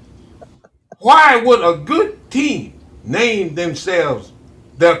question. Why would a good team name themselves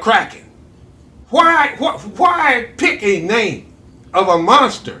the Kraken? Why pick a name of a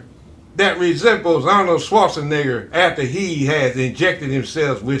monster that resembles Arnold Schwarzenegger after he has injected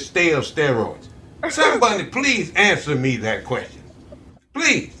himself with stale steroids? Somebody please answer me that question.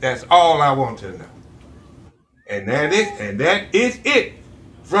 Please, that's all I want to know. And that is it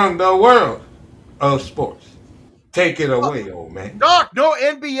from the world of sports. Take it away, old man. Doc, no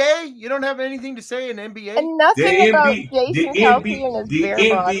NBA? You don't have anything to say in NBA? And nothing about Jason Kelsey and his bare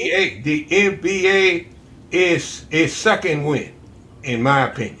body. The NBA is sucking wind, in my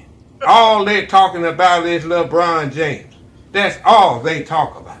opinion. All they're talking about is LeBron James. That's all they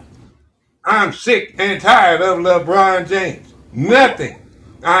talk about. I'm sick and tired of LeBron James. Nothing.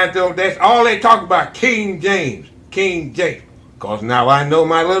 That's all they talk about. King James. Because now I know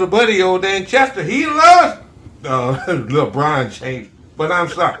my little buddy over there in Chester, he loves LeBron James. But I'm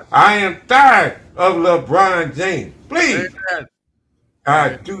sorry. I am tired of LeBron James. Please. Amen.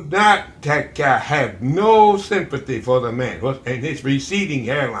 I do not have no sympathy for the man and his receding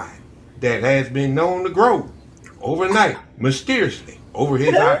hairline that has been known to grow overnight, mysteriously, over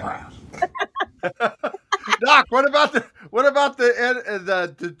his eyebrows. Doc, what about the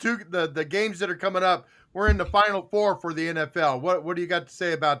games that are coming up? We're in the Final Four for the NFL. What do you got to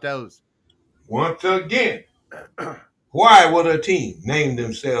say about those? Once again, why would a team name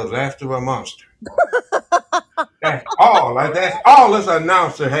themselves after a monster? That's all. That's all this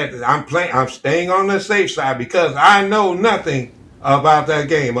announcer had. I'm staying on the safe side because I know nothing about that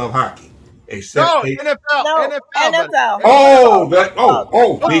game of hockey. Except NFL.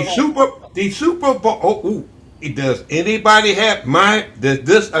 The Super Bowl. Does anybody have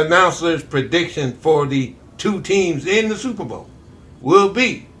this announcer's prediction for the two teams in the Super Bowl will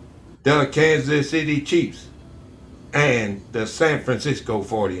be the Kansas City Chiefs and the San Francisco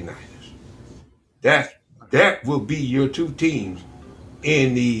 49ers. That will be your two teams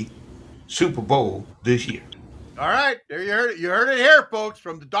in the Super Bowl this year. All right, there you heard it. You heard it here, folks,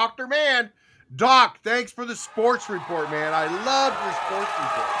 from the Dr. Man. Doc, thanks for the sports report, man. I love your sports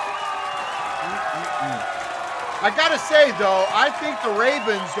report. I got to say, though, I think the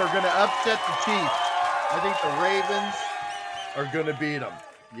Ravens are going to upset the Chiefs. I think the Ravens are going to beat them.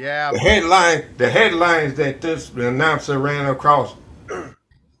 Yeah. The headlines that this announcer ran across.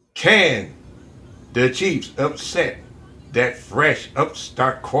 Can the Chiefs upset that fresh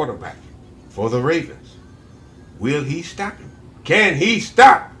upstart quarterback for the Ravens? Will he stop him? Can he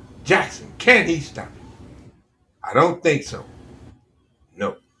stop Jackson? Can he stop him? I don't think so.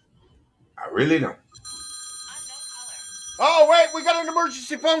 No. I really don't. Oh, wait, we got an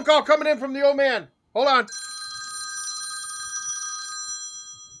emergency phone call coming in from the old man. Hold on.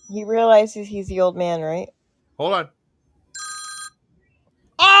 He realizes he's the old man, right? Hold on.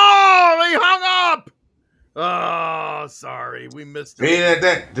 Oh, he hung up. Oh, sorry. We missed it.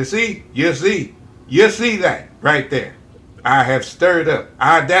 You see that right there. I have stirred up.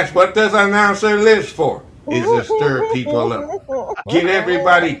 That's what this announcer lives for, is to stir people up. Get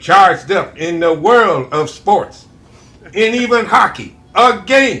everybody charged up in the world of sports. And even hockey, a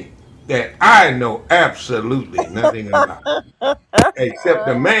game that I know absolutely nothing about. Except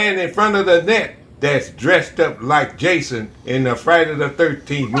the man in front of the net that's dressed up like Jason in the Friday the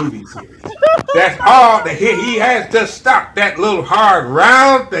 13th movie series. That's all. He has to stop that little hard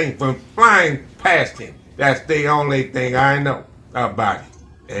round thing from flying past him. That's the only thing I know about it.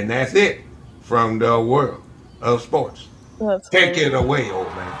 And that's it from the world of sports. Take it away, old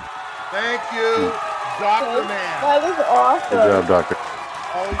man. Thank you, Dr. Man. That is awesome. Good job, Doctor.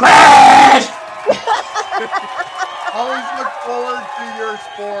 Crash! Always look forward to your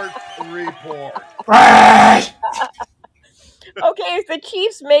sports report. Crash! Okay, if the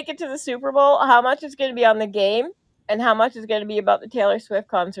Chiefs make it to the Super Bowl, how much is going to be on the game, and how much is going to be about the Taylor Swift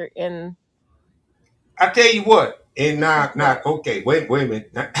concert in? I tell you what, and okay, wait a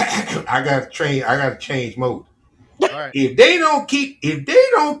minute. I gotta change mode. Right. If they don't keep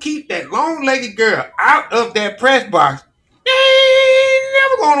that long-legged girl out of that press box, they ain't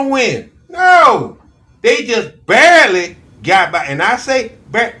never gonna win. No, they just barely got by. And I say,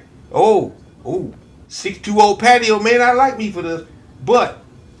 6-2-0 patio may not like me for this, but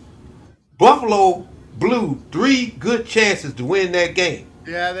Buffalo blew 3 good chances to win that game.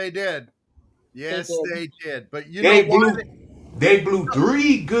 Yeah, they did. Yes, they did. But they blew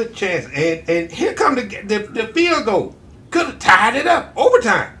 3 good chances, and here come the field goal. Could have tied it up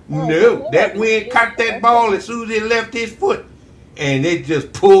overtime. No, that wind caught that ball as soon as it left his foot, and it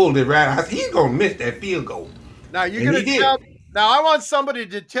just pulled it right out. He's gonna miss that field goal. Now you're gonna tell. Now I want somebody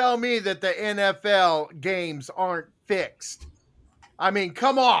to tell me that the NFL games aren't fixed. I mean,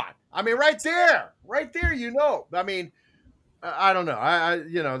 come on. I mean, right there. I mean, I don't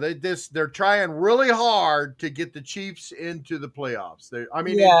know. They're trying really hard to get the Chiefs into the playoffs.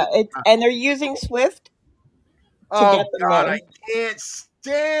 And they're using Swift. Oh God, I can't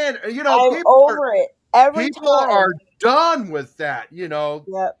stand. You I'm know, over it every people time. are done with that. You know,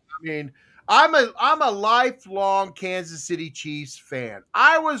 Yep. I mean, I'm a lifelong Kansas City Chiefs fan.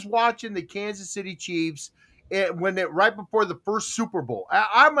 I was watching the Kansas City Chiefs right before the first Super Bowl.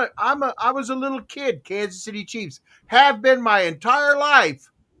 I was a little kid. Kansas City Chiefs have been my entire life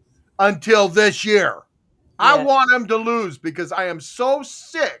until this year. I Yeah. want them to lose because I am so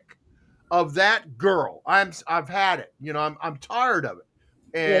sick of that girl. I've had it. You know, I'm tired of it.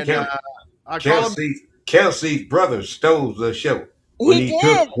 And I call him. Kelsey's brother stole the show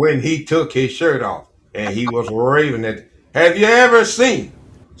when he took his shirt off and he was raving at. Have you ever seen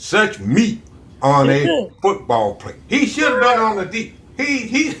such meat on a football plate? He should have been on the deep.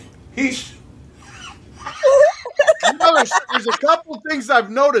 He's. You know, there's a couple of things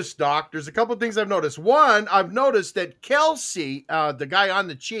I've noticed, Doc. There's a couple of things I've noticed. One, I've noticed that Kelsey, the guy on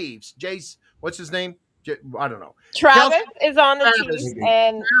the Chiefs, Jace, what's his name? I don't know. Travis is on the Chiefs,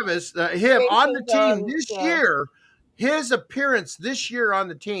 and Travis, him on the team this year. His appearance this year on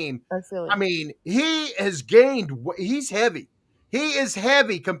the team. I mean, he has gained. He's heavy. He is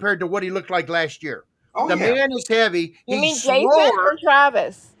heavy compared to what he looked like last year. Man is heavy. You mean He's Jason slower. or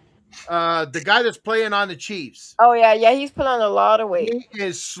Travis? The guy that's playing on the Chiefs. Oh yeah, he's put on a lot of weight. He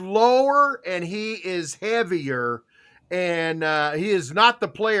is slower and he is heavier, and he is not the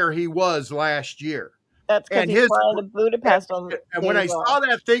player he was last year. That's because he's flying to Budapest on. And when I saw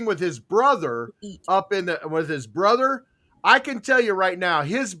that thing with his brother I can tell you right now,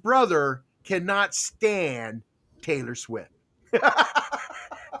 his brother cannot stand Taylor Swift. I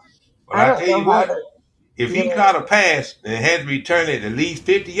tell you what, if he caught a pass and had to return it at least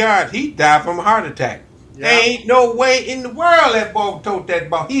 50 yards, he'd die from a heart attack. Yeah. There ain't no way in the world that boy told that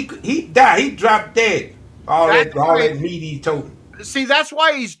ball. He died. He dropped dead. All that meat he told. See, that's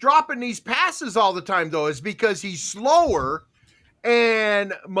why he's dropping these passes all the time, though, is because he's slower,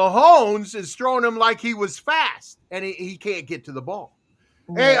 and Mahomes is throwing him like he was fast, and he can't get to the ball.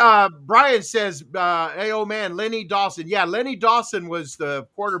 Hey, Brian says, hey, oh man, Lenny Dawson. Yeah, Lenny Dawson was the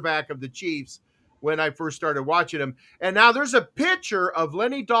quarterback of the Chiefs when I first started watching him. And now there's a picture of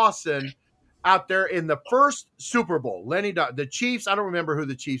Lenny Dawson out there in the first Super Bowl. The Chiefs, I don't remember who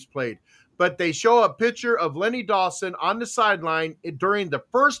the Chiefs played, but they show a picture of Lenny Dawson on the sideline during the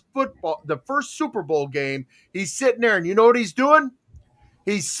first Super Bowl game. He's sitting there, and you know what he's doing?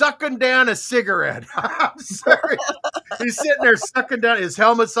 He's sucking down a cigarette. I'm sorry. He's sitting there sucking down. His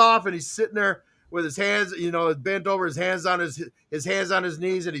helmet's off, and he's sitting there with his hands, bent over, his hands on his hands on his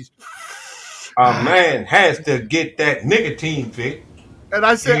knees, and he's. A man has to get that nicotine fit. And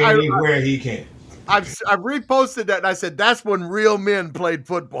I said, anywhere he can. I've reposted that, and I said that's when real men played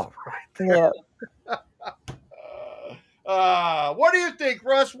football, right there. Yeah. What do you think,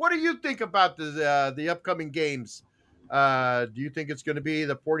 Russ? What do you think about the upcoming games? Do you think it's going to be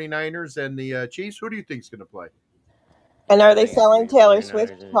the 49ers and the Chiefs? Who do you think is going to play? And are they selling Taylor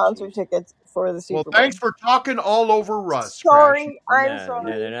Swift concert tickets for the Super Bowl? Well, thanks for talking all over Russ. Sorry, I'm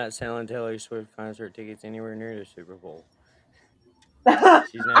sorry. No, they're not selling Taylor Swift concert tickets anywhere near the Super Bowl.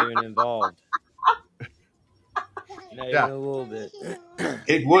 She's not even involved. Not even a little bit.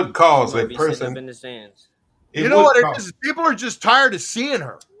 It would cause a person person up in the stands. You know what it is? People are just tired of seeing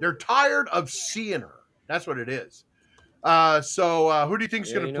her. They're tired of seeing her. That's what it is. So who do you think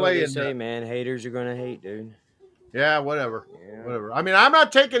is going to play? What they say, man, haters are going to hate, dude. Yeah, whatever. I mean, I'm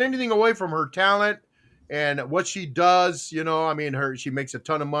not taking anything away from her talent and what she does. She makes a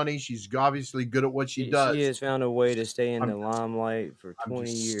ton of money. She's obviously good at what she does. She has found a way to stay in the limelight for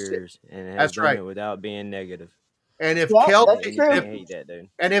 20 years and has done it without being negative. And if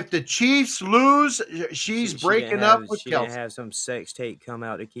if the Chiefs lose, she's breaking up with Kelsey. She didn't have some sex tape come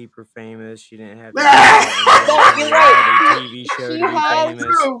out to keep her famous. She didn't have TV show to be famous.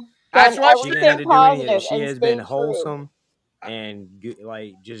 That's why she didn't have to do any of it. She has been wholesome and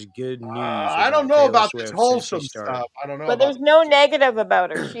just good news. I don't know about this wholesome stuff. I don't know. But there's no negative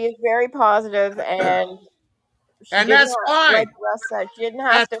about her. She is very positive, and that's fine. Like Russ said, she didn't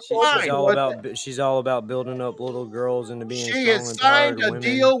have to. She's all about building up little girls into being. She has signed a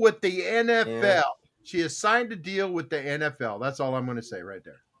deal with the NFL. Yeah. She has signed a deal with the NFL. That's all I'm going to say right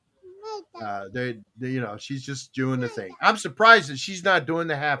there. She's just doing the thing. I'm surprised that she's not doing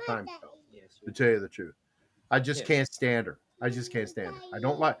the halftime show. To tell you the truth, I just can't stand her. I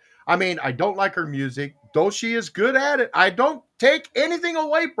don't like her music, though she is good at it. I don't take anything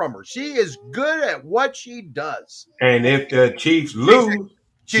away from her. She is good at what she does. And if the Chiefs lose,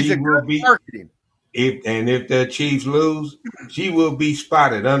 she's a good marketing. If the Chiefs lose, she will be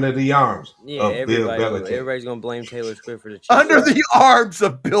spotted under the arms of Bill Belichick. Everybody's gonna blame Taylor Swift for the Chiefs. Under the arms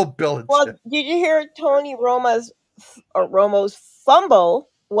of Bill Belichick. Well, did you hear Tony Roma's Romo's fumble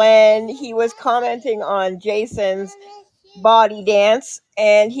when he was commenting on Jason's body dance,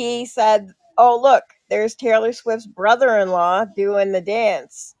 and he said, "Oh, look, there's Taylor Swift's brother-in-law doing the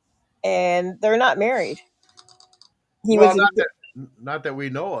dance," and they're not married. He well, was not that we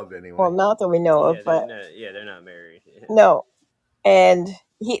know of, anyway. well, not that we know of, but they're not married. no, and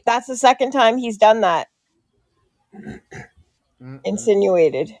that's the second time he's done that.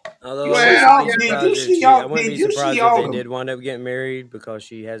 Insinuated. Although I wouldn't be surprised if they did wind up getting married, because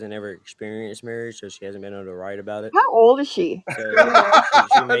she hasn't ever experienced marriage, so she hasn't been able to write about it. How old is she? So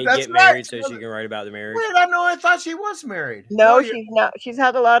she may get married so she can write about the marriage. Wait, I thought she was married. No, she's not. She's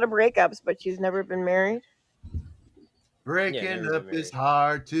had a lot of breakups, but she's never been married. Breaking up is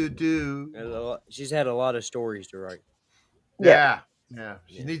hard to do. She's had a lot of stories to write. Yeah.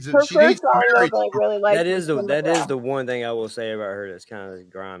 She needs to. Her She first needs song to marry. I really like. That is the one thing I will say about her that's kind of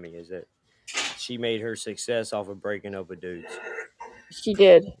grimy, is that she made her success off of breaking up with dudes. She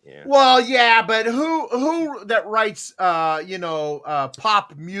did. Yeah. Well, yeah, but who that writes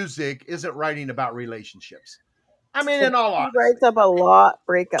pop music isn't writing about relationships? I mean, in all honesty, she writes up a lot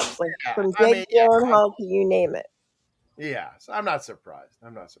breakups, like from Jake Gyllenhaal to you name it. Yeah, so I'm not surprised.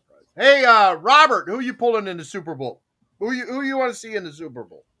 Hey, Robert, who you pulling in the Super Bowl? Who you want to see in the Super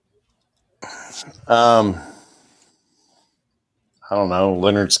Bowl? I don't know.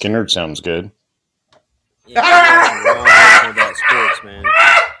 Leonard Skinner sounds good. Yeah, wrong person about sports, man.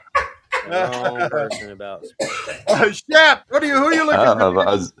 Wrong person about sports. Shep, who are you looking for?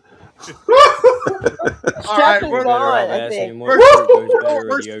 All right, we're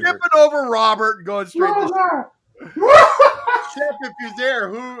skipping over Robert, going straight to Shep. Shep, if he's there,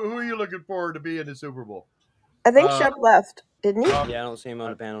 who are you looking for to be in the Super Bowl? I think Shep left, didn't he? Yeah, I don't see him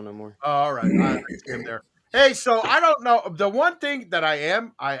on the panel no more. All right, I see him there. Hey, so I don't know. The one thing that I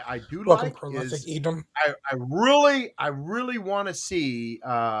do like is I really want to see,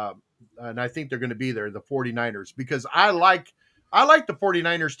 and I think they're going to be there, the 49ers, because I like the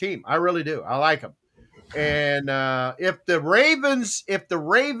 49ers team. I really do. I like them. And if the Ravens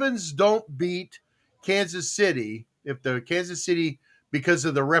don't beat Kansas City, if the Kansas City, because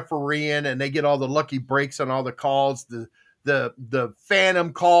of the refereeing and they get all the lucky breaks on all the calls, the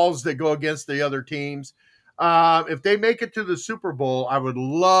phantom calls that go against the other teams, if they make it to the Super Bowl, I would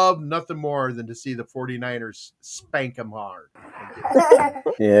love nothing more than to see the 49ers spank them hard.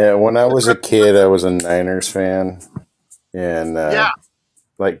 Yeah, when I was a kid, I was a Niners fan. And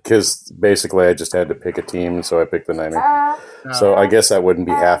because basically I just had to pick a team, so I picked the Niners. So I guess that wouldn't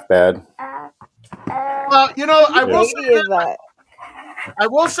be half bad. Well, I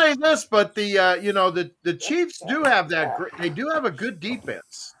will say this, but the Chiefs do have that. They do have a good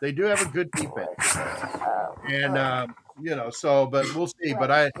defense. And but we'll see.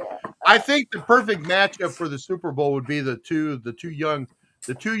 But I think the perfect matchup for the Super Bowl would be the two young guys.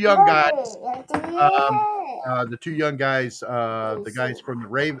 The two young guys, the guy from the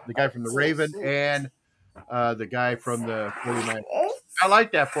Raven, and the guy from the 49ers. I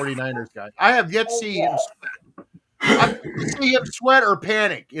like that 49ers guy. I have yet to see him sweat. I've yet to see him sweat or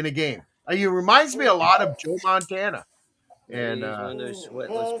panic in a game. He reminds me a lot of Joe Montana. And he's one of those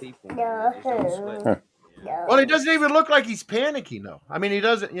sweatless people. They don't sweat. Well, he doesn't even look like he's panicking, though. I mean, he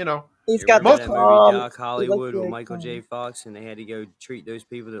doesn't, He's got that movie Doc Hollywood with Michael J. Fox, and they had to go treat those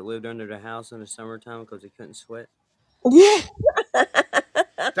people that lived under the house in the summertime because they couldn't sweat. Yeah.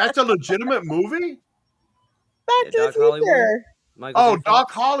 That's a legitimate movie? Doc Hollywood.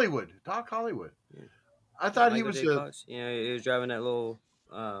 Doc Hollywood. Doc Hollywood. Yeah. I thought he was he was driving that little,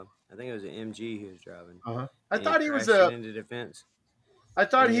 I think it was an MG he was driving. Uh-huh. I thought he was into the fence. I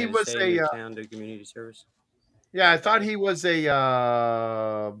thought he was a town to community service. Yeah, I thought he was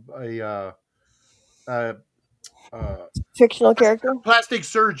a fictional character, plastic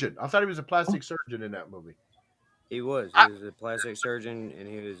surgeon. I thought he was a plastic surgeon in that movie. He was. He was a plastic surgeon, and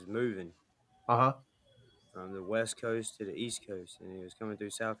he was moving. From the West Coast to the East Coast, and he was coming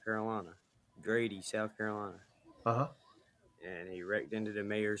through South Carolina, Grady, South Carolina. And he wrecked into the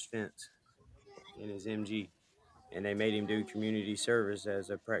mayor's fence in his MG, and they made him do community service as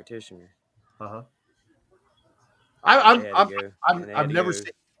a practitioner. I've never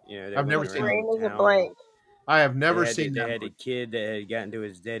seen. I've never seen. I have never seen. They had a kid that had gotten to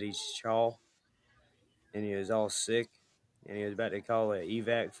his daddy's chaw, and he was all sick, and he was about to call an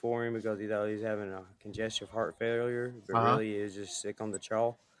evac for him because he thought he was having a congestive heart failure, but really he was just sick on the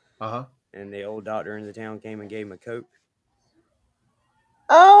chaw. And the old doctor in the town came and gave him a Coke.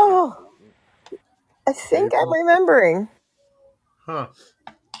 Oh, I think I'm remembering.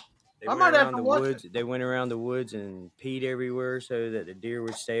 I might have to watch it. They went around the woods and peed everywhere so that the deer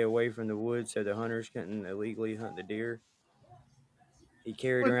would stay away from the woods so the hunters couldn't illegally hunt the deer. He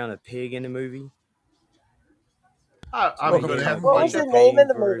carried around a pig in the movie. I'm going to have to What watch was the it. name of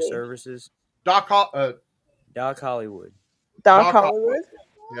the For movie? services. Doc Hollywood. Doc Hollywood?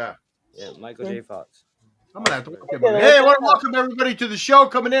 Yeah. Yeah, Michael J. Fox. I'm gonna have to look at it. Hey, I want to welcome everybody to the show.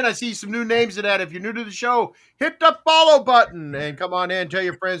 Coming in, I see some new names in that. If you're new to the show, hit the follow button and come on in. Tell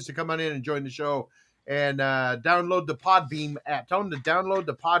your friends to come on in and join the show and download the Podbeam app. Tell them to download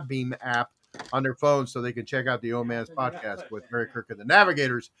the Podbeam app on their phone so they can check out the Old Man's podcast with Mary Kirk and the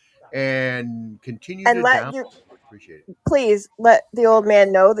Navigators and continue And to let download. you, Appreciate it. please let the old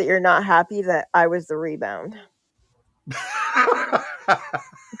man know that you're not happy that I was the rebound.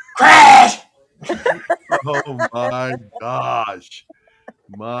 Crash! Oh my gosh.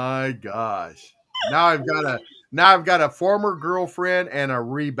 My gosh. Now I've got a former girlfriend and a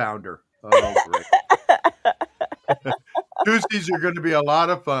rebounder. Oh great. Tuesdays are going to be a lot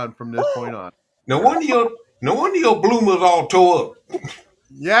of fun from this point on. No wonder your bloomers all tore up.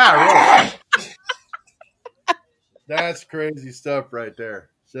 Yeah, right. That's crazy stuff right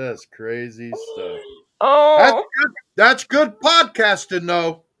there. Just crazy stuff. Oh, That's good podcasting,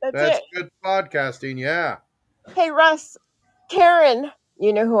 though. That's it. Good podcasting, yeah. Hey, Russ, Karen,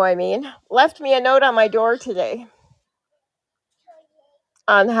 you know who I mean, left me a note on my door today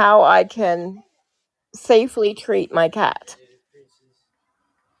on how I can safely treat my cat.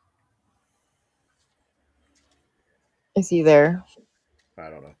 Is he there? I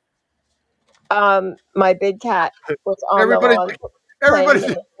don't know. My big cat was on the lawn.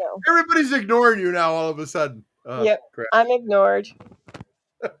 Everybody's ignoring you now all of a sudden. Yep, crap. I'm ignored.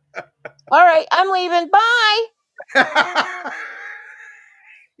 All right, I'm leaving. Bye.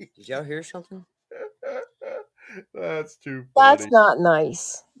 Did y'all hear something? That's too funny. That's not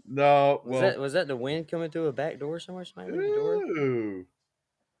nice. No. Was that the wind coming through a back door somewhere? Somebody with the door?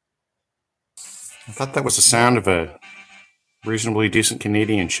 I thought that was the sound of a reasonably decent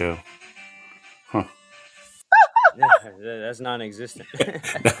Canadian show. Huh. Yeah, that's non-existent.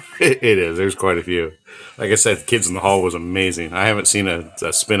 It is. There's quite a few. Like I said, Kids in the Hall was amazing. I haven't seen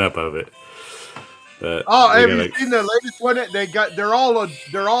a spin-up of it. But have you seen the latest one? They're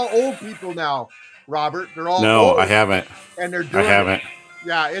all old people now, Robert. They're all old, I haven't. And they're doing I haven't.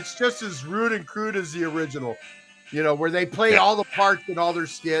 Yeah, it's just as rude and crude as the original. You know, where they play all the parts and all their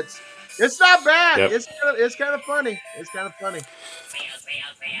skits. It's not bad. Yep. It's kind of funny. It's kind of funny.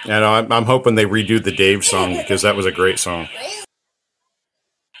 And I'm hoping they redo the Dave song because that was a great song.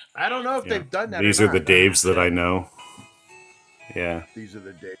 I don't know if they've done that. These are the Daves that I know. Yeah. These are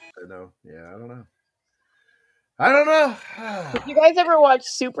the Daves I know. Yeah, I don't know. Did you guys ever watch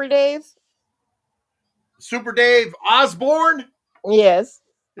Super Dave? Super Dave Osborne? Yes.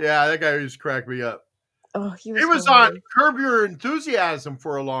 Yeah, that guy used to crack me up. Oh, he was on Curb Your Enthusiasm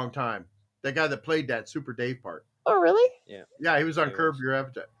for a long time. That guy that played that Super Dave part. Oh, really? Yeah. Yeah, he was on Curb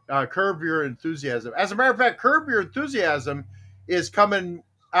Your Enthusiasm. As a matter of fact, Curb Your Enthusiasm is coming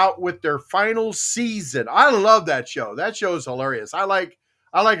out with their final season. I love that show. That show is hilarious. I like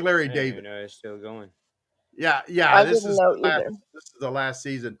Larry David. It's still going. Yeah. I didn't know either. This is the last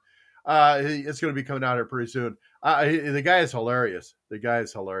season. It's going to be coming out here pretty soon. The guy is hilarious.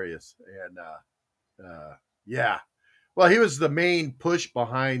 And yeah. Well, he was the main push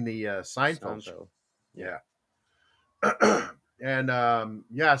behind the Seinfeld show. Yeah. And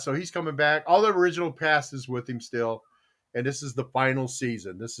so he's coming back. All the original cast is with him still. And this is the final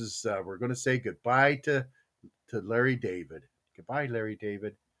season. This is we're going to say goodbye to Larry David. Goodbye, Larry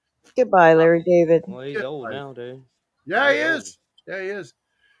David. Goodbye, Larry David. Well, he's old now, dude. Yeah, he is. Yeah, he is.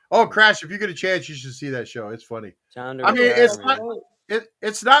 Oh, Crash! If you get a chance, you should see that show. It's funny. I mean, it's not.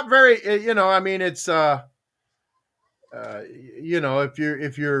 It's not very. I mean, it's.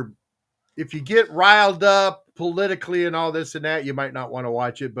 If you get riled up politically and all this and that, you might not want to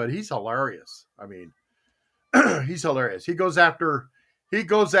watch it. But he's hilarious. I mean, he's hilarious. He goes after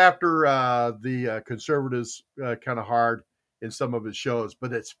the conservatives kind of hard in some of his shows,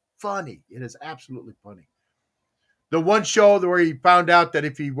 but it's funny. It is absolutely funny. The one show where he found out that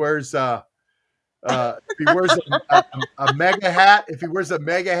if he wears a MAGA hat,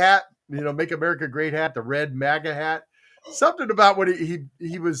 Make America Great hat, the red MAGA hat, something about what he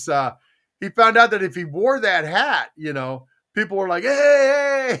found out that if he wore that hat, people were like,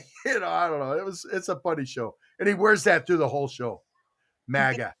 hey, I don't know. It's a funny show. And he wears that through the whole show.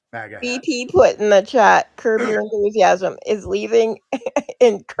 MAGA. BP put in the chat, Curb Your Enthusiasm is leaving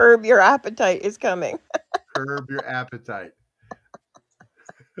and Curb Your Appetite is coming. Curb Your Appetite.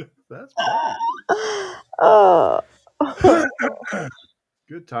 That's funny. Oh.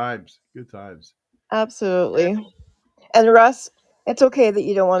 Good times. Good times. Absolutely. And Russ, it's okay that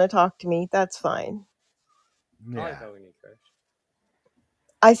you don't want to talk to me. That's fine. I like talking to you, Crash.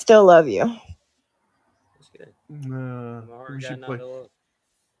 I still love you. That's good. I'm a hard guy not to love.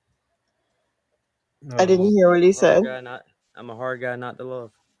 I didn't hear what he said. I'm a hard guy not to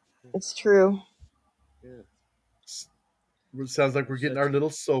love. It's true. Yeah. It sounds like we're getting our little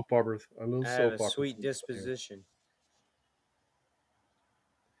soap opera. Our little I soap have a opera. sweet disposition.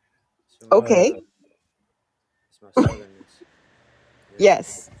 Okay. It's my southernness.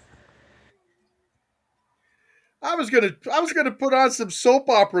 Yes. I was gonna put on some soap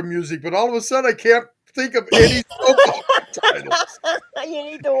opera music, but all of a sudden I can't think of any soap opera titles. You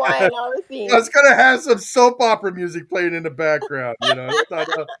need to whine on the theme. I was gonna have some soap opera music playing in the background. I thought,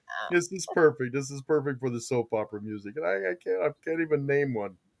 this is perfect. This is perfect for the soap opera music, and I can't even name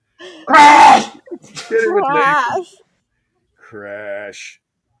one. Crash. Crash.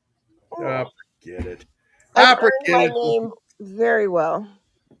 Oh, forget it. I learned my name very well.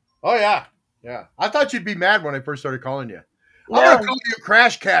 Oh yeah. Yeah. I thought you'd be mad when I first started calling you. No. I'm gonna call you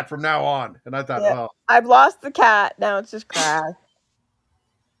Crash Cat from now on. And I thought, I've lost the cat. Now it's just Crash.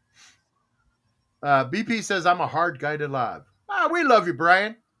 BP says I'm a hard guy to love. We love you,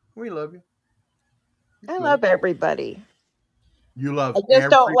 Brian. We love you. I love everybody. You love I just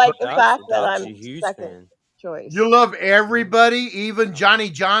don't like the fact that I'm second choice. You love everybody, even Johnny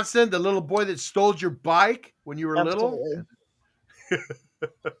Johnson, the little boy that stole your bike when you were little.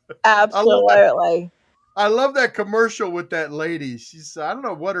 Absolutely. I love that commercial with that lady. I don't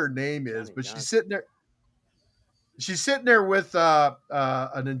know what her name is, but she's sitting there. She's sitting there with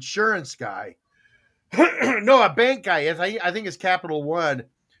an insurance guy. No, a bank guy. I think it's Capital One.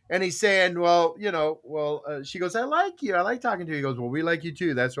 And he's saying, she goes, I like you. I like talking to you. He goes, well, we like you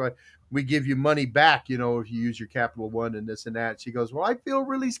too. That's why we give you money back, if you use your Capital One and this and that. She goes, well, I feel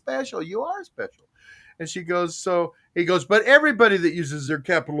really special. You are special. And she goes, he goes, but everybody that uses their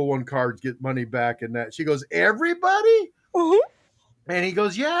Capital One cards get money back and that. She goes, everybody? Mm-hmm. And he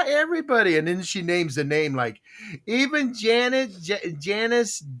goes, yeah, everybody. And then she names the name, like, even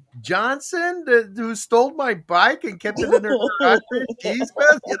Janice Johnson, who stole my bike and kept it in her garage. She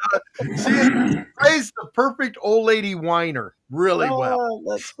plays the perfect old lady whiner really well.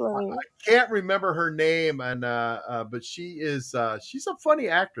 That's funny. I can't remember her name, and but she's a funny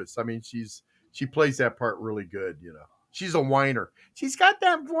actress. I mean, she plays that part really good. She's a whiner. She's got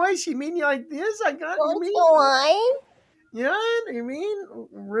that voice. You mean you like this? Whine? Yeah, I mean,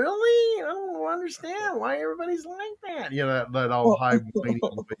 really? I don't understand why everybody's like that. That all high whiny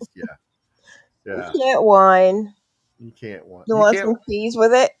voice. Yeah. You can't whine. You can't whine. You want some cheese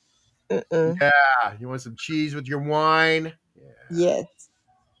with it? Mm-mm. Yeah. You want some cheese with your wine? Yeah. Yes.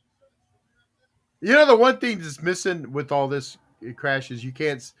 The one thing that's missing with all this Crash is you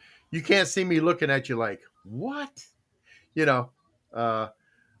can't see me looking at you like, what?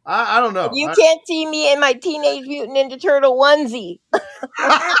 I don't know. You can't see me in my Teenage Mutant Ninja Turtle onesie.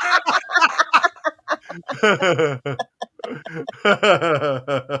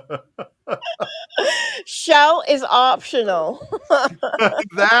 Shout is optional.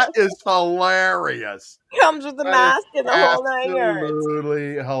 That is hilarious. Comes with the mask and the whole 9 yards.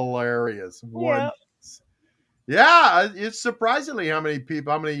 Absolutely hilarious. Yeah, it's surprisingly how many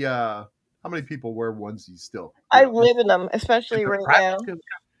people wear onesies still. I live in them, especially right now.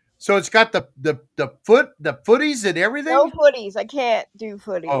 So it's got the footies and everything. No footies. I can't do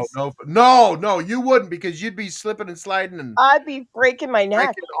footies. Oh no, you wouldn't, because you'd be slipping and sliding and I'd be breaking my neck.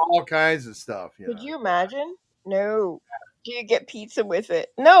 Breaking all kinds of stuff. Could you imagine? No. Do you get pizza with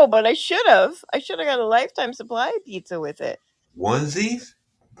it? No, but I should have. I should have got a lifetime supply of pizza with it. Onesies?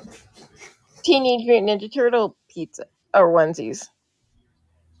 Teenage Mutant Ninja Turtle pizza or onesies.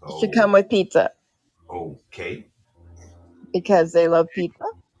 Should come with pizza. Okay. Because they love pizza.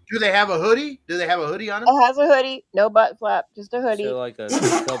 Do they have a hoodie? Do they have a hoodie on it? It has a hoodie, no butt flap, just a hoodie. So like a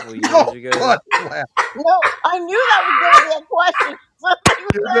couple years ago. No, I knew that was going to be a question.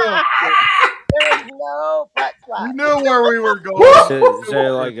 There was no butt flap. You knew where we were going.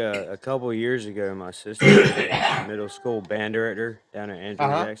 So like a couple years ago, my sister was a middle school band director down at Andrew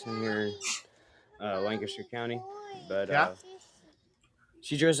Jackson here in Lancaster County. But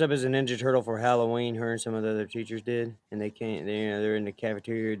she dressed up as a Ninja Turtle for Halloween. Her and some of the other teachers did, and they're in the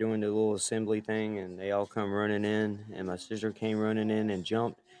cafeteria doing the little assembly thing, and they all come running in, and my sister came running in and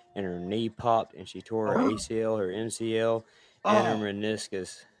jumped, and her knee popped, and she tore her ACL, her MCL, and her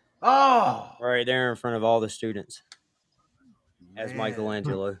meniscus. Oh! Right there in front of all the students, as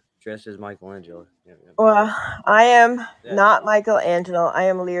Michelangelo, dressed as Michelangelo. Yeah. Well, I am not Michelangelo. I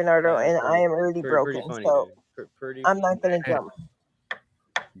am Leonardo, and I am already broken. Pretty funny, so pretty I'm not going to jump.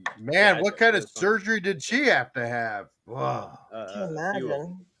 Man, what kind of surgery did she have to have? Wow.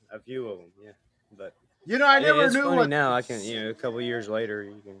 A few of them, yeah. But I never it's knew funny what. now. I can, a couple of years later,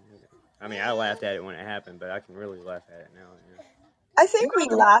 you can. I mean, I laughed at it when it happened, but I can really laugh at it now. Yeah. I think we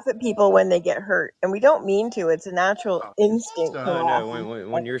laugh at people when they get hurt, and we don't mean to. It's a natural instinct to laugh. No,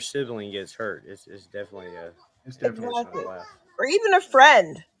 when your sibling gets hurt, it's definitely exactly. laugh. Or even a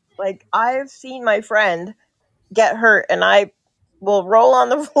friend. Like, I've seen my friend get hurt, and I will roll on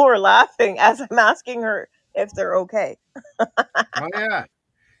the floor laughing as I'm asking her if they're okay. Oh yeah,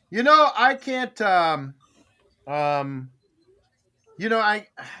 I can't.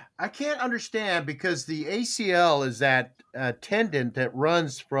 I can't understand, because the ACL is that tendon that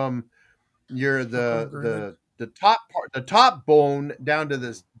runs from the top part, the top bone down to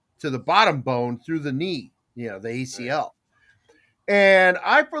the bottom bone through the knee. The ACL. And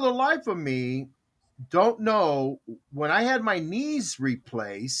I, for the life of me, don't know, when I had my knees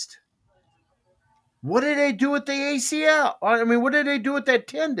replaced, what did they do with the ACL? I mean, what did they do with that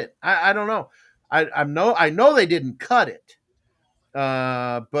tendon? I don't know. I know they didn't cut it.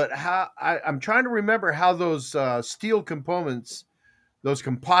 But how I'm trying to remember how those steel components, those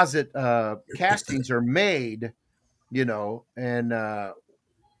composite castings are made, and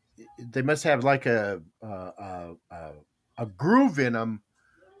they must have like a groove in them,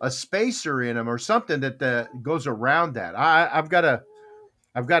 a spacer in them, or something that goes around that. I've got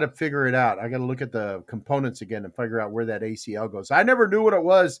to figure it out. I got to look at the components again and figure out where that ACL goes. I never knew what it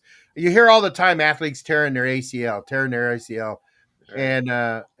was. You hear all the time athletes tearing their ACL. Right.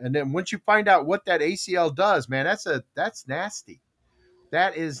 And then once you find out what that ACL does, man, that's nasty.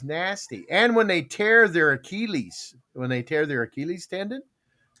 That is nasty. And when they tear their Achilles tendon,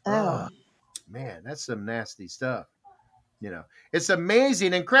 oh man, that's some nasty stuff. It's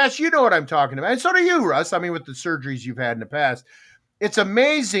amazing. And Crash, you know what I'm talking about. And so do you, Russ. I mean, with the surgeries you've had in the past, it's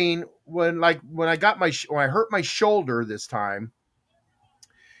amazing when I hurt my shoulder this time.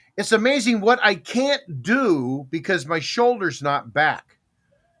 It's amazing what I can't do because my shoulder's not back.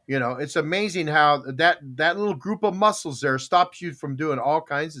 It's amazing how that little group of muscles there stops you from doing all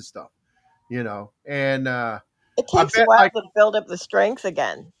kinds of stuff. And it takes a while to build up the strength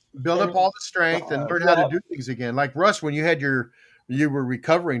again. Build up all the strength and learn how to do things again. Like Russ, when you had you were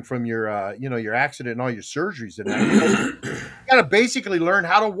recovering from your your accident and all your surgeries and that, you got to basically learn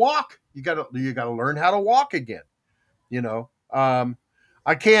how to walk. You got to learn how to walk again.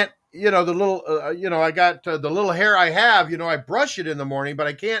 I can't. The little, I got the little hair I have. I brush it in the morning, but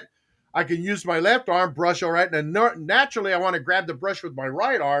I can't. I can use my left arm, brush all right, and naturally I want to grab the brush with my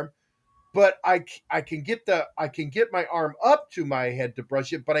right arm, but I can get my arm up to my head to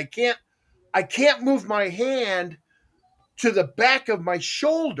brush it, but I can't move my hand to the back of my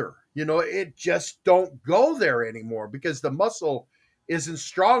shoulder. It just don't go there anymore because the muscle isn't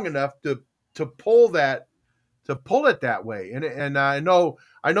strong enough to pull it that way. And I know,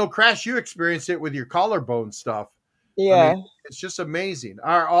 Crash, you experienced it with your collarbone stuff. Yeah. I mean, it's just amazing.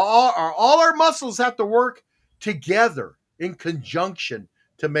 All our muscles have to work together in conjunction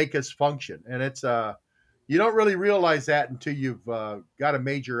to make us function. And it's, you don't really realize that until you've got a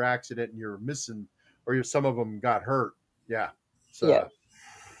major accident and you're missing, or some of them got hurt. Yeah. So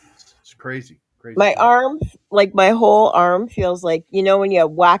it's crazy. My arm, like my whole arm feels like, when you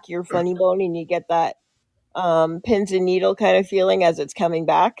whack your funny bone and you get that pins and needle kind of feeling as it's coming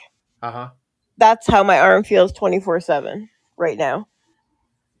back. That's how my arm feels 24/7 right now.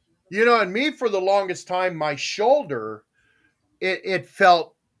 And me, for the longest time, my shoulder, it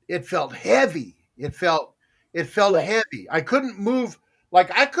felt heavy. It felt heavy. I couldn't move.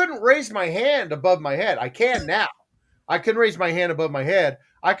 Like, I couldn't raise my hand above my head. I can now. I can raise my hand above my head.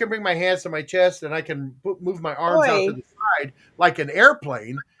 I can bring my hands to my chest, and I can move my arms out to the side like an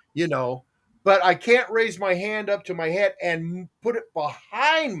airplane, but I can't raise my hand up to my head and put it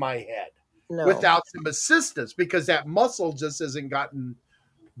behind my head without some assistance, because that muscle just hasn't gotten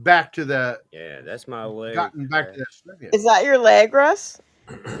back to the. Yeah, that's my leg. Gotten back to that strength yet. Is that your leg, Russ?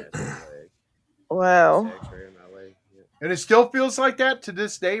 That's my leg. Wow. That's X-ray in my leg. Yeah. And it still feels like that to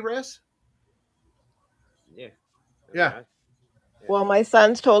this day, Russ? Yeah. Yeah. Well, my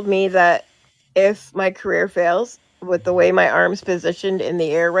son's told me that if my career fails, with the way my arm's positioned in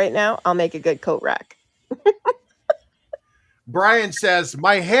the air right now, I'll make a good coat rack. Brian says,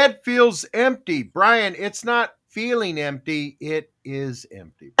 my head feels empty. Brian, it's not feeling empty. It is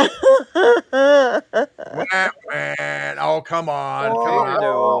empty. Oh, come on.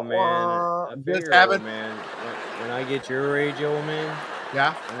 Old man. Man. When I get your age, old man,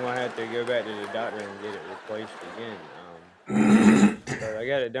 I'm going to have to go back to the doctor and get it replaced again. But I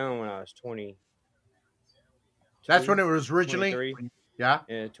got it done when I was 20. That's when it was originally? 23. Yeah?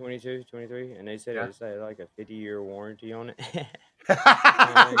 Yeah, 22, 23. And they said Yeah. it had like a 50-year warranty on it.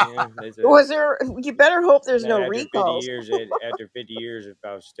 Was there? You better hope there's no after recalls. 50 years, after 50 years, if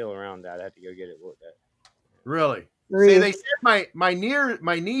I was still around, I'd have to go get it looked at. Really? See, they said my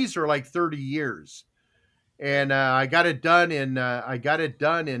knees are like 30 years, and I got it done in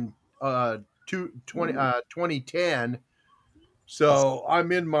 2010. So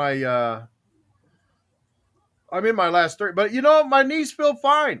I'm in my last 30. But my knees feel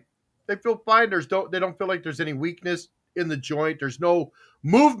fine. They feel fine. They don't feel like there's any weakness in the joint. There's no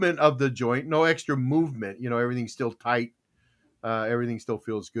movement of the joint, no extra movement. Everything's still tight. Everything still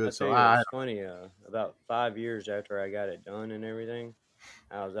feels good. It's funny. About 5 years after I got it done and everything,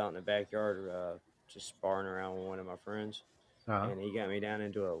 I was out in the backyard just sparring around with one of my friends, and he got me down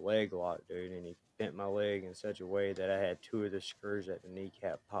into a leg lock, dude, and he bent my leg in such a way that I had 2 of the screws at the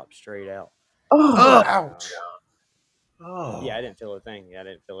kneecap pop straight out. Oh, ouch. Oh. Yeah, I didn't feel a thing. I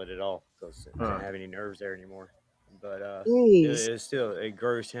didn't feel it at all because I didn't have any nerves there anymore. But it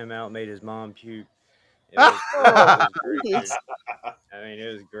grossed him out, made his mom puke. It was great, I mean,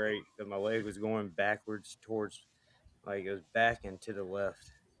 it was great because my leg was going backwards towards, like it was back and to the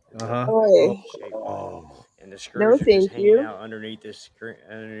left. And the screws are just hanging out underneath the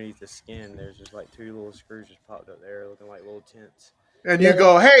skin. There's just like 2 little screws just popped up there, looking like little tents. And you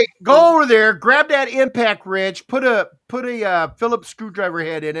go, hey, go over there, grab that impact wrench, put a Phillips screwdriver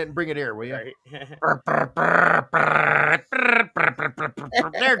head in it, and bring it here, will you? Right.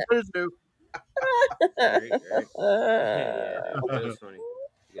 There it goes, dude. It was funny.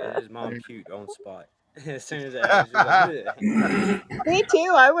 Yeah, his mom puked on spot. As soon as that, me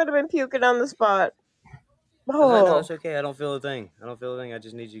too. I would have been puking on the spot. I was like, no, it's okay. I don't feel a thing. I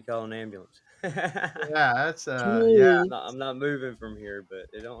just need you to call an ambulance. Yeah, that's yeah. I'm not moving from here, but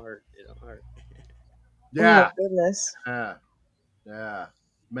it don't hurt. Yeah. Oh my goodness. Yeah.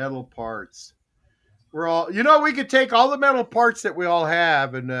 Metal parts. We're all, we could take all the metal parts that we all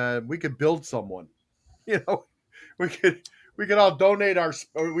have, and we could build someone. We could all donate our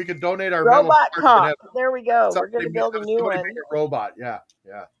metal robot parts. cop. There we go. We're going to build a new one. Make a robot. Yeah.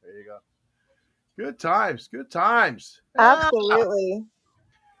 There you go. Good times. Absolutely.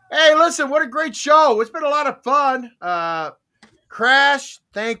 Hey, listen, what a great show. It's been a lot of fun. Crash,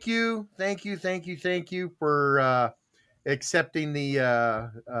 thank you for accepting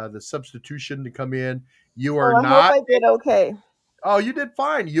the substitution to come in. You are I not. hope I did okay. Oh, you did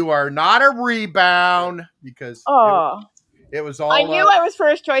fine. You are not a rebound because it was all. I knew I was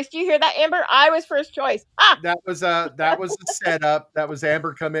first choice. Do you hear that, Amber? I was first choice. That was a setup. That was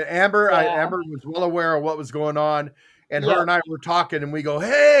Amber come in. Amber was well aware of what was going on, and her and I were talking, and we go,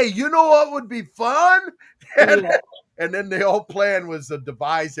 "Hey, you know what would be fun?" And then the whole plan was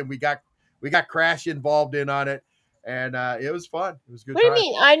devised, and we got Crash involved in on it. And it was fun. It was good. What do you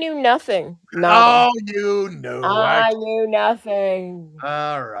mean? I knew nothing. No, you knew. I knew nothing.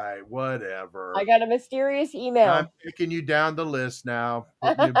 All right, whatever. I got a mysterious email. I'm taking you down the list now.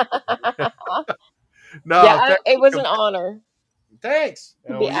 No, it was an honor. Thanks.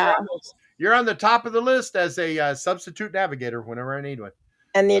 You're on the top of the list as a substitute navigator whenever I need one.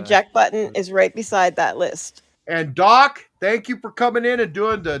 And the eject button is right beside that list. And Doc, thank you for coming in and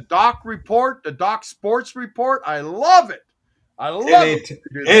doing the Doc report, the Doc Sports report. I love it.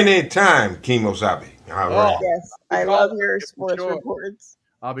 Anytime, Kemosabe. All right. Yes, I love your sports reports.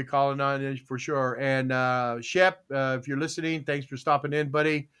 I'll be calling on you for sure. And Shep, if you're listening, thanks for stopping in,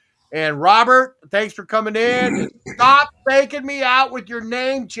 buddy. And Robert, thanks for coming in. Stop faking me out with your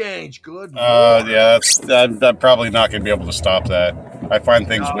name change. Good. Yeah, I'm probably not going to be able to stop that. I find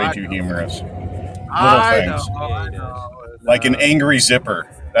things way too humorous. I know. Like an angry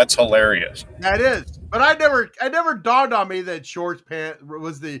zipper. That's hilarious. That is. But I never dawned on me that shorts pants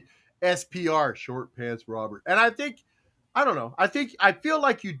was the SPR, short pants Robert. And I don't know. I feel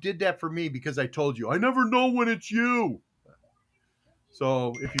like you did that for me because I told you. I never know when it's you.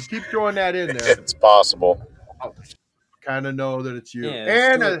 So if you keep throwing that in there, it's possible. I'll kind of know that it's you.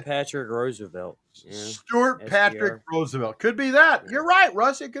 Yeah, and Patrick Roosevelt. Yeah. Stuart Patrick Roosevelt. Could be that. You're right,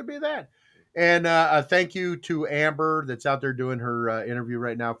 Russ. It could be that. And thank you to Amber that's out there doing her interview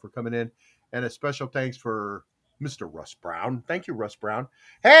right now for coming in. And a special thanks for Mr. Russ Brown. Thank you, Russ Brown.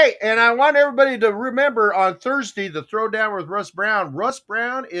 Hey, and I want everybody to remember on Thursday, the Throwdown with Russ Brown. Russ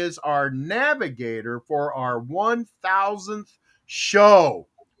Brown is our navigator for our 1,000th show.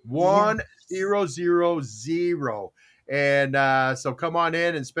 1000. And so come on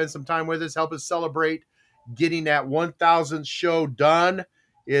in and spend some time with us. Help us celebrate getting that 1,000th show done.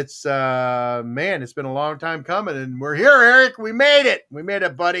 It's it's been a long time coming, and we're here, Eric. We made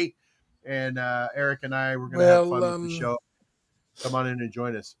it, buddy. And Eric and I, we're gonna have fun with the show. come on in and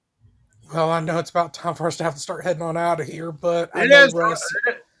join us. Well, I know it's about time for us to have to start heading on out of here, but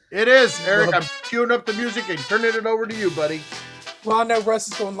It is, Eric. I'm queuing up the music and turning it over to you, buddy. Well, I know Russ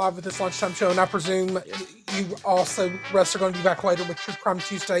is going live with this lunchtime show, and I presume you also, Russ, are going to be back later with True Crime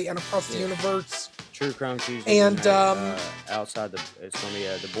Tuesday and Across the Universe. True Crime Tuesday. And outside it's going to be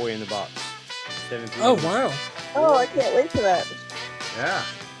The Boy in the Box. 7 p.m. Oh, wow. Oh, I can't wait for that. Yeah.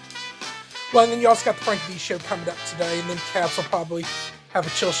 Well, and then you also got the Frank V Show coming up today, and then Caps will probably have a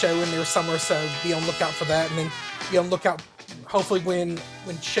chill show in there somewhere, so be on lookout for that, and then be on lookout hopefully when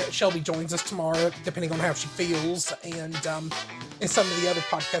Shelby joins us tomorrow, depending on how she feels, and some of the other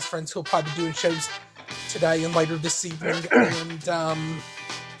podcast friends who will probably be doing shows today and later this evening,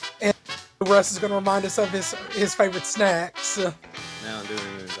 and Russ is going to remind us of his favorite snacks. Now I'm doing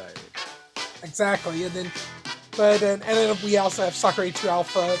it. Exactly, and then we also have Soccer A2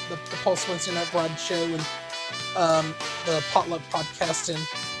 Alpha, the Pulse Wednesday Night Bride Show, and the Potluck Podcast,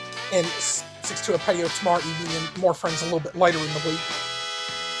 and 6 to a Patio tomorrow evening, and more friends a little bit later in the week.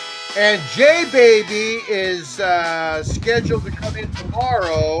 And J Baby is scheduled to come in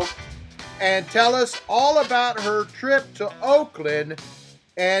tomorrow and tell us all about her trip to Oakland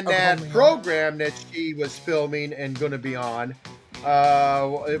and that program that she was filming and going to be on.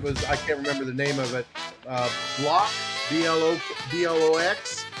 It was, I can't remember the name of it, Block,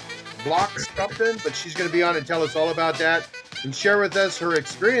 BLOX, Block something, but she's going to be on and tell us all about that and share with us her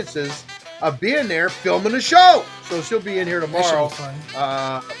experiences of being there filming a show. So she'll be in here tomorrow.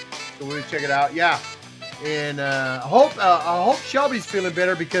 So we'll check it out. Yeah. And I hope Shelby's feeling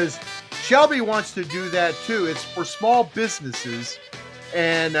better, because Shelby wants to do that too. It's for small businesses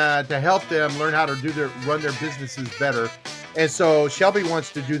and to help them learn how to run their businesses better. And so Shelby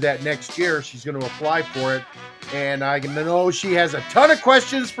wants to do that next year. She's going to apply for it. And I know she has a ton of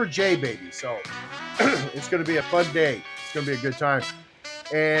questions for J Baby. So it's going to be a fun day. It's going to be a good time.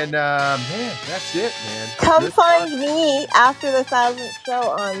 And man, that's it, man. Come find me after the 1000th show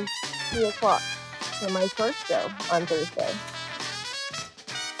on 3 o'clock for my first show on Thursday.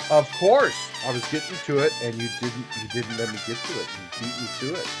 Of course. I was getting to it, and you didn't let me get to it. You beat me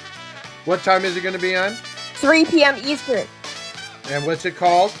to it. What time is it going to be on? 3 p.m. Eastern. And what's it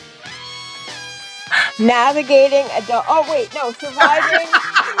called? Navigating adult. Oh wait, no, surviving.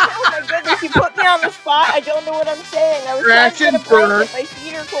 Oh my goodness, you put me on the spot. I don't know what I'm saying. I was Crash and burn. My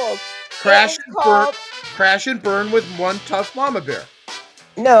feet are cold. Crash and burn with one tough mama bear.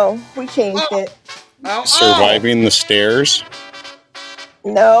 No, we changed it. Surviving the stairs.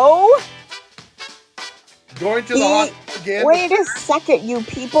 No. Going to the hospital again. Wait a second, you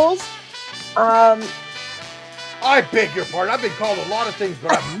peoples. I beg your pardon. I've been called a lot of things,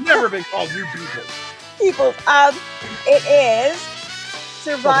 but I've never been called you people. Peoples. It is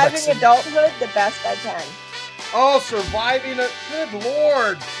surviving adulthood the best I can. Oh, surviving it. Good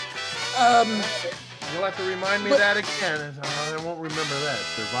Lord. You'll have to remind me that again. I won't remember that.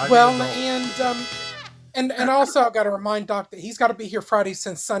 Surviving adulthood. And also I've got to remind Doc that he's got to be here Friday,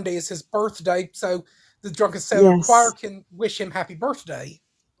 since Sunday is his birthday, so the Drunken Sailor Choir can wish him happy birthday.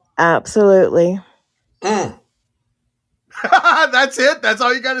 Absolutely. That's it? That's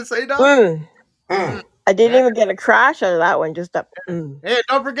all you got to say, Doc? I didn't even get a crash out of that one. Just Hey,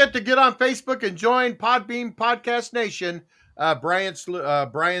 don't forget to get on Facebook and join Podbean Podcast Nation. Brian's little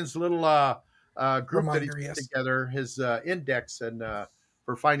group that he put together, his index and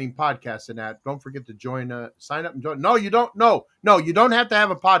for finding podcasts and that. Don't forget to join. Sign up and join. No, you don't. No, you don't have to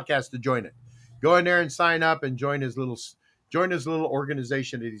have a podcast to join it. Go in there and sign up and join his little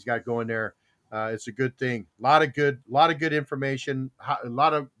organization that he's got going there. It's a good thing. A lot of good information. A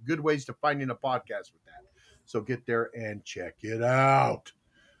lot of good ways to finding a podcast with that. So get there and check it out.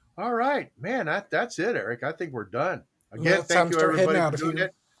 All right, man. That's it, Eric. I think we're done. Again, thank you everybody for doing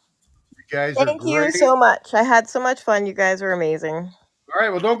it. You guys are great. Thank you so much. I had so much fun. You guys were amazing. All right,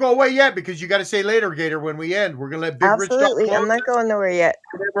 well, don't go away yet, because you got to say later, Gator, when we end. We're going to let Big Rich Dog. Absolutely, I'm not going nowhere yet.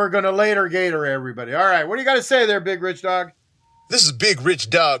 We're going to later Gator everybody. All right, what do you got to say there, Big Rich Dog? This is Big Rich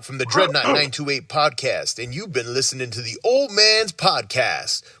Dog from the Dreadnought 928 podcast, and you've been listening to the Old Man's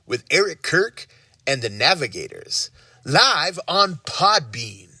Podcast with Eric Kirk and the Navigators, live on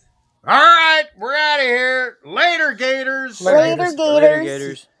Podbean. All right, we're out of here. Later, Gators. Later,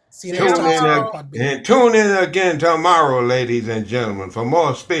 Gators. See you next time. And tune in again tomorrow, ladies and gentlemen, for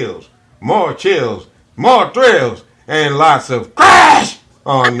more spills, more chills, more thrills, and lots of crash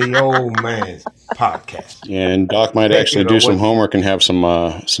on the Old Man's Podcast. And Doc might actually do some homework and have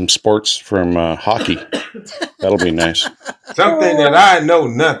some sports from hockey. That'll be nice. Something that I know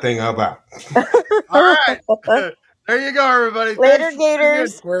nothing about. All right. There you go, everybody. Later,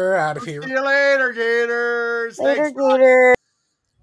 Gators. We're out of here. See you later, Gators. Later, Gators.